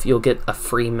the Wolf, you'll get a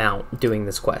free mount doing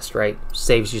this quest, right?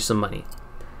 Saves you some money.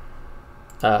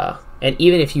 And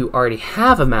even if you already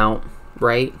have a mount,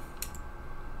 right?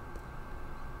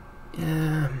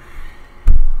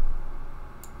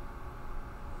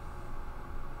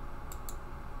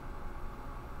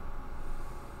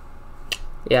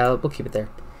 Yeah, we'll keep it there.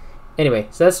 Anyway,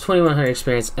 so that's 2,100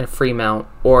 experience and a free mount,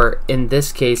 or in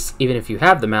this case, even if you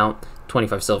have the mount,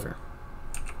 25 silver.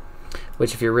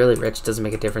 Which, if you're really rich, doesn't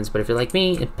make a difference, but if you're like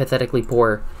me and pathetically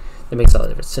poor, it makes all the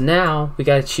difference. So now we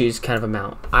got to choose kind of a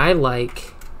mount.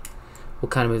 We'll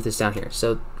kind of move this down here.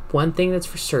 So one thing that's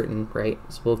for certain, right,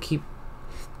 is we'll keep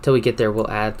till we get there.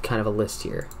 We'll add kind of a list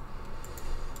here.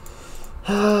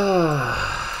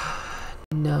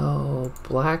 No,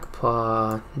 Black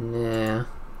Paw, nah,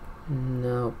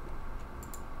 no.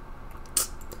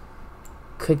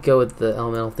 Could go with the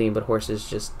elemental theme, but horses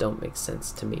just don't make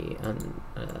sense to me.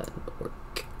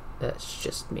 That's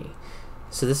just me.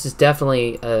 So this is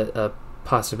definitely a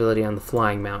possibility on the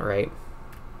flying mount, right?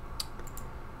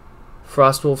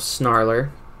 Frostwolf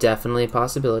Snarler, definitely a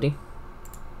possibility.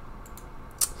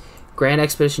 Grand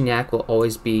Expedition Yak will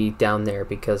always be down there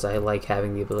because I like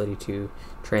having the ability to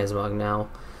transmog now.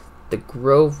 The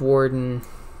Grove Warden,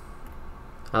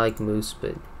 I like Moose,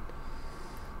 but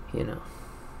you know.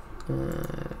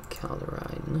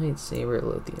 Calderai, Night Saber,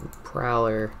 Lothian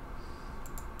Prowler.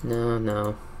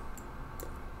 No.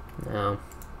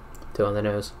 Two on the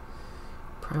nose.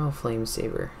 Primal Flame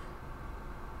Saber.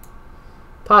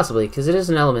 Possibly, because it is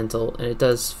an elemental and it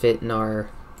does fit in our.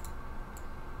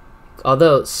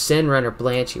 Although Sin Runner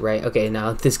Blanchy, right? Okay,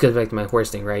 now this goes back to my horse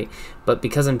thing, right? But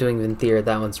because I'm doing Venthyr,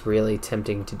 that one's really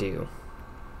tempting to do.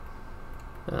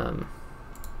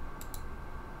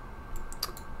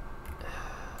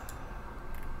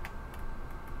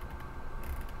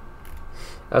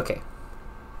 Okay.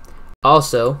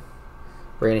 Also,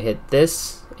 we're gonna hit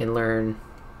this and learn.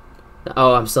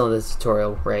 Oh, I'm still in the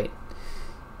tutorial, right?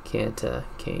 Can't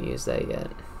use that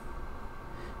yet.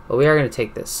 But we are gonna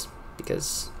take this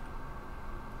because,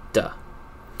 duh.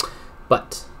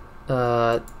 But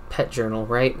pet journal,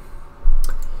 right?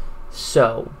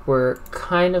 So we're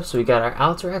so we got our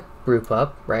Alterac group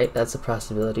up, right? That's a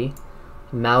possibility.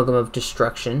 Amalgam of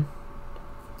Destruction,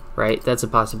 right? That's a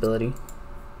possibility.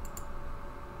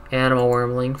 Animal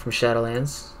Wormling from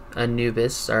Shadowlands.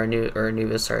 Anubis, Anubis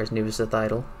the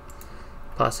Thidal.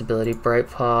 Possibility.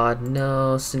 Brightpaw,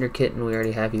 no. Cinder Kitten, we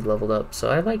already have you leveled up.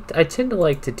 So I tend to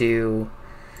like to do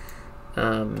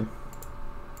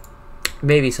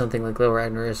maybe something like Low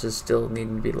Ragnaros is still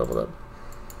needing to be leveled up.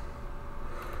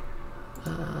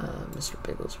 Mr.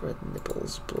 Pickle's Red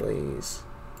Nipples Blaze.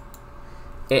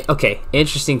 Okay,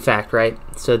 interesting fact, right?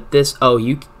 So this,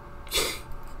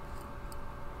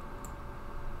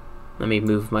 let me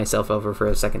move myself over for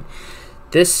a second.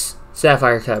 This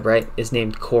Sapphire Cub, right, is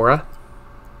named Cora.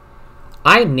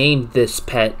 I named this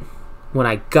pet when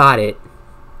I got it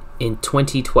in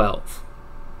 2012,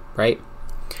 right?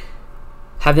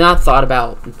 Have not thought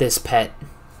about this pet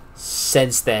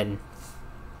since then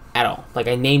at all. Like,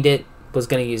 I named it, was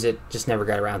going to use it, just never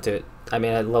got around to it. I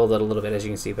mean, I leveled it a little bit, as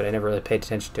you can see, but I never really paid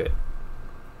attention to it.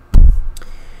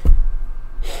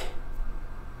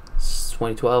 It's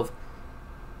 2012.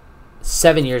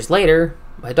 7 years later,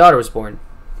 my daughter was born,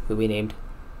 who we named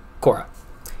Cora.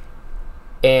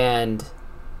 And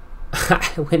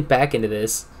I went back into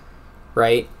this,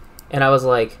 right? And I was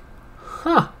like,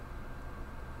 huh.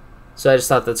 So I just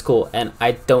thought that's cool. And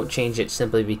I don't change it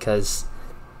simply because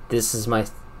this is my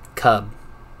cub.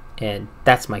 And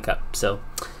that's my cub. So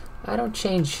I don't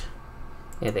change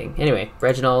anything. Anyway,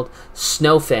 Reginald,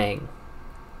 Snowfang.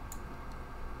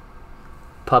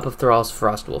 Pup of Thrall's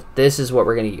Frostwolf. This is what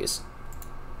we're going to use.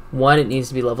 One, it needs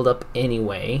to be leveled up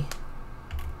anyway.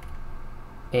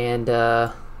 And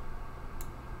yeah,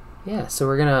 so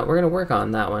we're gonna work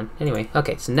on that one. Anyway,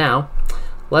 okay, so now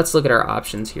let's look at our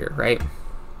options here, right?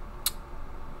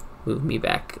 Move me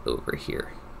back over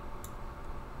here.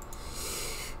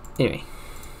 Anyway.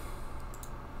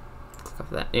 Click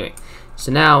off of that. Anyway.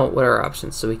 So now what are our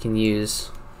options? So we can use,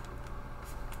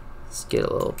 let's get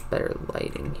a little better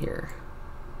lighting here.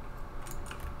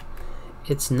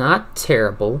 It's not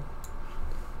terrible,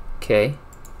 okay,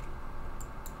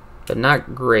 but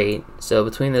not great. So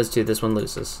between those two, this one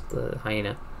loses, the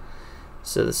hyena.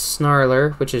 So the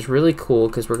Snarler, which is really cool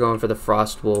because we're going for the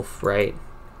Frostwolf, right?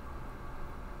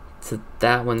 So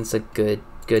that one's a good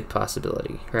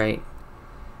possibility, right?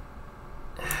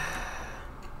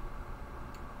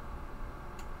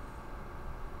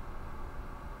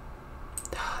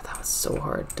 That was so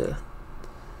hard to...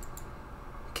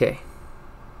 Okay.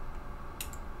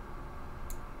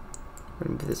 I'm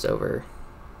gonna move this over.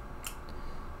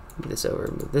 Move this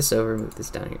over, move this over, move this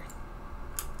down here.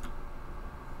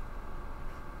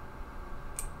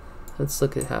 Let's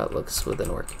look at how it looks with an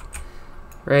orc.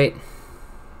 Right?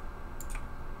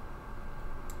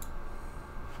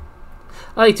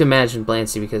 I like to imagine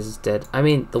Blancy because it's dead. I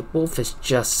mean, the wolf is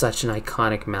just such an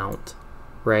iconic mount,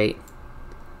 right?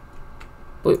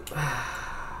 But,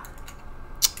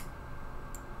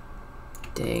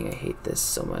 dang, I hate this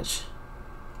so much.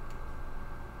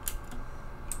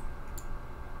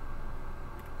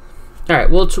 All right,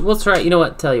 we'll try. You know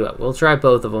what? Tell you what, we'll try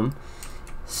both of them.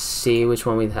 See which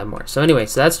one we have more. So anyway,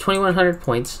 so that's 2,100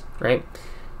 points, right?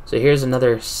 So here's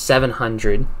another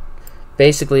 700.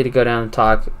 Basically, to go down and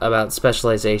talk about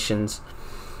specializations.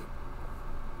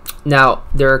 Now,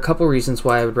 there are a couple reasons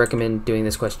why I would recommend doing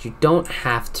this quest. You don't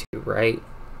have to, right?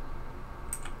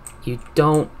 You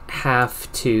don't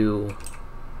have to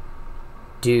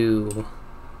do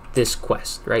this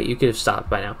quest, right? You could have stopped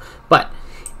by now. But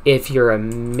if you're a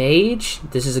mage,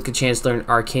 this is a good chance to learn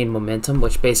Arcane Momentum,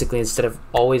 which basically, instead of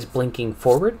always blinking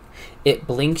forward, it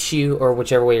blinks you, or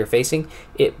whichever way you're facing,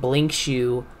 it blinks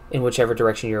you in whichever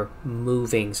direction you're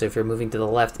moving. So if you're moving to the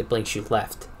left, it blinks you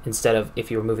left. Instead of if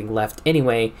you were moving left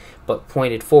anyway, but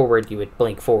pointed forward, you would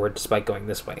blink forward despite going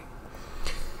this way.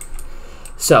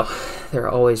 So there are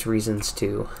always reasons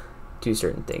to do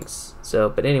certain things. So,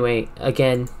 but anyway,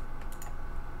 again,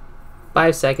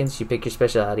 5 seconds, you pick your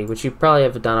specialty, which you probably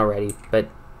have done already, but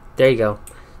there you go.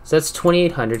 So that's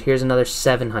 2,800. Here's another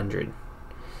 700.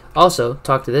 Also,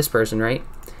 talk to this person, right?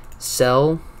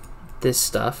 Sell this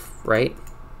stuff, right?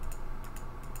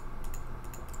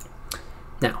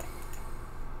 Now,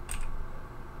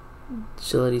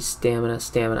 agility, stamina.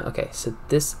 Okay, so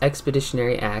this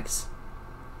expeditionary axe,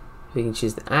 we can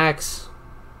choose the axe,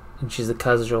 we can choose the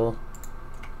cudgel.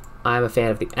 I'm a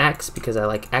fan of the axe because I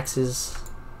like axes.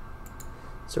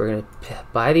 So we're going to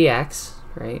buy the axe,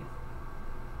 right?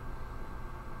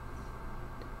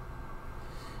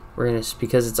 We're going to,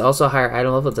 because it's also a higher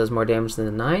item level, it does more damage than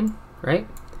the 9, right?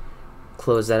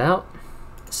 Close that out.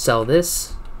 Sell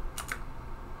this.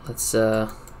 Let's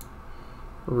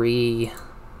re-arm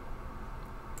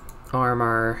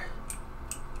our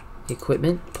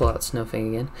equipment. Pull out Snowfang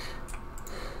again.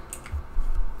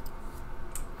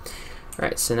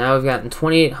 Alright, so now we've gotten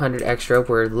 2,800 extra.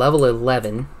 We're level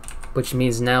 11, which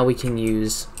means now we can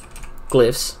use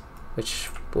glyphs, which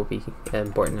will be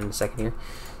important in a second here.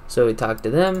 So we talk to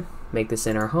them, make this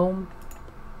in our home.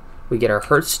 We get our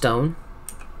Hearthstone.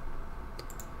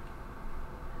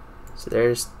 So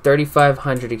there's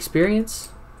 3,500 experience.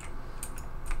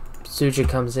 Suja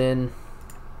comes in,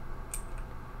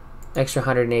 extra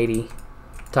 180.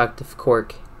 Talk to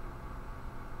Cork.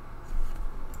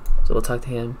 So we'll talk to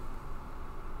him.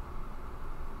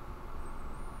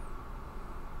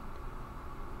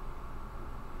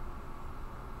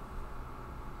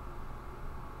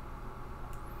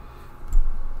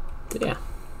 Yeah.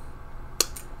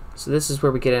 So this is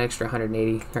where we get an extra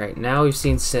 180. Alright, now we've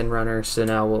seen Sin Runner, so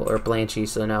now we'll, or Blanchy,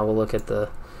 so now we'll look at the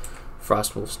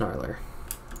Frostwolf Snarler.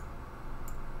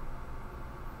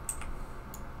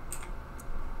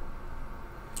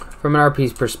 From an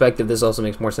RP's perspective, this also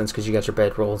makes more sense because you got your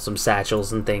bedroll, some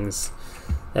satchels and things.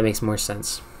 That makes more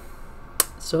sense.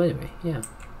 So anyway, yeah.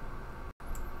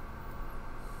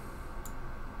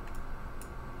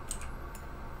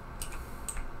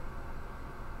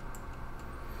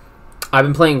 I've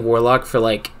been playing Warlock for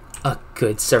like a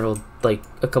good a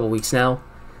couple weeks now,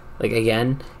 like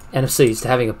again, and I'm so used to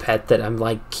having a pet that I'm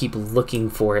like keep looking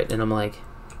for it, and I'm like,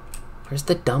 where's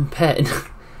the dumb pet? And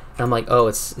I'm like, oh,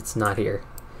 it's not here.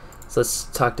 So let's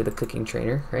talk to the cooking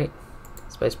trainer, right?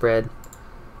 Spice bread.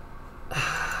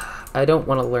 I don't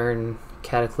want to learn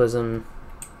Cataclysm,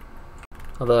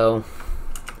 although,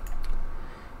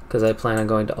 because I plan on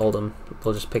going to Oldham,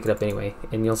 we'll just pick it up anyway.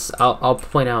 And I'll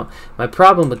point out my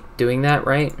problem with doing that,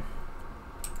 right?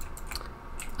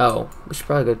 Oh, we should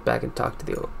probably go back and talk to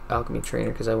the alchemy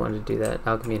trainer because I wanted to do that.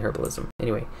 Alchemy and herbalism.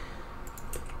 Anyway,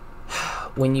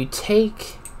 when you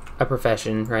take a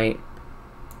profession, right?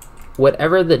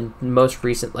 Whatever the most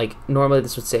recent, like normally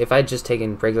this would say, if I had just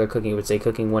taken regular cooking, it would say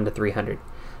cooking 1 to 300.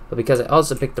 But because I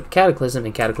also picked up Cataclysm,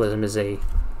 and Cataclysm is a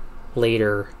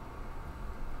later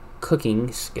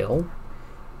cooking skill,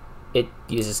 it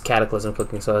uses Cataclysm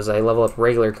cooking. So as I level up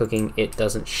regular cooking, it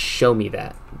doesn't show me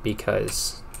that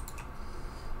because,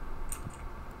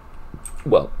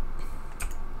 well,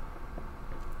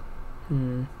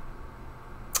 I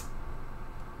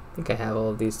think I have all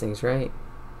of these things right.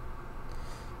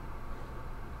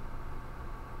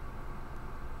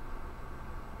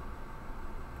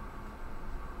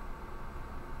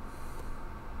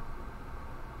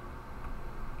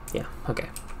 Yeah, okay.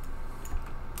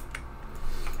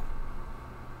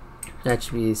 That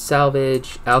should be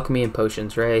salvage, alchemy, and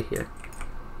potions right here.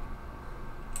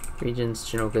 Regions,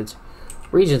 general goods.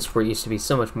 Regions were used to be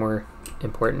so much more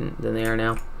important than they are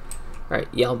now. Alright,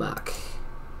 Yelmak.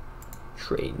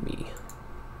 Train me.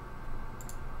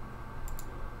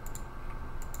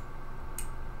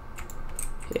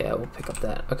 Yeah, we'll pick up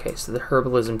that. Okay, so the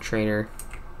herbalism trainer.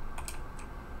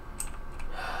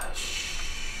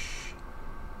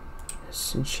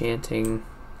 Enchanting.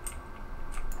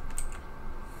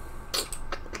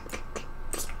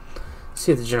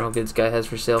 See what the general goods guy has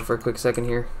for sale for a quick second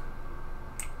here.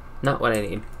 Not what I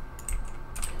need.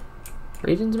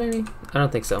 Regions, maybe? I don't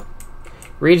think so.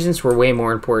 Regions were way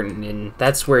more important, and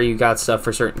that's where you got stuff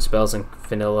for certain spells in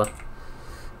vanilla.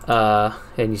 And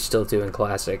you still do in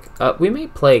classic. We may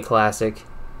play classic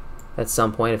at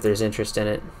some point if there's interest in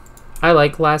it. I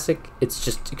like classic. It's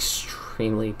just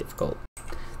extremely difficult.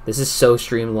 This is so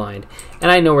streamlined,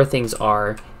 and I know where things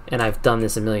are, and I've done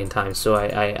this a million times, so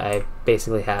I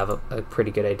basically have a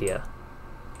pretty good idea.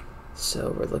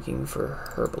 So we're looking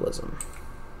for herbalism.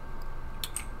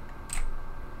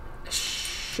 I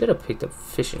should have picked up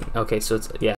fishing. Okay, so it's,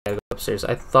 yeah, I go upstairs.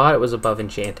 I thought it was above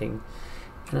enchanting,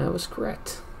 and I was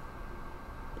correct.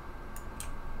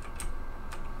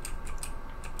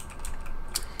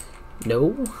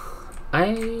 No,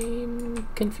 I'm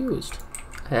confused.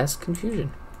 I asked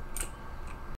confusion.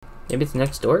 Maybe it's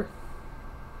next door?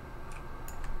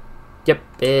 Yep,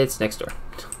 it's next door.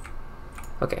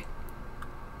 Okay.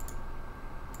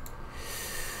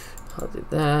 I'll do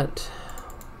that.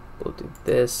 We'll do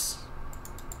this.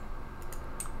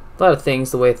 A lot of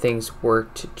things, the way things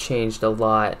worked changed a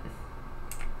lot.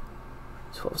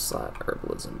 12 slot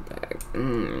herbalism bag.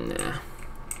 Nah.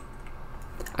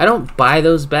 I don't buy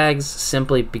those bags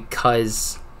simply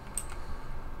because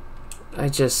I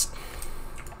just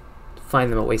find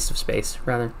them a waste of space,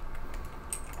 rather.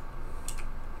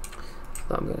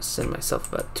 So I'm gonna send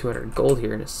myself about 200 gold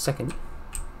here in a second.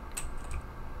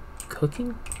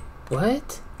 Cooking?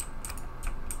 What?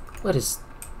 What is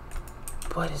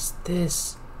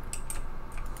this?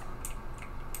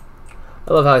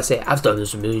 I love how I say, I've done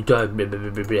this a million times, blah, blah, blah,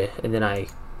 blah, blah, and then I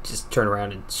just turn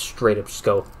around and straight up just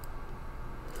go,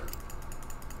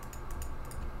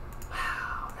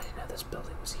 wow, I didn't know this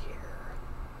building was here.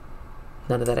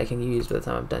 None of that I can use by the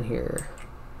time I'm done here.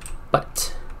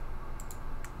 But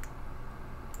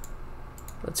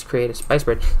let's create a spice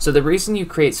bread. So the reason you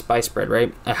create spice bread,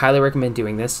 right? I highly recommend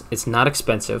doing this. It's not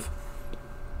expensive.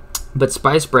 But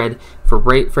spice bread for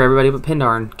everybody but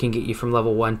Pandaren can get you from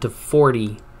level 1 to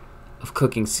 40 of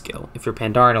cooking skill. If you're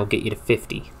Pandaren, it'll get you to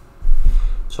 50.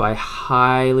 So I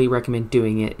highly recommend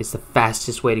doing it. It's the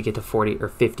fastest way to get to 40 or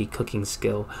 50 cooking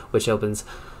skill, which opens,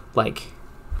 like,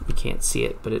 you can't see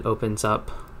it, but it opens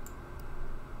up.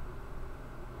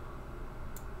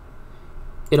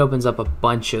 It opens up a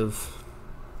bunch of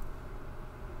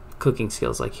cooking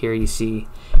skills. Like here you see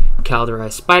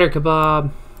Calderized spider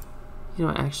kebab. You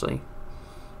know what, actually,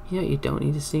 you know what you don't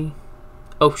need to see?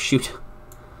 Oh, shoot.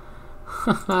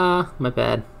 Haha, my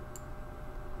bad.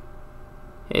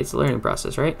 Hey, it's a learning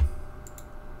process, right?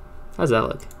 How's that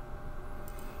look?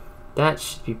 That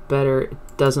should be better. It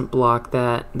doesn't block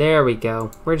that. There we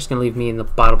go. We're just gonna leave me in the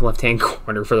bottom left-hand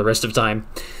corner for the rest of time.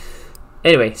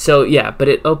 Anyway, so yeah, but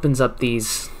it opens up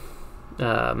these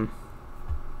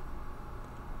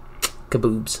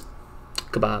kebabs,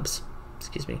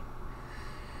 excuse me.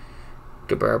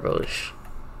 Gabarbolish.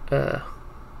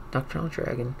 Nocturnal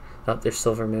Dragon. Oh, there's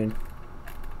Silver Moon.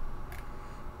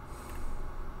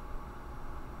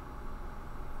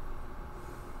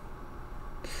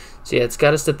 So yeah, it's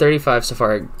got us to 35 so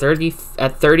far.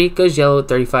 At 30 it goes yellow, at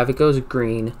 35 it goes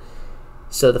green.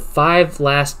 So the 5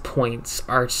 last points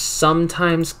are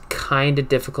sometimes kind of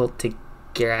difficult to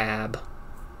grab.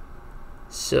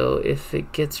 So if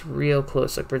it gets real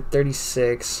close, like we're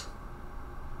 36,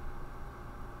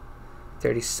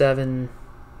 37,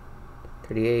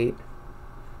 38.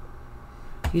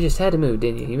 You just had to move,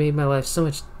 didn't you? You made my life so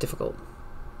much difficult.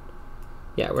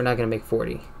 Yeah, we're not going to make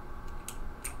 40.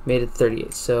 Made it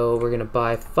 38, so we're going to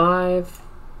buy 5.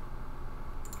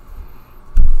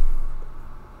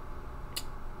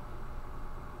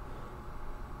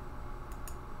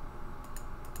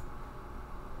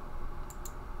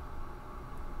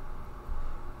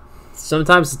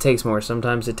 Sometimes it takes more,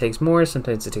 sometimes it takes more,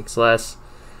 sometimes it takes less.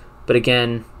 But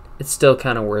again, it's still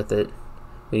kind of worth it.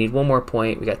 We need one more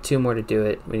point. We got 2 more to do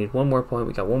it. We need 1 more point.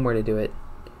 We got 1 more to do it.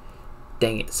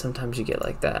 Dang it. Sometimes you get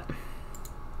like that.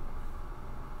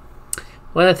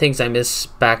 One of the things I miss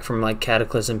back from like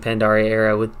Cataclysm Pandaria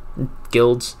era with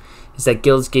guilds is that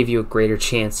guilds gave you a greater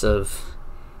chance of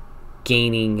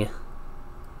gaining.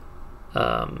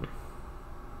 Dang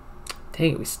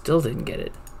it, we still didn't get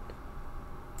it.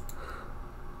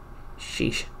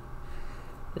 Sheesh.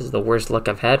 This is the worst luck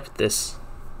I've had with this.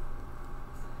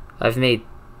 I've made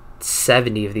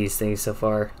 70 of these things so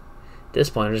far. At this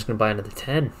point, I'm just going to buy another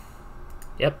 10.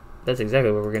 Yep, that's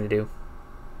exactly what we're going to do.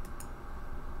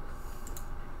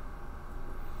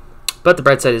 But the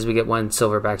bright side is we get 1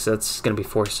 silver back, so that's going to be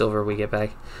 4 silver we get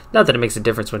back. Not that it makes a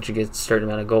difference once you get a certain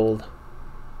amount of gold.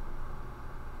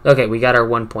 Okay, we got our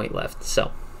 1 point left.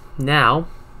 So, now,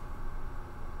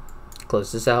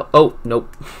 close this out. Oh,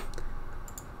 nope.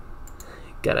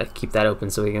 Gotta keep that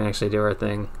open so we can actually do our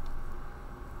thing.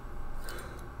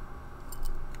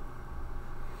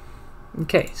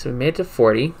 Okay, so we made it to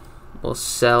 40. We'll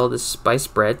sell this spice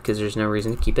bread because there's no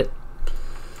reason to keep it.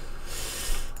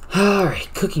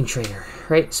 Alright, cooking trainer,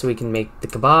 right? So we can make the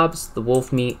kebabs, the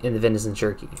wolf meat, and the venison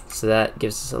jerky. So that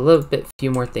gives us a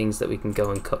few more things that we can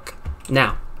go and cook.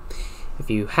 Now, if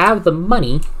you have the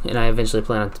money, and I eventually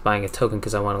plan on buying a token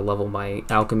because I want to level my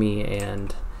alchemy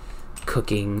and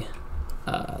cooking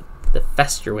the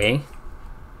faster way,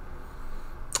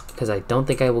 because I don't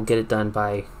think I will get it done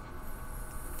by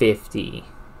 50.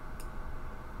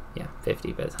 Yeah,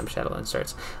 50 by the time Shadowland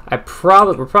starts. We're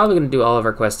probably going to do all of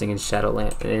our questing in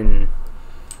Shadowland in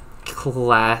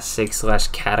classic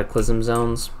 / cataclysm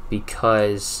zones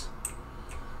because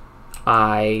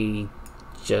I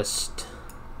just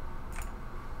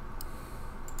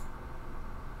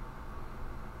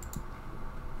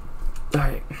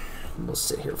alright, we'll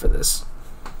sit here for this.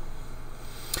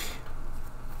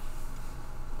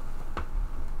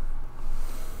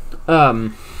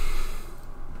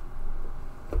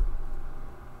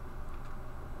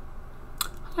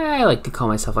 I like to call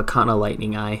myself Arcana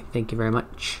Lightning Eye. Thank you very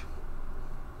much.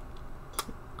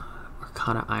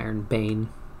 Arcana Iron Bane.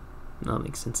 That'll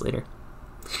make sense later.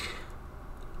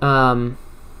 Yeah.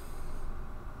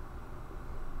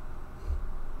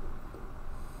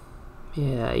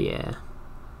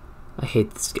 I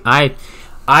hate this. I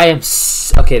am.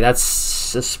 Okay,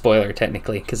 that's a spoiler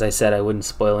technically because I said I wouldn't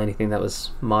spoil anything that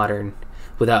was modern.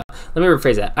 Let me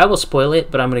rephrase that. I will spoil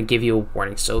it, but I'm going to give you a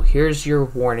warning. So here's your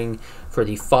warning for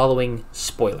the following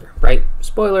spoiler, right?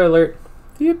 Spoiler alert.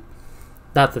 Yep.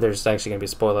 Not that there's actually going to be a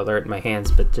spoiler alert in my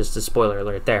hands, but just a spoiler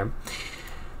alert there.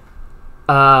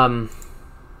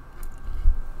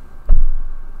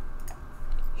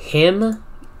 Him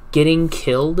getting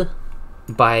killed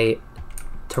by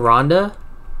Tyrande,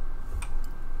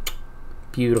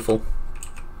 beautiful.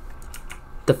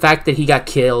 The fact that he got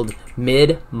killed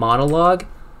mid-monologue,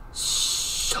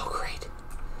 so great.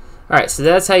 Alright, so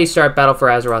that's how you start Battle for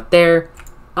Azeroth there.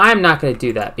 I'm not going to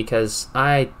do that because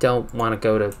I don't want to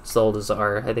go to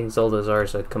Zuldazar. I think Zuldazar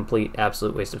is a complete,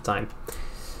 absolute waste of time.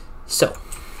 So,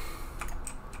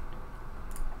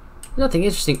 nothing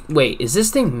interesting. Wait, is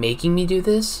this thing making me do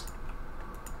this?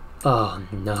 Oh,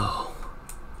 no.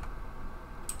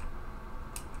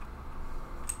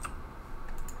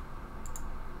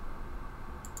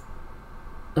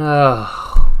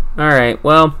 Oh, alright,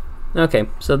 well, okay,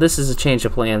 so this is a change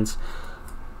of plans.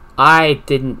 I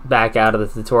didn't back out of the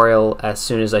tutorial as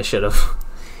soon as I should have.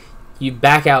 You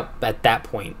back out at that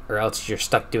point, or else you're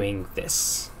stuck doing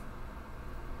this.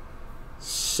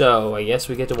 So, I guess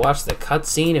we get to watch the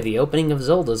cutscene of the opening of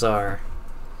Zuldazar.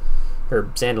 Or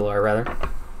Zandalar, rather.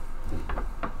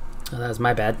 Oh, that was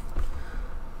my bad.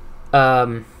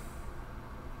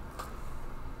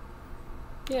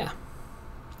 Yeah.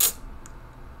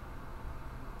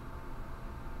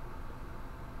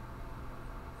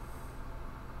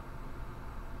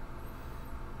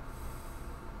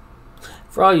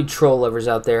 For all you troll lovers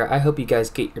out there, I hope you guys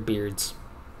get your beards.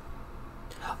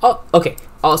 Oh, okay.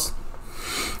 Also,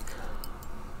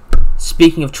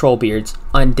 speaking of troll beards,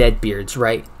 undead beards,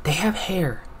 right? They have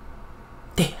hair.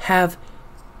 They have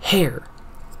hair.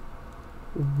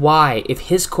 Why, if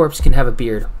his corpse can have a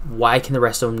beard, why can the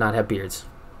rest of them not have beards?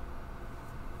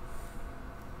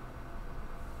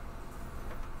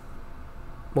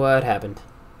 What happened?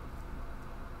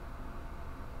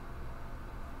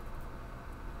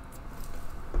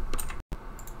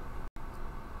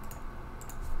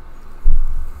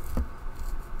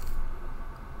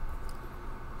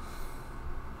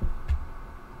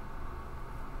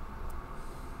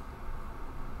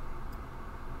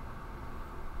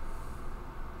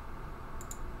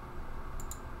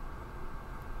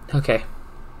 Okay.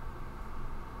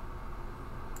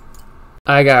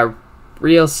 I got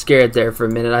real scared there for a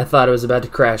minute. I thought it was about to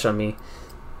crash on me.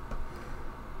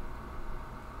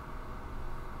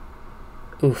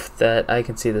 Oof, that I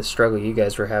can see the struggle you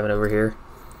guys were having over here.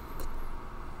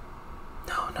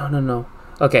 No.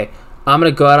 Okay, I'm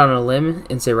gonna go out on a limb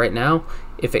and say right now,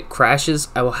 if it crashes,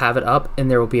 I will have it up, and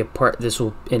there will be a part. This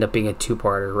will end up being a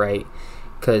two-parter, right?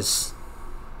 Because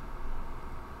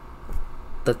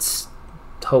let's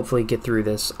hopefully get through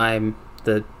this.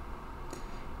 The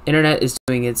internet is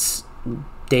doing its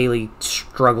daily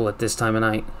struggle at this time of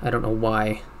night. I don't know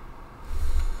why.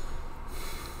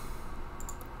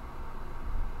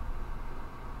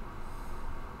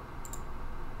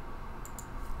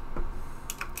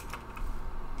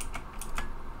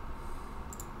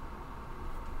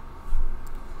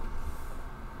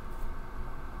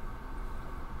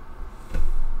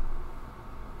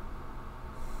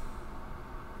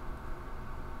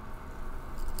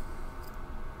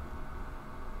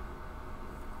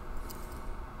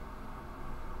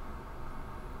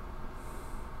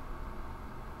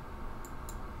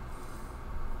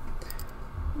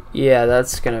 Yeah,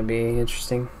 that's gonna be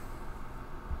interesting.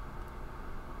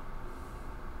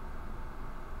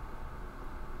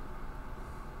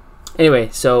 Anyway,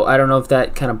 so I don't know if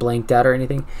that kind of blanked out or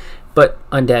anything, but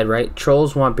undead, right?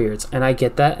 Trolls want beards, and I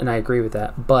get that, and I agree with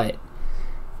that, but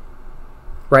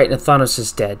right, Nathanos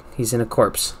is dead. He's in a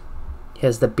corpse. He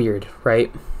has the beard,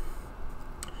 right?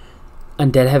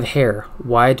 Undead have hair.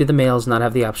 Why do the males not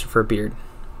have the option for a beard?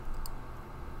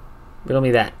 Riddle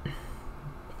me that.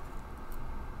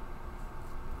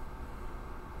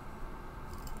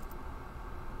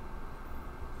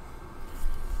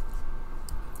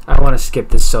 I want to skip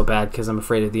this so bad because I'm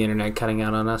afraid of the internet cutting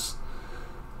out on us.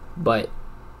 But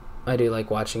I do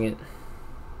like watching it.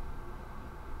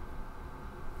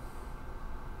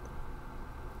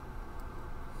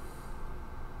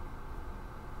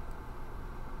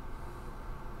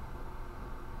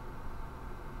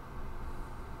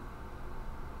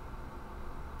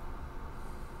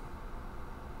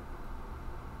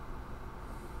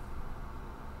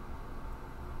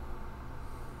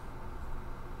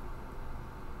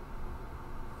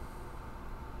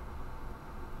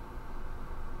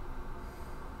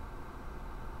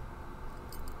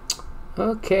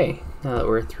 Okay, now that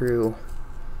we're through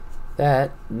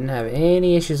that, didn't have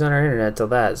any issues on our internet till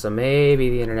that, so maybe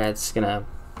the internet's gonna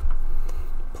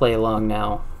play along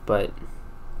now, but at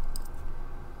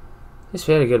least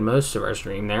we had a good most of our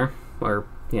stream there, or,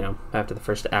 you know, after the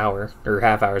first hour, or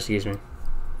half hour, excuse me.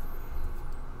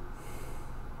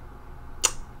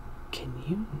 Can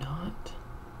you not?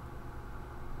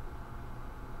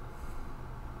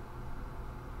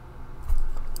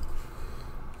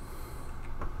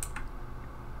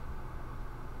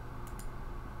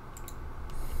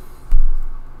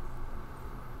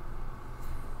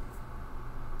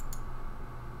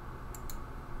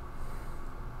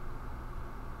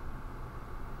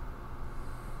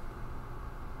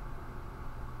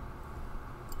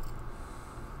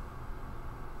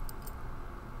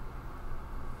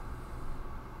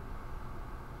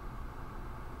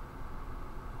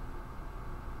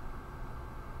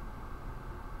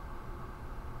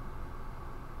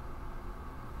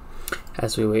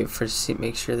 As we wait for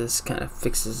make sure this kind of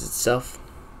fixes itself.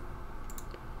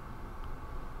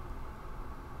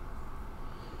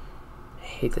 I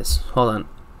hate this. Hold on.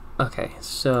 Okay,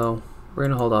 so we're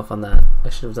gonna hold off on that. I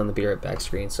should have done the be right back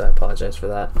screen, so I apologize for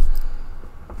that.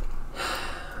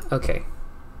 Okay.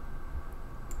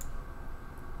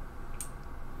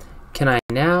 Can I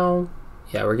now?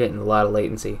 Yeah, we're getting a lot of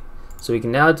latency. So we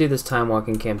can now do this time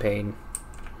walking campaign.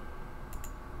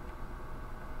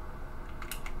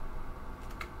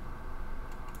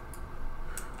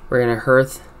 We're gonna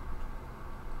hearth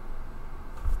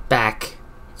back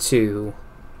to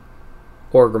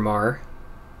Orgrimmar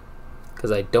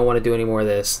because I don't want to do any more of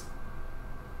this.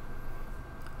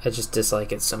 I just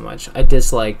dislike it so much. I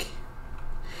dislike.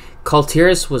 Kul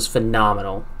Tiras was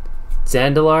phenomenal.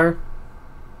 Zandalar,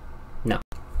 no.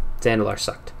 Zandalar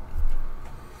sucked.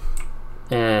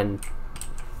 And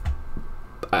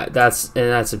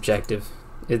that's objective.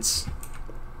 It's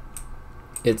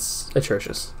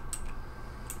atrocious.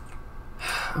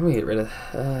 I'm gonna get rid of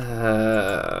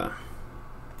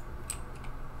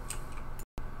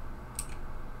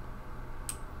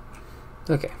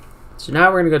okay, so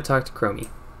now we're gonna go talk to Chromie.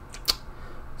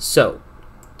 So,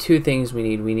 two things we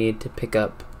need. We need to pick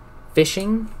up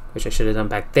fishing, which I should have done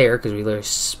back there because we literally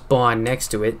spawned next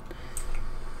to it,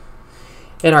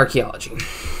 and archaeology.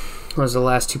 Those are the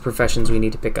last two professions we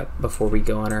need to pick up before we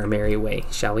go on our merry way,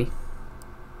 shall we?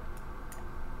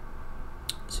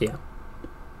 So yeah.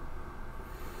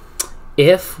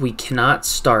 If we cannot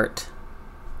start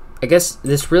I guess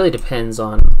this really depends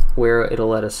on where it'll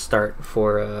let us start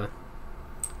for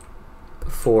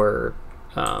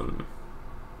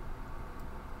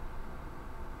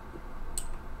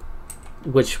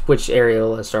which area it'll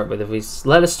let us start with. If we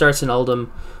let us start in Uldum,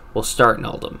 we'll start in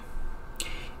Uldum.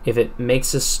 If it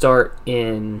makes us start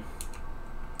in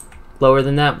lower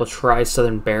than that, we'll try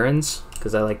Southern Barrens,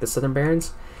 because I like the Southern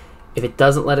Barrens. If it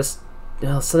doesn't let us...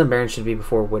 Well, Southern Barrens should be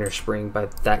before Winter Spring by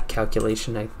that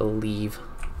calculation, I believe.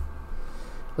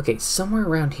 Okay, somewhere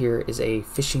around here is a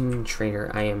fishing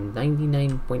trainer. I am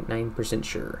 99.9%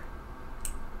 sure.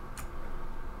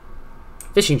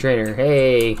 Fishing trainer,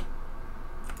 hey!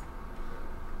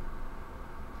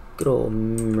 Good old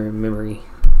memory.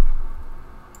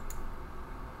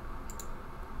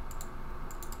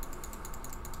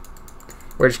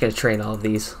 We're just going to train all of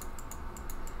these.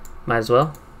 Might as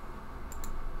well.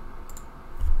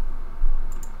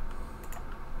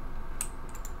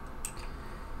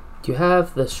 Do you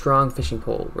have the strong fishing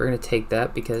pole? We're going to take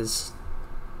that because,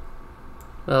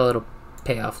 well, it'll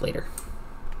pay off later.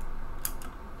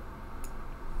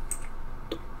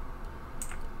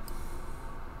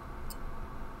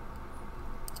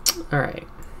 Alright.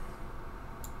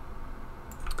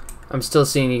 I'm still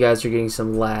seeing you guys are getting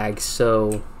some lag,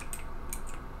 so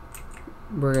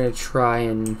we're going to try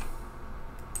and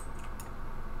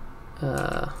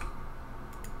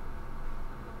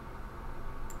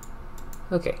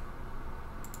okay.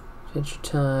 Adventure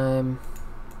time.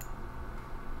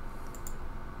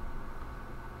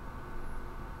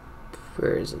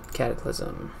 Where is it?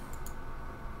 Cataclysm.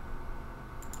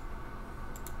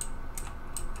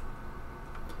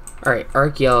 Alright,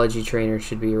 archaeology trainer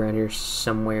should be around here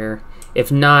somewhere.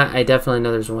 If not, I definitely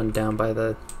know there's one down by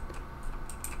the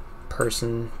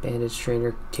person, bandage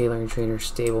trainer, tailoring trainer,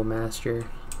 stable master.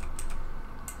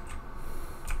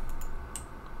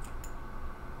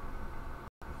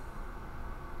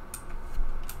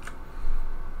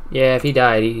 Yeah, if he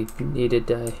died, he did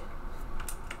die.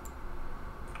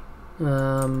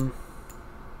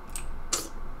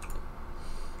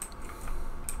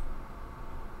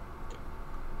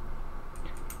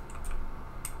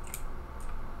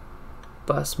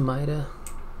 Bus Mida.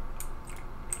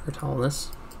 Her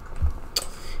tallness.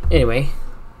 Anyway,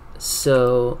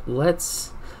 so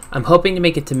let's... I'm hoping to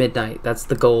make it to midnight. That's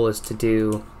the goal, is to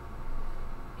do,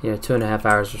 2.5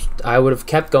 hours. I would have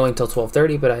kept going till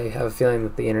 12:30, but I have a feeling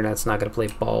that the internet's not going to play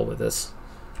ball with us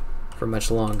for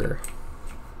much longer.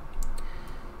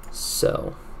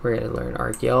 So we're going to learn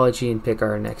archaeology and pick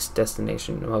our next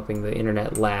destination. I'm hoping the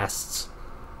internet lasts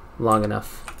long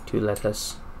enough to let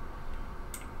us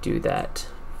do that.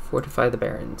 Fortify the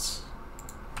Barrens.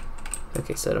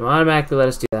 Okay, so it'll automatically let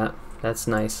us do that. That's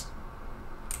nice.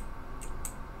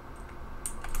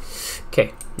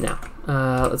 Okay, now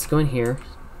let's go in here.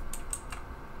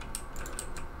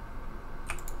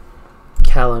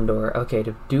 Kalimdor. Okay,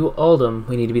 to do Uldum,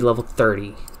 we need to be level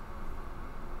 30.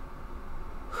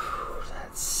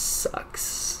 That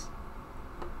sucks.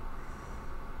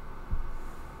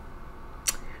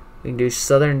 We can do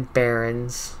Southern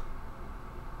Barrens.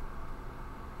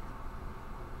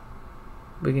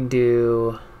 We can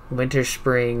do Winter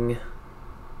Spring,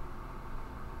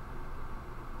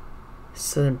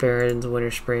 Southern Barrens, Winter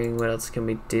Spring. What else can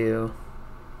we do?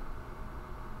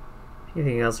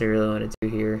 Anything else we really want to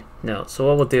do here? No. So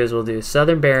what we'll do is we'll do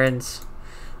Southern Barrens,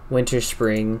 Winter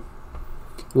Spring.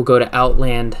 We'll go to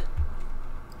Outland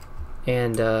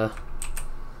and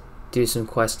do some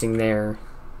questing there.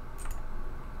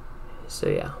 So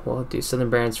yeah, we'll do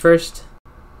Southern Barrens first,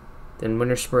 then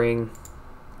Winter Spring.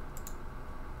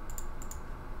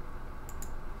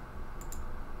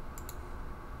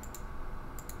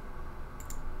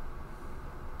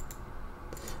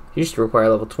 You used to require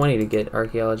level 20 to get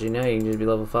archaeology. Now you can just be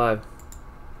level 5.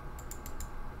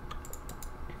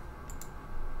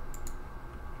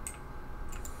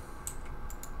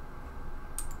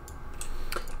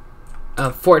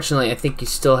 Unfortunately, I think you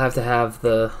still have to have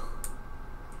the...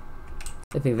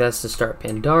 I think that's to start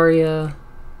Pandaria.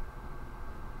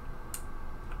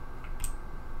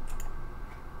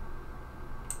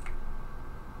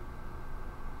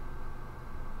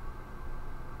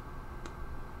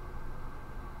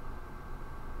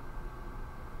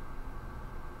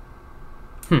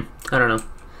 I don't know.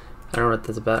 I don't know what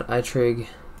that's about. Eitrig.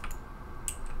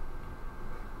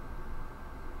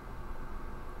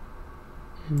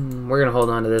 We're going to hold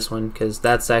on to this one because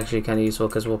that's actually kind of useful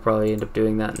because we'll probably end up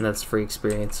doing that, and that's free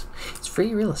experience. It's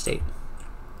free real estate.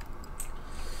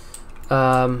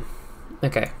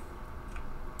 Okay.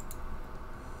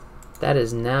 That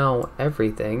is now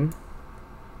everything.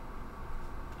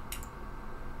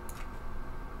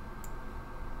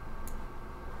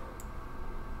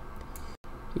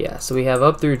 Yeah, so we have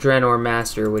up through Draenor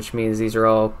Master, which means these are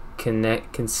all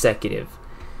consecutive.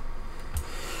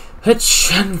 Which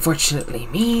unfortunately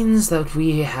means that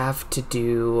we have to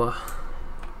do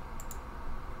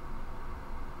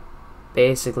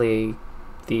basically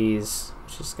these,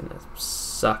 which is gonna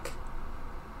suck.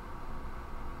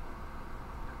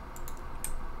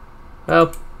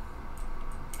 Well,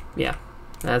 yeah,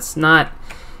 that's not,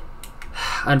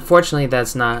 unfortunately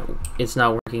that's not, it's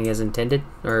not working as intended,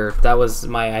 or that was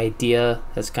my idea,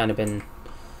 has kind of been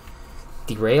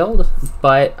derailed,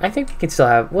 but I think we can still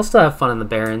have, we'll still have fun in the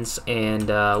Barrens and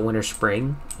Winter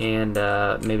Spring and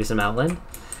maybe some Outland, and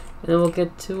then we'll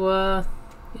get to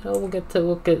you know, we'll get to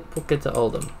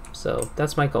Uldum. So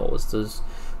that's my goal, is those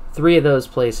 3 of those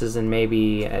places, and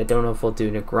maybe I don't know if we'll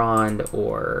do Nagrand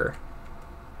or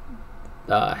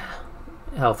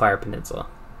Hellfire Peninsula.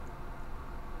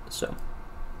 So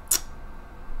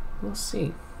we'll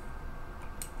see.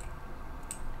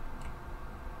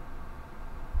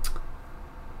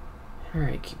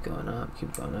 Alright, keep going up,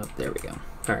 keep going up. There we go.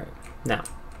 Alright, now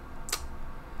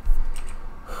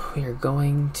we are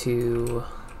going to,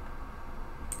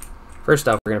 first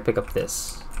off, we're going to pick up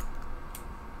this.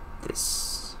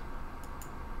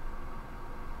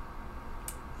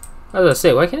 I was going to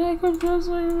say, why can't I go?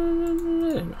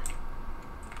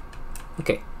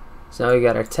 Okay, so now we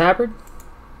got our tabard.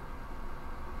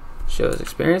 Shows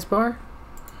experience bar.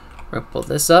 We're going to pull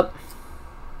this up.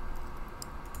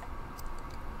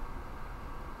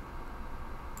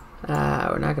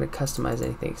 We're not going to customize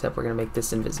anything, except we're going to make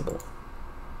this invisible.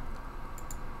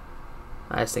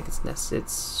 I just think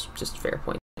it's just fair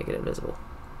point to make it invisible.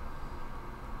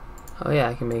 Oh yeah,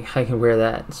 I can wear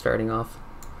that starting off.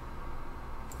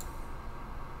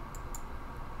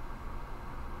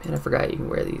 Man, I forgot you can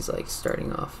wear these like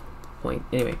starting off point.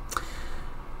 Anyway,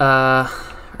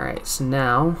 alright, so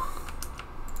now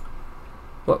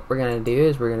what we're gonna do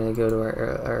is we're gonna go to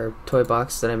our toy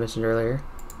box that I mentioned earlier,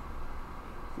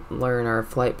 learn our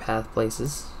flight path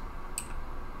places.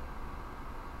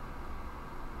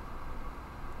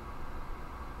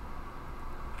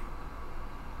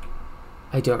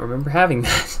 I don't remember having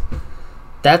that.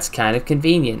 That's kind of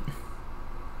convenient.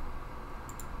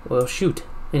 Well, shoot.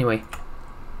 Anyway.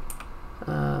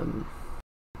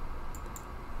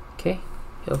 Okay.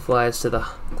 He'll flies to the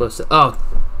closest. Oh,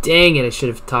 dang it. I should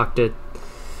have talked to...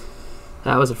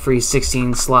 That was a free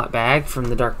 16 slot bag from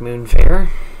the Dark Moon Fair.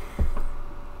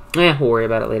 We'll worry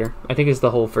about it later. I think it's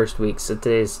the whole first week, so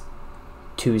today's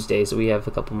Tuesday, so we have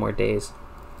a couple more days.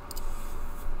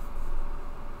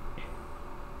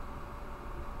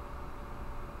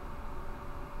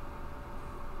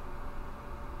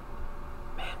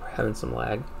 Having some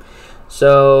lag.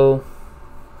 So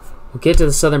we'll get to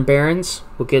the Southern Barrens.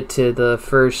 We'll get to the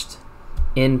first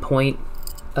end point,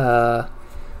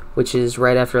 which is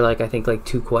right after I think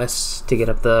 2 quests to get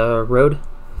up the road.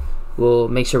 We'll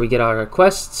make sure we get all our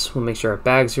quests. We'll make sure our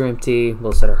bags are empty.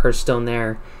 We'll set our Hearthstone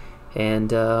there, and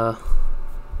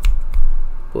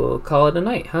we'll call it a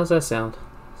night. How's that sound?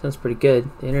 Sounds pretty good.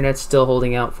 The internet's still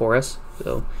holding out for us,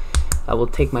 so I will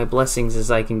take my blessings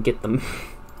as I can get them.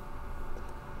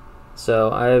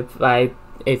 So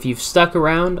if you've stuck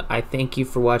around, I thank you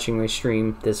for watching my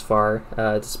stream this far,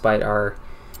 despite our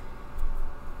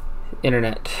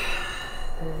internet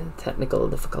technical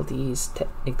difficulties.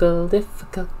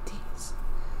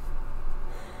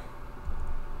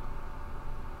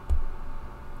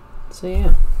 So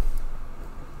yeah.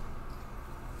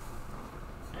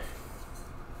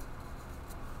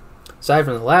 Aside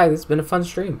from the lag, it's been a fun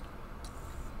stream.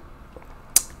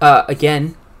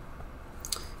 Again,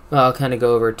 well, I'll kind of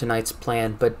go over tonight's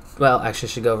plan, but, well, actually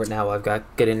I should go over it now while I've got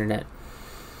good internet.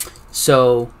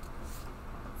 So,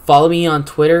 follow me on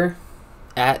Twitter,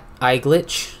 at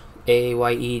iGlitch,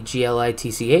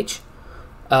 AYEGLITCH,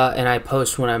 and I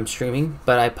post when I'm streaming,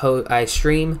 but I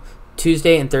stream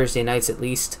Tuesday and Thursday nights at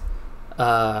least,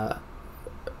 starting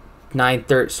at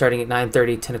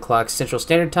 9:30, 10 o'clock Central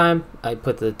Standard Time. I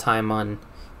put the time on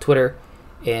Twitter,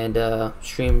 and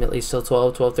stream at least till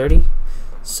 12:30.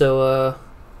 So,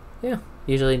 yeah,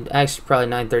 usually, actually probably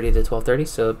 9:30 to 12:30,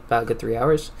 so about a good 3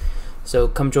 hours. So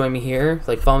come join me here,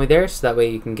 follow me there, so that way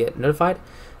you can get notified.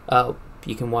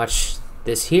 You can watch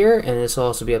this here, and this will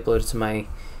also be uploaded to my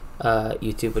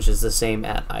YouTube, which is the same,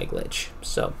 at iGlitch.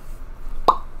 So,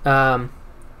 so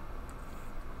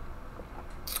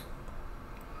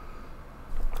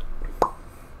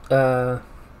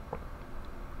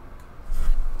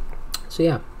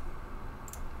yeah.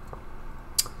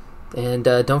 And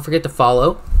don't forget to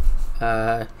follow.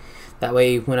 That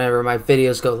way, whenever my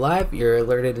videos go live, you're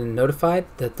alerted and notified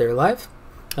that they're live.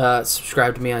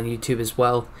 Subscribe to me on YouTube as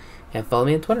well. And follow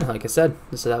me on Twitter, like I said,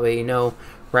 so that way you know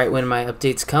right when my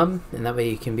updates come, and that way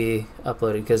you can be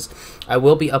uploaded, because I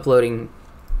will be uploading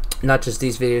not just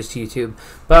these videos to YouTube,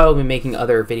 but I will be making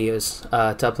other videos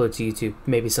to upload to YouTube.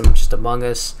 Maybe some just Among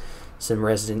Us, some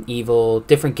Resident Evil,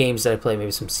 different games that I play,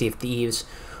 maybe some Sea of Thieves,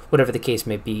 whatever the case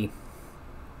may be.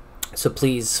 So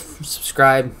please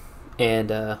subscribe, and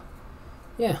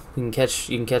yeah, you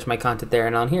can catch my content there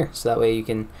and on here. So that way you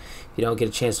can, if you don't get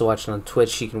a chance to watch it on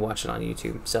Twitch, you can watch it on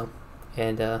YouTube. So,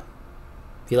 and if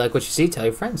you like what you see, tell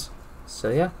your friends. So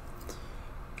yeah.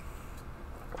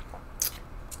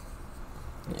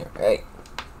 Alright.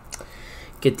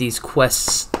 Get these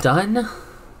quests done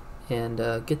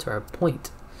and get to our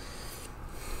point.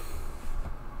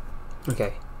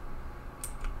 Okay.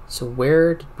 So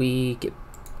where did we get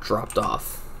dropped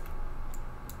off?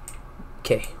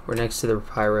 Okay, we're next to the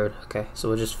High Road. Okay, so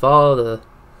we'll just follow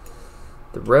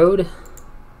the road.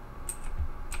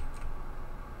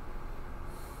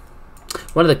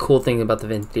 One of the cool things about the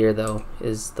Venthyr, though,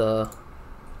 is I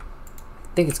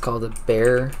think it's called a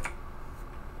bear.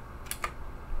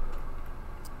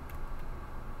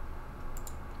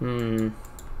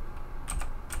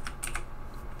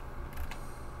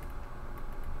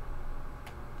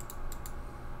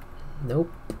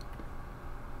 Nope.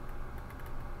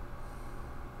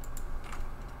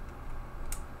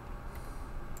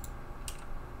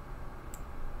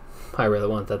 I really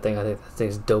want that thing. I think that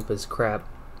thing's dope as crap.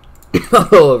 A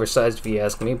little oversized if you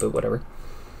ask me, but whatever.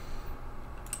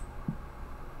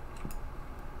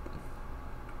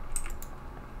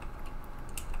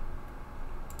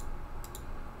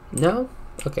 No?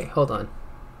 Okay, hold on.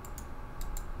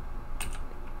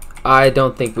 I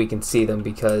don't think we can see them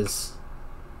because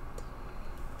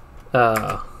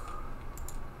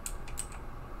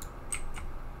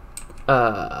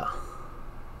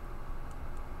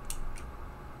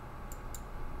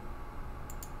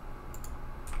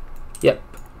yep,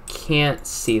 can't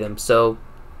see them. So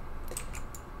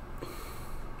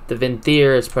the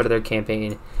Venthyr, as part of their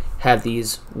campaign, have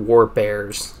these war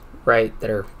bears, right, that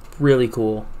are really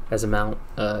cool as a mount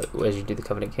as you do the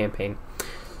Covenant campaign.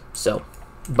 So,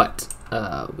 but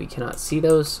we cannot see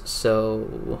those,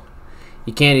 so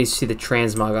you can't even see the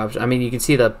transmog option. I mean, you can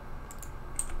see the,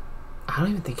 I don't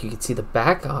even think you can see the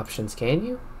back options, can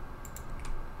you?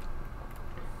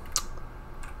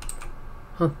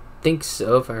 I don't think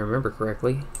so, if I remember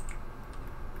correctly.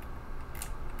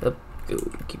 Oh,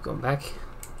 keep going back.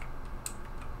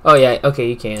 Oh yeah, okay,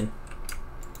 you can.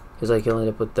 Because like you'll end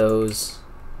up with those.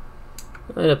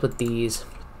 I'll end up with these.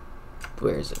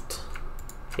 Where is it?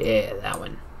 Yeah, that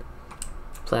one.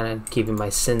 Plan on keeping my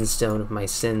sin stone of my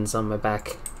sins on my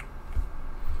back.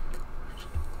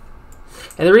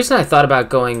 And the reason I thought about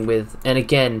going with, and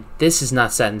again, this is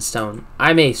not set in stone.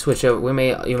 I may switch over.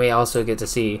 You may also get to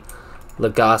see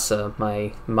Lagasa,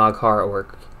 my Mag'har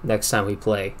orc, next time we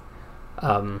play.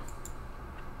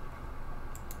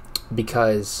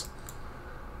 Because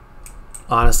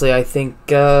honestly, I think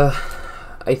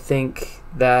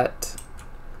that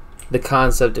the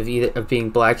concept of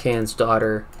being Blackhand's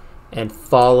daughter and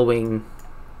following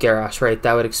Garrosh, right?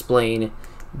 That would explain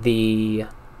the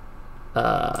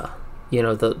you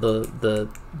know,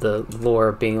 the lore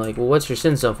of being like, well, what's your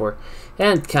sin stone for?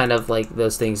 And kind of like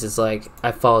those things is like,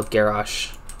 I followed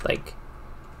Garrosh like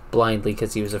blindly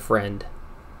because he was a friend,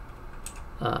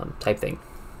 type thing.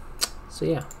 So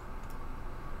yeah.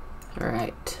 All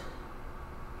right.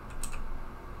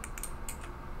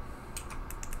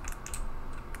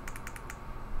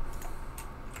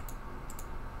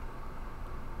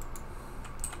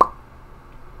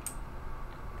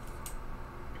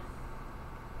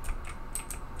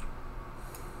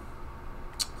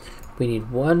 We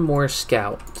need one more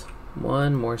scout.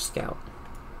 One more scout.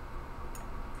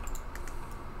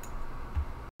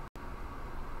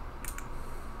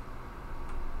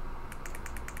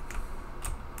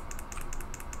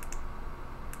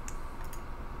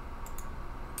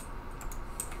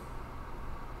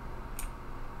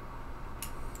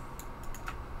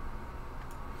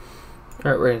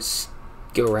 Alright, we're gonna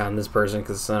go around this person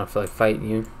because I don't feel like fighting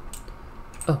you.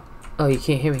 Oh, you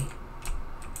can't hear me.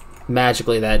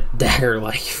 Magically, that dagger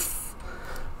like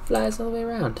flies all the way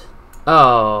around.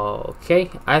 Oh, okay.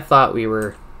 I thought we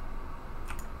were.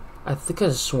 I think I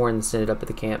was sworn this ended up at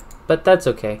the camp, but that's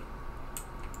okay.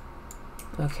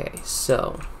 Okay,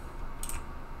 so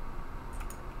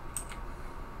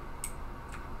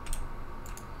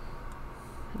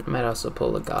I might also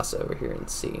pull Lagasa over here and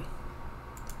see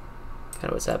kind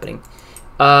of what's happening.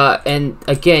 And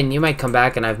again, you might come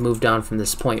back and I've moved on from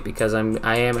this point because I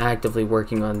am actively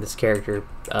working on this character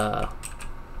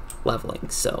leveling.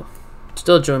 So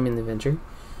still join me in the adventure.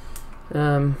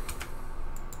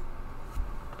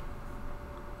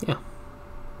 yeah.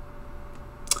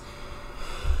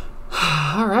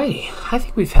 Alrighty, I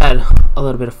think we've had a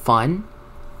little bit of fun.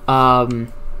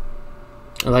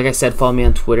 Like I said, follow me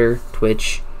on Twitter,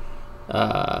 Twitch,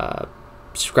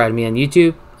 subscribe to me on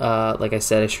YouTube. Like I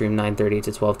said, I stream 9:30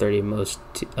 to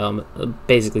 12:30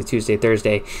 basically Tuesday,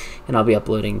 Thursday, and I'll be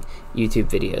uploading YouTube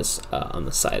videos on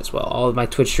the side as well. All of my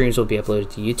Twitch streams will be uploaded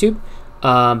to YouTube,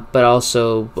 but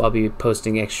also I'll be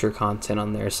posting extra content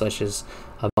on there, such as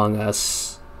Among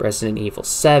Us, Resident Evil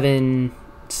 7,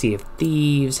 Sea of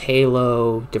Thieves,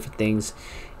 Halo, different things,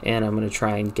 and I'm gonna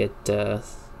try and get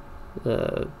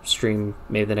stream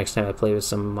maybe the next time I play with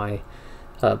some of my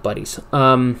buddies.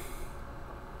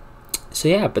 So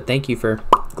yeah, but thank you for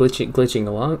glitching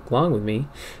along with me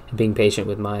and being patient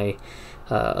with my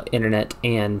internet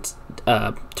and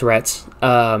Tourette's.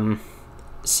 Yeah.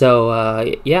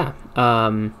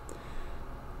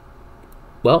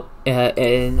 Well,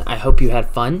 and I hope you had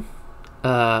fun.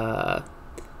 I'm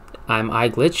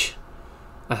iGlitch.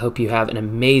 I hope you have an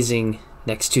amazing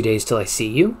next 2 days till I see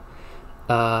you.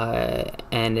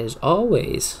 And as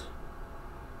always,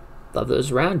 love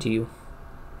those around you.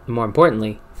 And more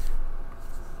importantly,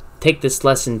 take this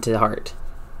lesson to heart.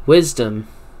 Wisdom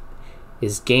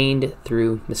is gained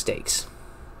through mistakes.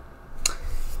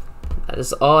 That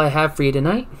is all I have for you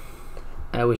tonight.